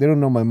 2017, they don't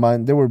know my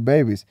mind. They were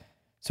babies.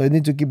 So I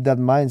need to keep that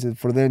mindset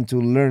for them to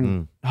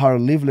learn how to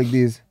live like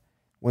this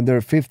when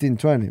they're 15,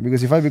 20.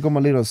 Because if I become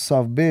a little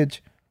soft bitch,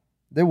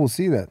 they will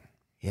see that.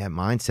 Yeah,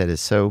 mindset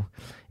is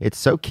it's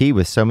so key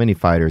with so many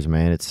fighters,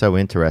 man. It's so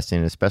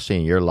interesting, especially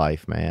in your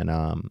life, man.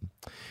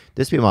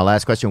 This will be my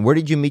last question. Where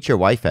did you meet your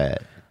wife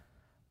at?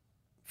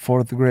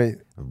 4th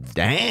grade.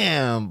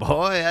 Damn,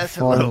 boy, that's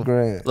a 4th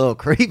grade. little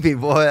creepy,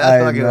 boy.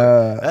 I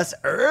know. That's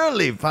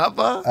early,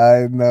 Papa.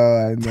 I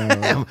know.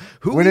 Damn,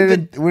 we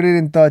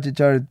didn't touch each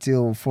other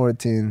till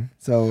 14,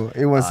 so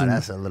it wasn't.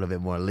 That's a little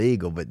bit more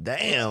legal, but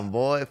damn,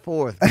 boy,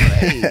 4th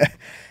grade.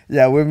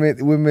 Yeah, we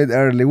met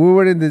early. We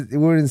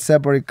were in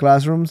separate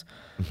classrooms,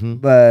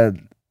 but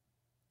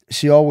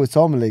she always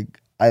told me like,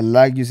 I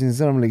like you since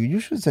then. I'm like, you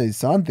should say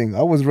something.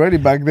 I was ready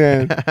back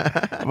then,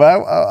 but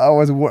I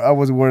was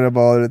worried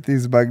about other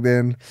things back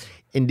then.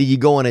 And did you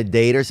go on a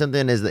date or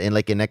something?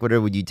 In Ecuador,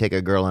 would you take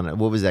a girl on?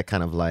 What was that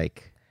kind of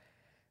like?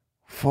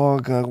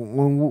 Fuck,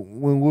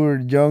 when we were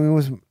young,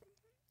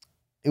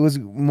 it was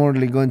more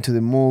like going to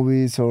the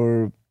movies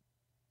or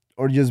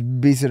just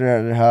visit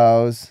at her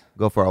house.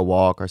 Go for a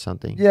walk or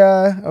something.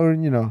 Yeah, or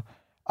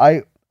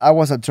I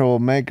was a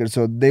troublemaker,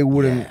 so they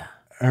wouldn't. Yeah.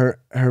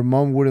 Her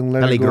mom wouldn't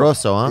let her go.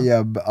 Peligroso, huh?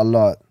 Yeah, a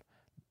lot.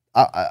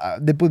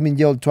 They put me in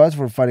jail twice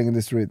for fighting in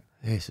the street.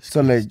 Jesus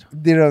So Christ.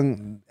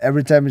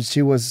 every time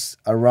she was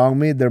around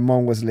me, their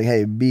mom was like,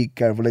 "Hey, be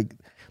careful." Like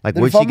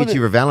their what'd she get family-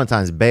 you for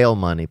Valentine's? Bail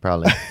money,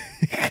 probably.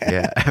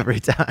 Yeah, every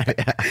time.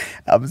 Yeah.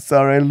 I'm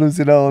sorry, I lose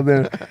it all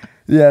there.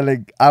 Yeah,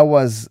 like I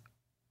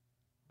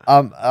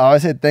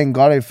said, thank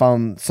God I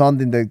found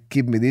something that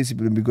keep me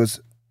disciplined, because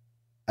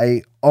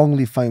I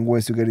only find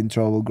ways to get in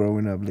trouble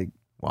growing up. Like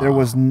there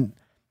was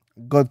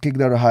got kicked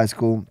out of high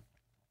school.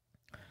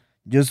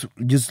 Just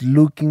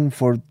looking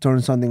for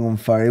turn something on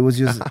fire. It was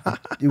just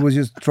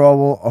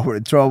trouble over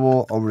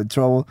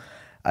trouble,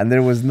 and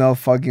there was no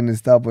fucking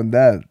stop on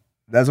that.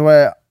 That's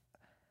why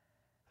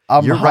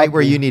You're right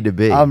where you need to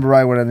be. I'm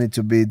right where I need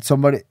to be.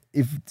 Somebody,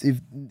 if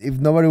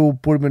nobody will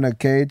put me in a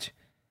cage,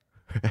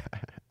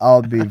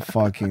 I'll be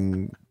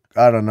fucking.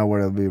 I don't know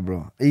where I'll be,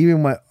 bro.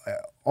 Even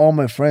all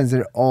my friends,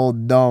 they're all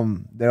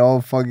dumb. They're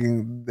all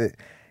fucking.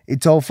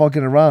 It's all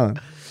fucking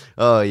around.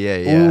 Oh yeah,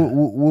 yeah.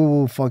 We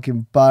will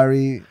fucking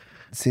party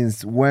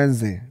since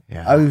Wednesday.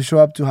 Yeah. I will show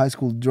up to high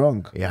school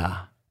drunk.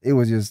 Yeah. It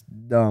was just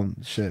dumb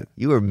shit.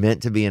 You were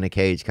meant to be in a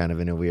cage, kind of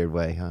in a weird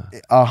way, huh?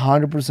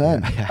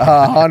 100%.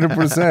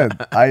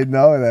 100%. I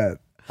know that,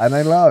 and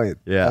I love it.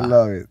 Yeah. I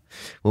love it.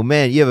 Well,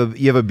 man, you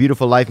have a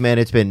beautiful life, man.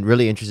 It's been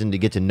really interesting to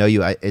get to know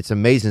you. It's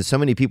amazing. So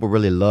many people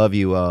really love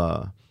you.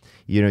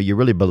 You're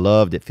really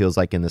beloved. It feels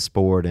like in the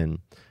sport, and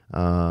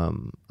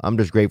I'm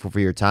just grateful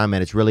for your time,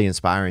 man. It's really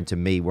inspiring to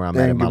me where I'm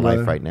at in my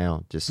life right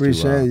now. Just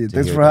appreciate you. to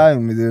Thanks hear for that.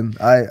 having me, dude.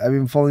 I've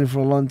been following you for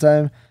a long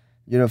time.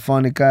 You're a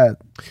funny cat.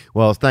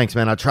 Well, thanks,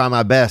 man. I try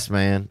my best,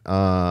 man.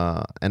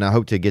 And I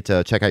hope to get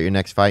to check out your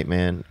next fight,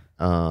 man.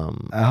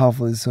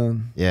 Hopefully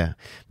soon. Yeah.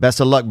 Best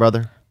of luck,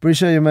 brother.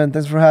 Appreciate you, man.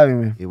 Thanks for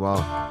having me. You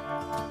welcome.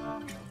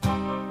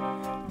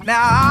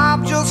 Now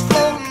I'm just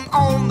floating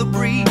on the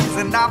breeze,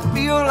 and I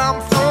feel I'm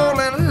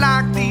falling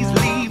like these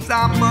leaves.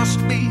 I must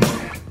be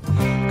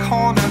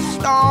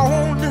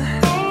cornerstone.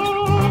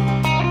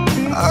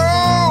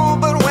 Oh,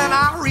 but when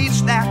I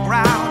reach that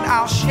ground,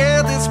 I'll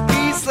share this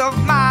peace of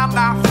mind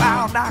I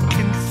found. I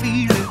can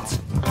feel it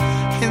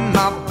in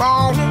my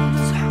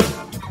bones,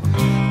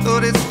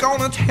 but it's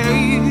gonna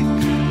take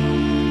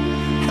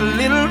a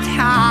little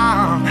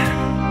time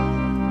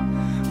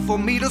for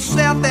me to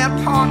set that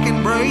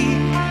parking brake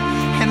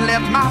and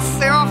let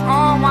myself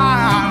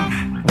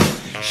unwind.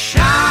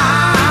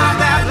 Shine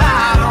that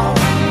light on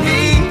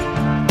me.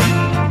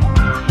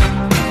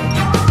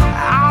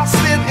 I'll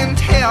sit and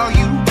tell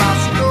you my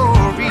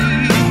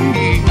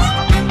stories.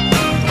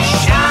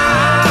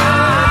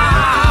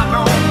 Shine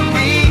on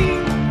me,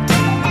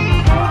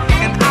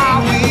 and I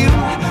will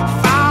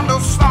find a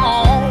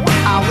song.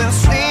 I will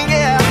sing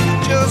it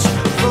just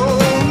for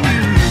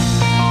you.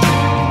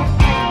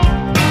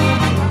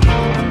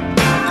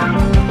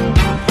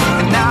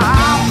 And now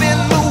I've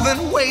been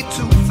moving way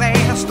too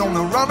fast on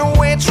the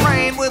runaway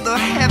train with a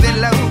heavy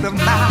load of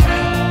my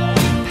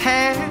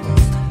past.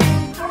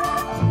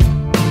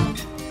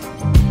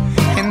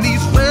 And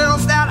these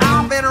rails that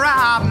I've been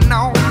riding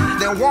on,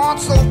 they're worn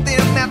so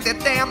thin that but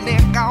they're damn near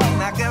gone.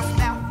 I guess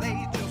now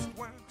they just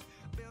weren't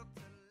built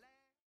to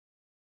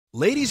last.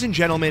 Ladies and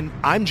gentlemen,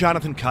 I'm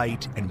Jonathan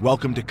Kite, and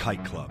welcome to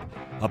Kite Club,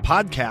 a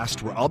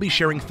podcast where I'll be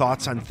sharing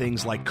thoughts on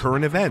things like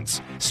current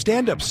events,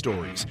 stand-up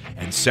stories,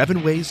 and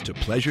 7 ways to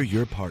pleasure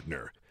your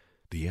partner.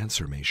 The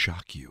answer may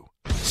shock you.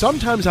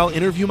 Sometimes I'll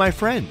interview my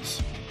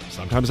friends.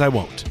 Sometimes I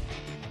won't.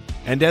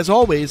 And as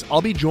always,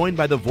 I'll be joined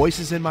by the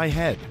voices in my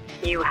head.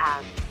 You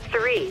have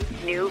 3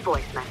 new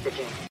voice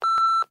messages.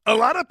 A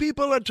lot of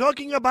people are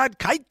talking about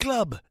Kite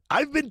Club.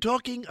 I've been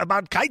talking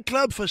about Kite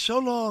Club for so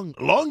long,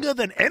 longer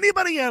than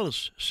anybody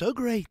else. So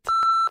great.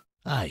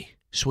 Hey,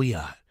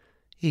 sweetheart,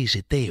 here's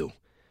the deal.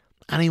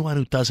 Anyone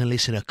who doesn't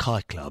listen to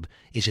Kite Club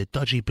is a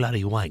dodgy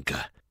bloody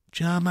wanker.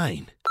 Do you know what I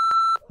mean?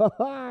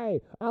 Hi,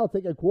 I'll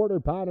take a quarter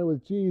pounder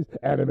with cheese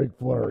and a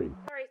McFlurry.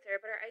 Sorry, sir,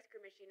 but our ice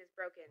cream machine is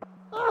broken.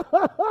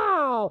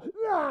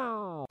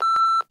 No!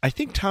 I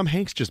think Tom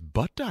Hanks just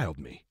butt-dialed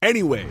me.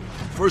 Anyway,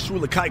 first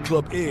rule of Kite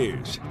Club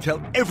is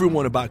tell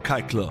everyone about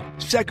Kite Club.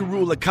 Second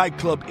rule of Kite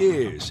Club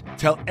is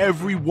tell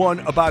everyone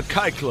about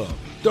Kite Club.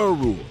 Third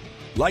rule,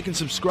 like and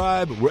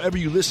subscribe wherever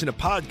you listen to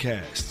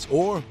podcasts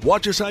or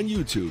watch us on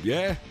YouTube,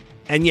 yeah?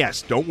 And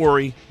yes, don't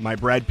worry, my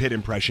Brad Pitt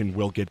impression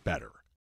will get better.